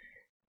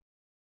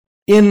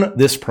 In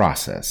this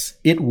process,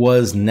 it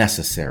was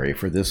necessary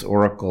for this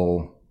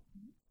oracle,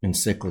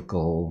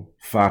 encyclical,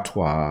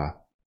 fatwa,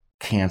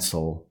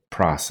 cancel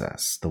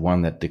process, the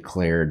one that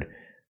declared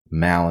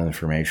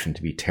malinformation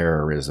to be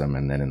terrorism,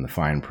 and then in the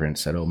fine print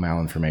said, oh,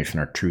 malinformation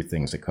are true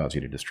things that cause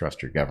you to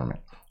distrust your government,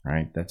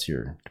 right? That's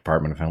your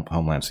Department of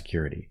Homeland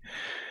Security.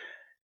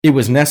 It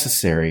was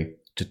necessary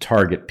to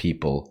target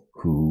people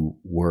who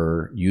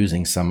were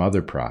using some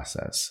other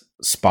process,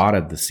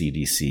 spotted the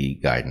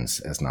CDC guidance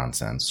as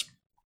nonsense,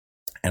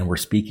 and were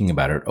speaking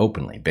about it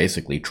openly,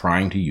 basically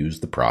trying to use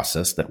the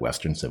process that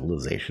Western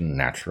civilization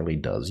naturally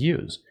does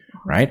use,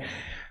 right?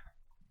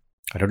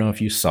 I don't know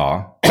if you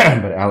saw,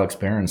 but Alex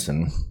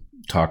Berenson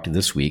talked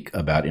this week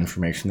about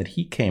information that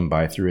he came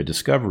by through a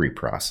discovery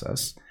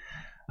process.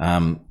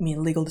 You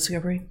mean legal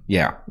discovery?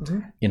 Yeah,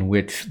 in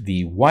which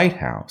the White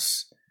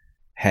House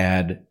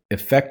had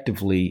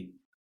effectively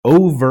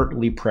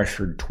overtly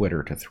pressured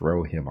Twitter to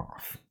throw him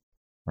off,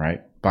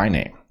 right, by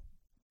name,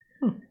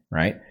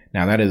 right?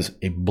 Now, that is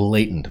a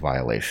blatant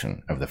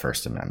violation of the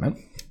First Amendment,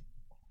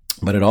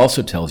 but it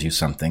also tells you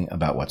something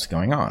about what's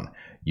going on.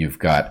 You've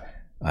got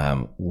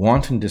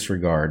wanton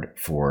disregard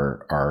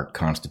for our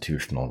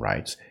constitutional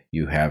rights.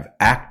 You have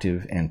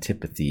active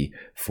antipathy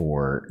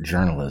for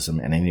journalism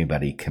and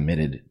anybody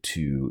committed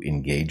to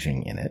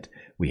engaging in it.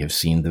 We have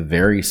seen the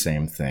very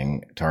same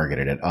thing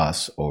targeted at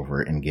us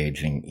over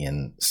engaging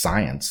in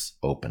science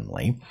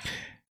openly.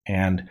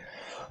 And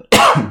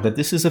that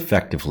this is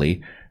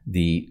effectively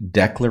the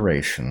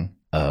declaration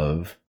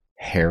of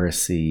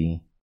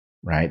heresy,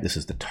 right? This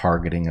is the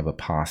targeting of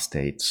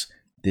apostates.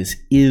 This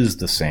is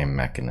the same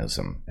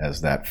mechanism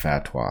as that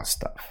fatwa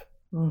stuff,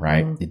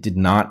 right? It did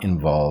not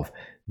involve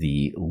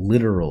the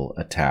literal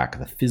attack,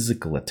 the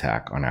physical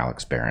attack on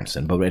Alex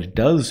Berenson, but what it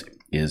does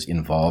is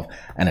involve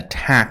an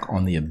attack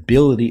on the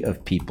ability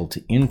of people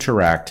to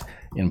interact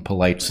in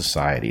polite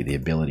society, the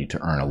ability to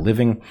earn a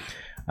living,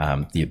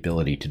 the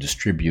ability to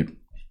distribute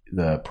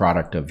the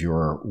product of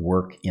your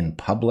work in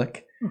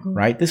public,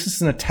 right? This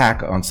is an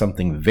attack on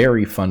something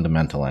very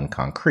fundamental and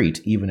concrete,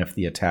 even if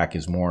the attack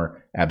is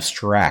more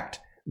abstract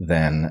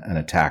than an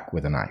attack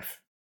with a knife.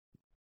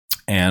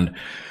 And,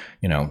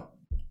 you know,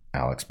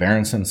 Alex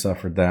Berenson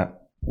suffered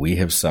that. We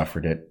have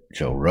suffered it.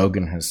 Joe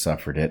Rogan has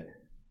suffered it.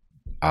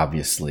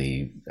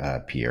 Obviously,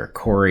 Pierre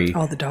Corey.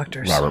 All the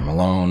doctors. Robert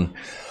Malone.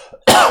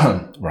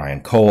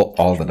 Ryan Cole.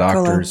 All the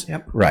doctors.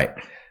 Yep. Right.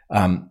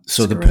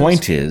 So the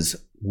point is,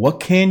 what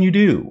can you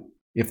do?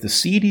 If the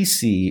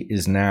CDC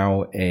is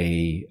now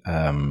a,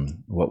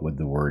 what would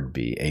the word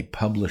be? A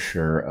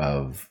publisher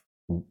of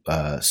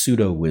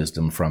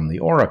pseudo-wisdom from the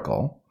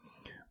oracle,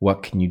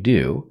 what can you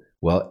do?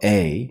 Well,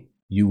 A,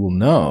 you will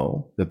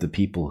know that the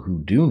people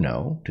who do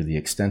know, to the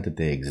extent that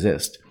they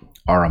exist,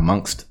 are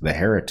amongst the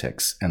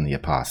heretics and the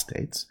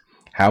apostates.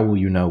 How will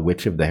you know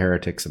which of the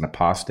heretics and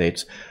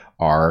apostates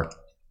are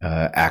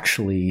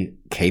actually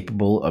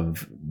capable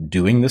of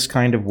doing this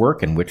kind of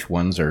work and which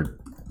ones are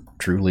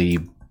truly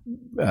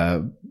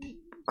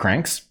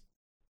cranks?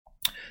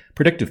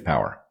 Predictive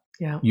power.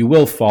 Yeah. You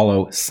will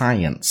follow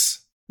science.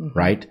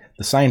 Right?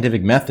 The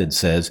scientific method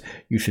says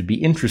you should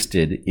be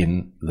interested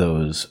in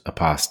those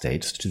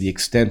apostates to the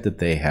extent that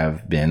they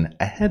have been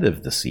ahead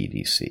of the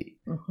CDC.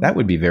 That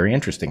would be very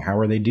interesting. How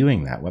are they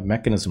doing that? What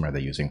mechanism are they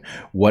using?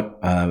 What,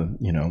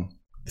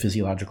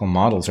 physiological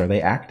models are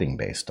they acting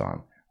based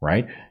on?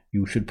 Right?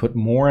 You should put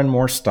more and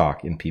more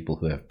stock in people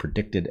who have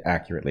predicted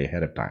accurately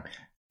ahead of time.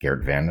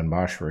 Geert Vanden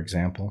Bossche, for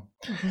example.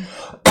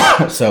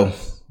 So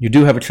You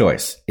do have a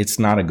choice. It's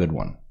not a good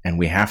one. And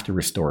we have to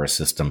restore a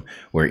system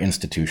where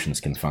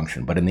institutions can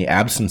function. But in the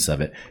absence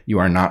of it, you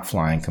are not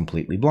flying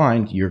completely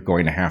blind. You're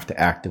going to have to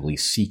actively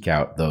seek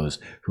out those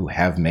who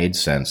have made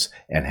sense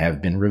and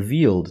have been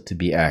revealed to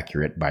be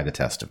accurate by the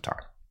test of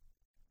time.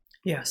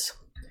 Yes.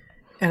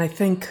 And I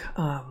think,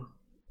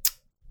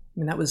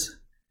 that was,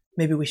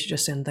 maybe we should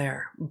just end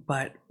there.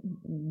 But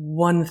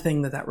one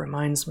thing that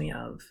reminds me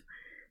of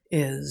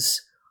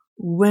is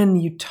when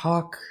you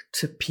talk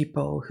to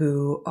people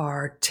who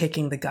are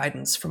taking the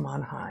guidance from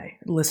on high,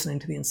 listening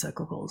to the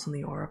encyclicals and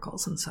the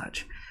oracles and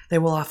such, they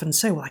will often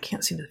say, well, I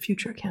can't see into the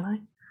future, can I?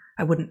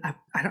 I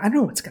don't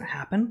know what's going to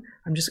happen.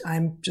 I'm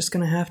just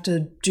going to have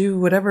to do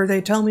whatever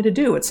they tell me to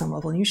do at some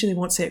level. And usually they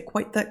won't say it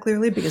quite that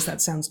clearly because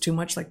that sounds too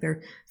much like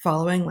they're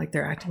following, like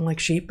they're acting like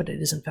sheep, but it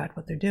is in fact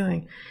what they're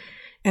doing.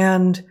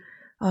 And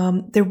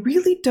there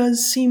really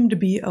does seem to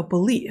be a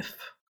belief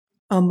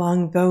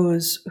among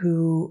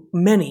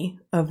many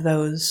of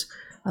those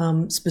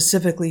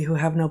specifically who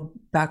have no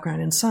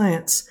background in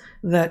science,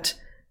 that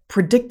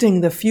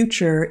predicting the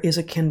future is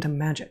akin to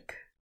magic.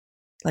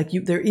 Like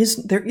there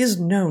is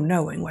no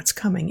knowing what's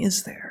coming,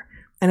 is there?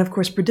 And of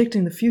course,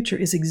 predicting the future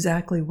is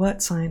exactly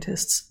what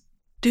scientists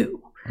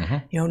do.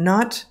 Mm-hmm.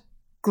 Not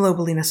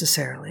globally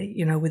necessarily,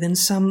 within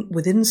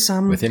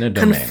a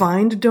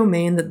confined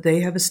domain that they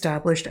have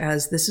established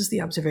as, this is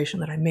the observation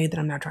that I made that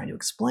I'm now trying to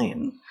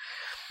explain.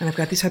 And I've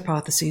got these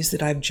hypotheses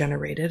that I've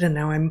generated, and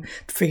now I'm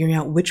figuring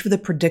out what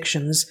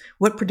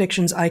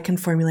predictions I can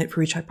formulate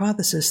for each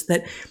hypothesis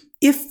that,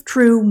 if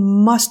true,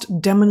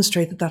 must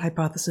demonstrate that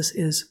hypothesis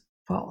is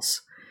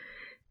false.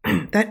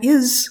 That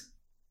is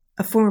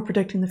a form of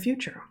predicting the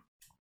future.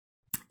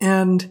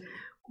 And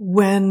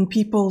when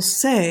people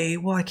say,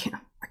 well, I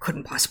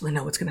couldn't possibly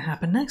know what's going to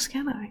happen next,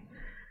 can I?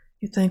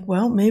 You think,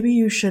 well, maybe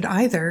you should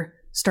either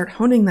start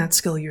honing that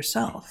skill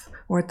yourself,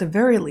 or at the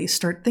very least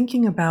start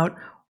thinking about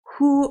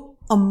who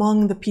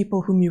among the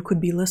people whom you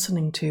could be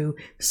listening to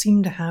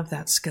seem to have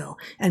that skill,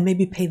 and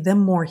maybe pay them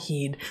more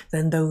heed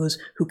than those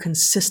who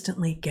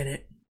consistently get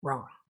it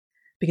wrong.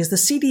 Because the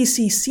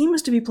CDC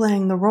seems to be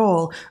playing the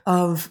role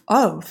of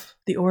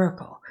the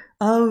oracle,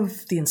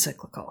 of the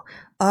encyclical,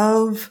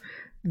 of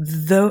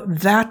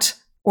that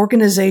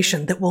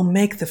organization that will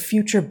make the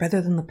future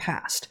better than the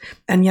past.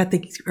 And yet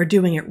they are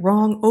doing it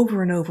wrong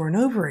over and over and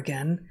over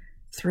again.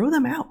 Throw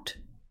them out.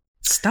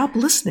 Stop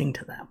listening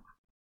to them.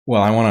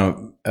 Well, I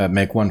want to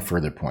make one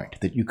further point,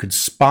 that you could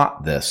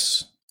spot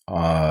this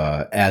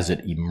as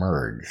it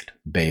emerged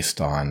based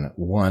on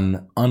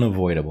one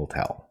unavoidable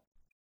tell.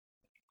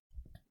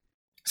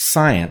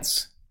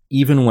 Science,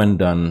 even when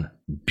done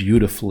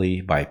beautifully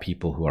by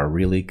people who are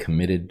really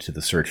committed to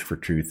the search for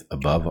truth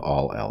above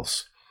all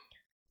else,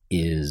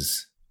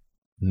 is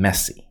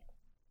messy,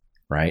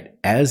 right?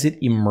 As it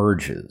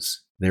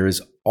emerges, there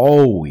is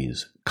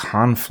always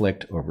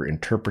conflict over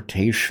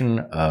interpretation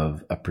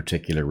of a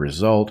particular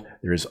result.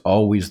 There is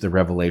always the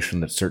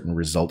revelation that certain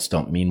results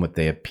don't mean what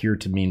they appear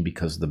to mean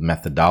because the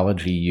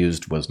methodology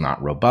used was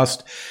not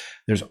robust.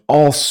 There's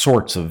all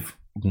sorts of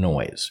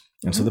noise.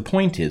 And so the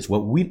point is,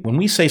 when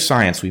we say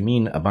science, we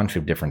mean a bunch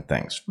of different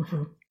things.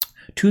 Mm-hmm.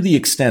 To the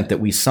extent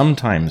that we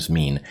sometimes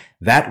mean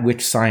that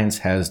which science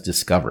has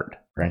discovered,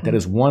 right? Mm-hmm. That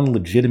is one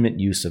legitimate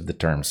use of the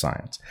term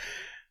science.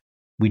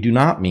 We do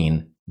not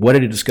mean, what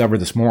did it discover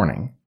this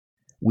morning?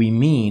 We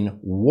mean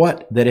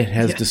what that it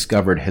has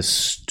discovered has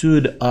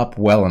stood up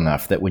well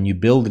enough that when you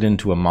build it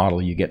into a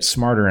model, you get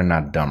smarter and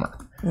not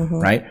dumber,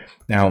 right?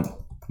 Now,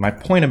 my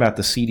point about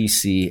the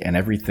CDC and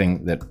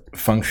everything that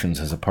functions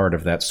as a part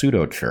of that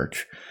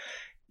pseudo-church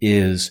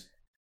is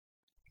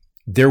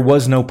there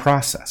was no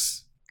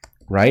process,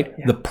 right?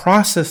 Yeah. The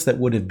process that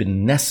would have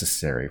been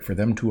necessary for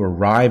them to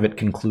arrive at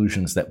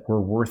conclusions that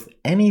were worth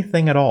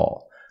anything at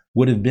all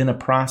would have been a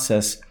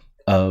process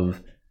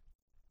of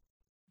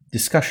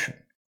discussion.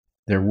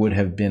 There would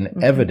have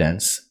been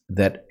evidence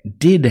that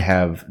did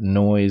have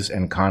noise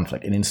and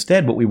conflict. And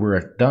instead, what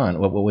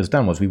was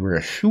done was we were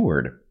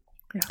assured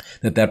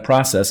that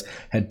process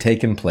had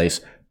taken place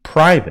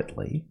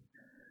privately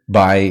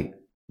by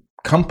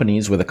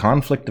companies with a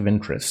conflict of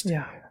interest,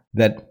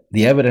 that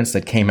the evidence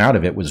that came out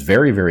of it was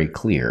very, very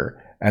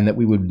clear, and that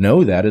we would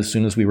know that as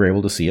soon as we were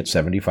able to see it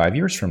 75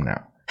 years from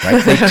now.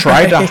 Right? They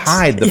tried to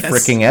hide the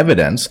fricking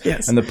evidence.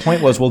 Yes. And the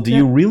point was, well, do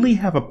you really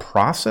have a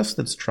process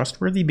that's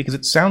trustworthy? Because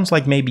it sounds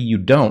like maybe you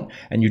don't,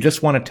 and you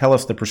just want to tell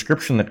us the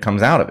prescription that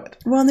comes out of it.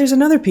 Well, and there's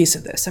another piece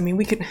of this. I mean,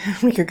 we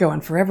could go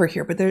on forever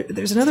here, but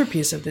there's another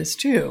piece of this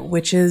too,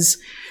 which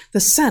is the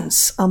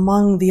sense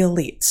among the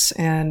elites.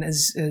 And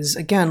as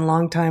again,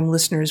 longtime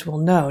listeners will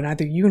know,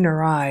 neither you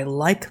nor I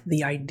like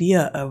the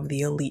idea of the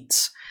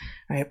elites.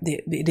 Right?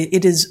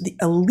 The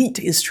elite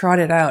is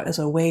trotted out as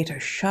a way to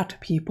shut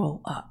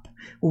people up.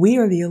 We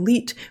are the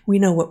elite. We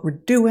know what we're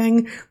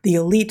doing. The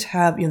elite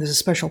have, there's a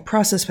special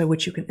process by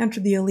which you can enter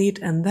the elite,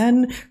 and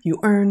then you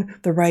earn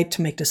the right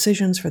to make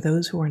decisions for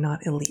those who are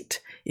not elite,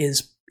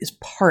 is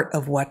part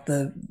of what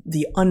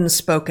the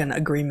unspoken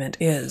agreement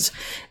is.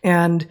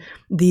 And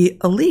the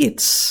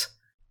elites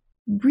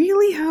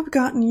really have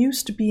gotten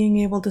used to being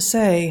able to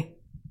say,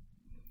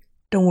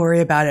 Don't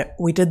worry about it.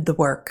 We did the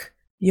work.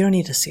 You don't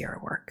need to see our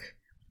work.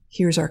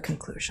 Here's our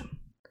conclusion.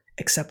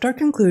 Accept our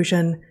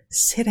conclusion.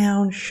 Sit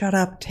down, shut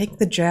up, take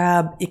the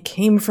jab. It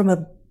came from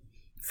a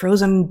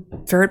frozen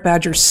ferret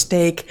badger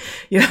steak.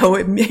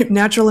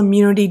 Natural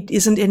immunity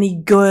isn't any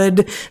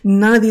good.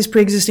 None of these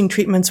pre-existing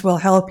treatments will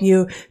help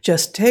you.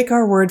 Just take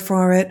our word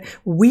for it.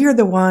 We are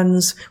the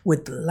ones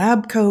with the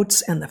lab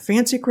coats and the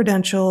fancy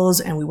credentials,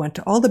 and we went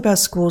to all the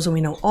best schools, and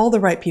we know all the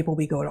right people.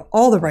 We go to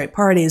all the right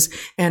parties.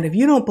 And if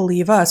you don't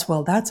believe us,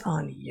 well, that's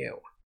on you.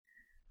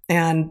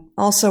 And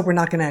also, we're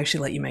not going to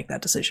actually let you make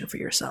that decision for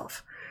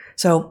yourself.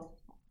 So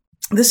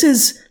this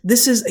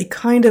is a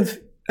kind of,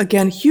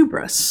 again,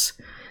 hubris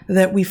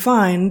that we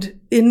find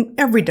in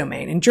every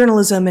domain, in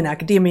journalism, in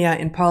academia,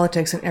 in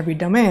politics, in every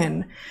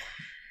domain.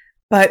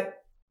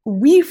 But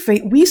we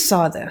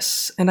saw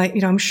this, and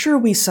I'm sure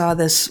we saw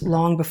this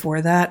long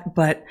before that,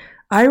 but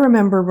I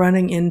remember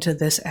running into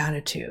this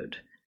attitude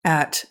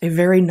at a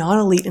very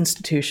non-elite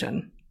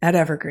institution at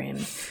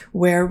Evergreen,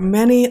 where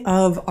many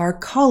of our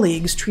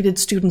colleagues treated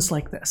students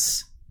like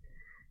this.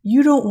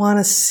 You don't want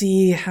to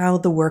see how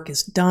the work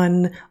is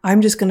done.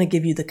 I'm just going to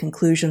give you the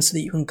conclusion so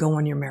that you can go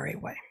on your merry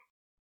way.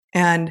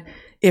 And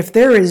if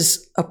there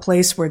is a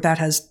place where that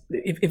has,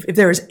 if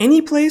there is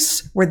any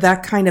place where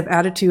that kind of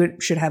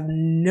attitude should have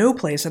no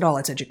place at all,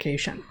 it's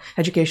education.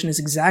 Education is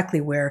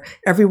exactly where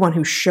everyone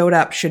who showed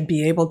up should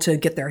be able to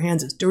get their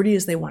hands as dirty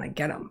as they want to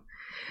get them.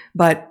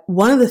 But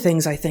one of the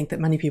things I think that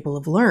many people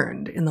have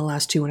learned in the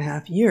last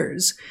 2.5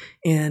 years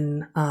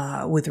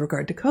with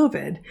regard to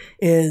COVID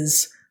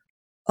is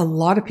a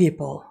lot of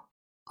people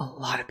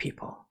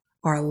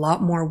are a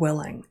lot more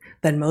willing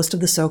than most of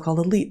the so-called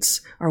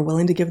elites are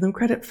willing to give them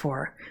credit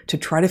for to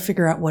try to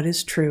figure out what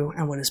is true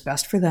and what is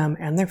best for them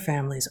and their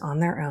families on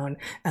their own.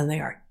 And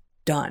they are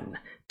done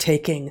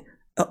taking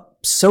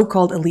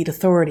so-called elite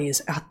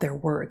authorities at their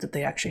word that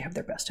they actually have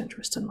their best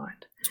interests in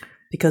mind.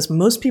 Because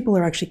most people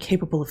are actually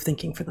capable of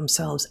thinking for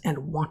themselves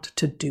and want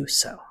to do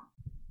so.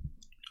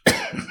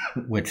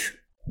 Which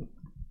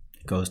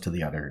goes to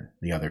the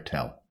other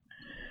tell.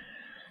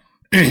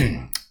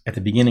 At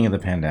the beginning of the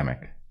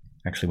pandemic,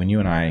 actually, when you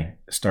and I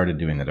started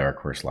doing the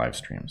DarkHorse live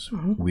streams,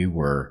 we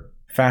were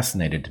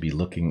fascinated to be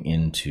looking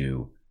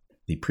into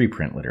the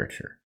preprint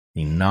literature,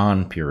 the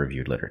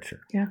non-peer-reviewed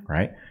literature,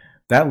 right?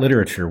 That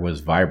literature was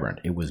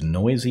vibrant. It was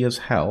noisy as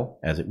hell,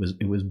 as it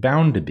was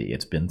bound to be.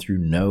 It's been through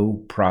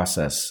no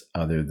process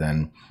other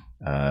than,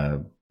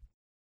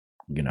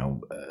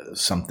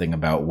 something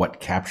about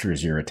what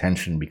captures your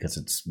attention because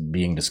it's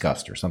being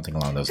discussed or something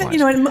along those lines.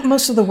 And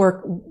most of the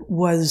work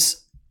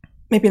was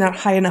maybe not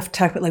high enough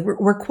tech, but like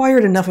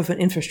required enough of an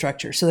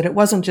infrastructure so that it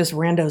wasn't just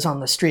randos on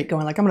the street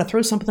going like, I'm going to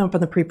throw something up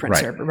on the preprint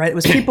server, right? It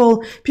was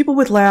people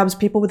with labs,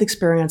 people with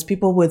experience,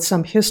 people with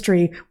some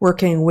history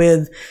working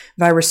with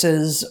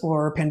viruses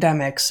or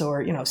pandemics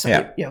or,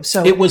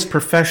 so it was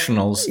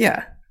professionals,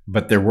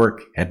 but their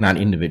work had not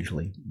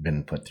individually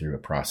been put through a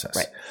process.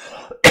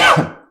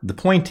 Right. The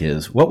point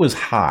is, what was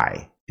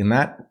high in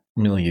that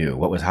milieu?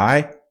 What was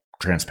high?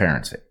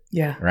 Transparency.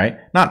 Yeah. Right?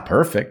 Not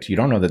perfect. You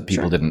don't know that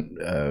people didn't,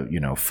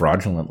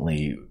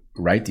 fraudulently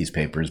write these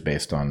papers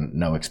based on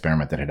no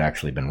experiment that had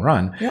actually been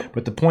run. Yep.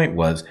 But the point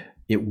was,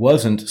 it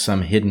wasn't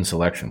some hidden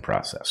selection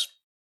process,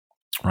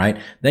 right?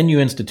 Then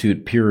you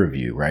institute peer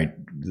review, right?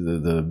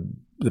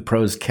 The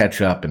pros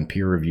catch up and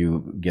peer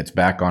review gets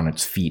back on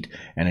its feet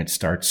and it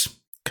starts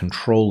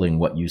controlling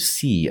what you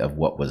see of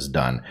what was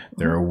done.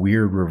 There are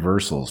weird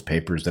reversals,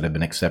 papers that have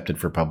been accepted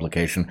for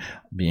publication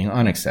being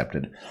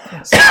unaccepted,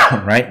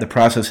 right? The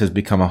process has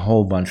become a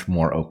whole bunch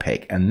more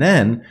opaque. And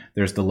then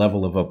there's the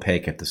level of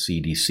opaque at the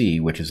CDC,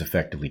 which is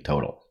effectively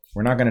total.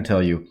 We're not going to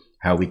tell you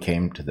how we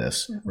came to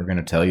this. We're going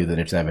to tell you that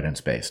it's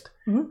evidence-based,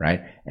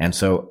 right? And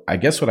so I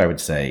guess what I would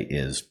say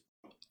is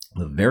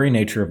the very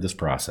nature of this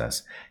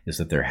process is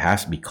that there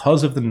has,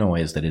 because of the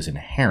noise that is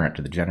inherent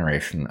to the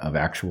generation of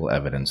actual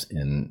evidence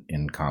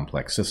in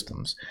complex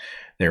systems,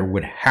 there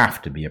would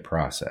have to be a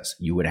process.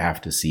 You would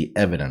have to see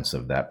evidence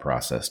of that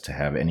process to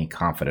have any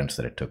confidence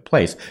that it took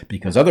place,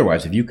 because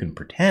otherwise, if you can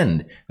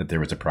pretend that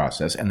there was a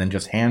process and then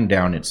just hand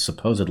down its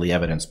supposedly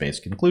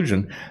evidence-based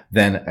conclusion,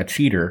 then a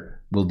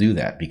cheater will do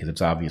that because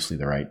it's obviously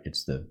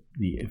it's the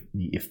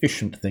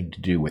efficient thing to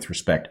do with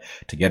respect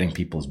to getting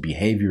people's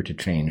behavior to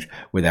change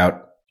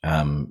without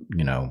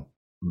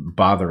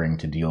bothering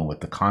to deal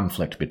with the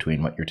conflict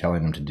between what you're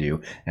telling them to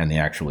do and the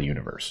actual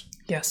universe.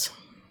 Yes,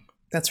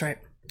 that's right.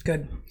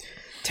 Good.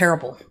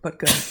 Terrible, but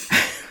good.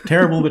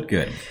 Terrible, but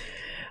good.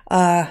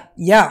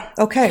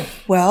 Okay.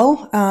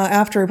 Well,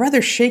 after a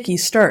rather shaky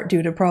start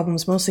due to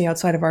problems mostly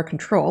outside of our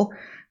control,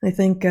 I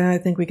think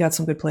we got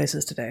some good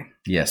places today.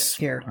 Yes,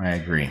 here. I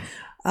agree.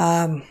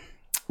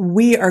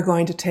 We are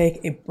going to take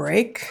a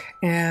break,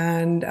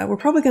 and we're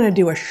probably going to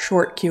do a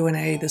short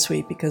Q&A this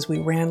week because we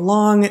ran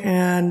long,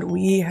 and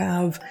we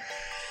have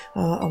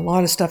a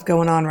lot of stuff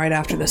going on right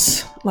after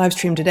this live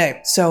stream today.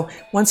 So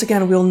once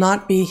again, we'll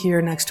not be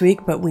here next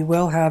week, but we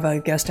will have a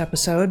guest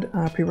episode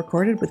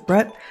pre-recorded with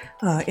Bret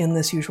in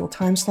this usual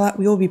time slot.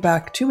 We will be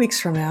back 2 weeks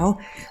from now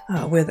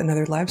with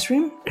another live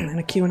stream and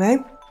a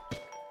Q&A.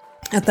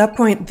 At that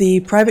point, the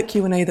private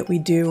Q&A that we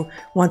do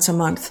once a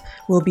month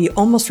will be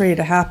almost ready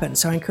to happen.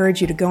 So I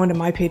encourage you to go into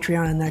my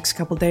Patreon in the next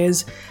couple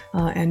days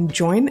and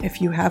join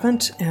if you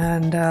haven't,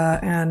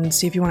 and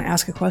see if you want to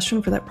ask a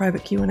question for that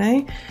private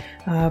Q&A.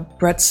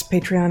 Bret's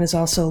Patreon is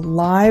also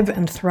live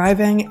and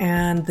thriving,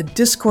 and the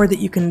Discord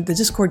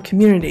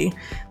community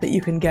that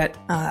you can get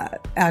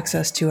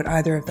access to at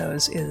either of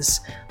those is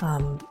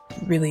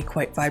really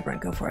quite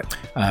vibrant. Go for it.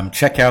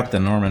 Check out the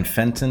Norman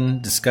Fenton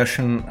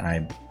discussion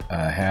I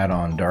had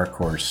on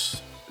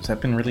DarkHorse. Has that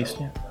been released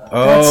yet?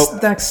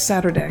 That's next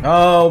Saturday.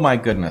 Oh my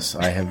goodness,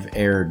 I have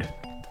erred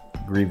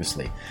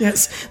grievously.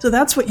 Yes, so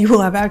that's what you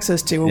will have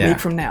access to a week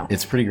from now.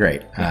 It's pretty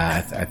great.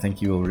 I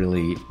think you will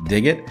really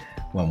dig it.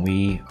 When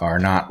we are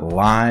not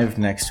live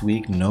next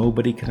week,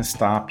 nobody can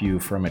stop you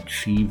from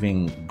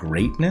achieving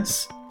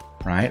greatness,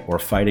 right? Or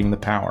fighting the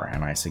power.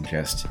 And I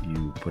suggest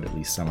you put at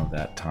least some of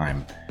that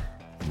time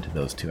into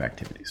those two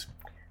activities.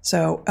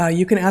 So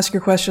you can ask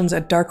your questions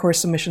at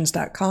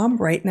darkhorsesubmissions.com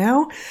right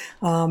now,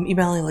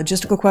 emailing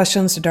logistical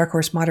questions to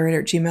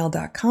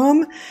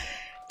darkhorsemoderator@gmail.com.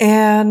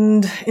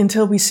 And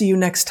until we see you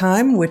next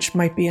time, which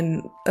might be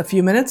in a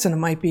few minutes and it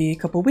might be a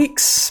couple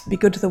weeks, be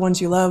good to the ones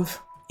you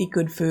love, eat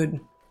good food,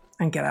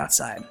 and get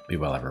outside. Be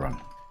well, everyone.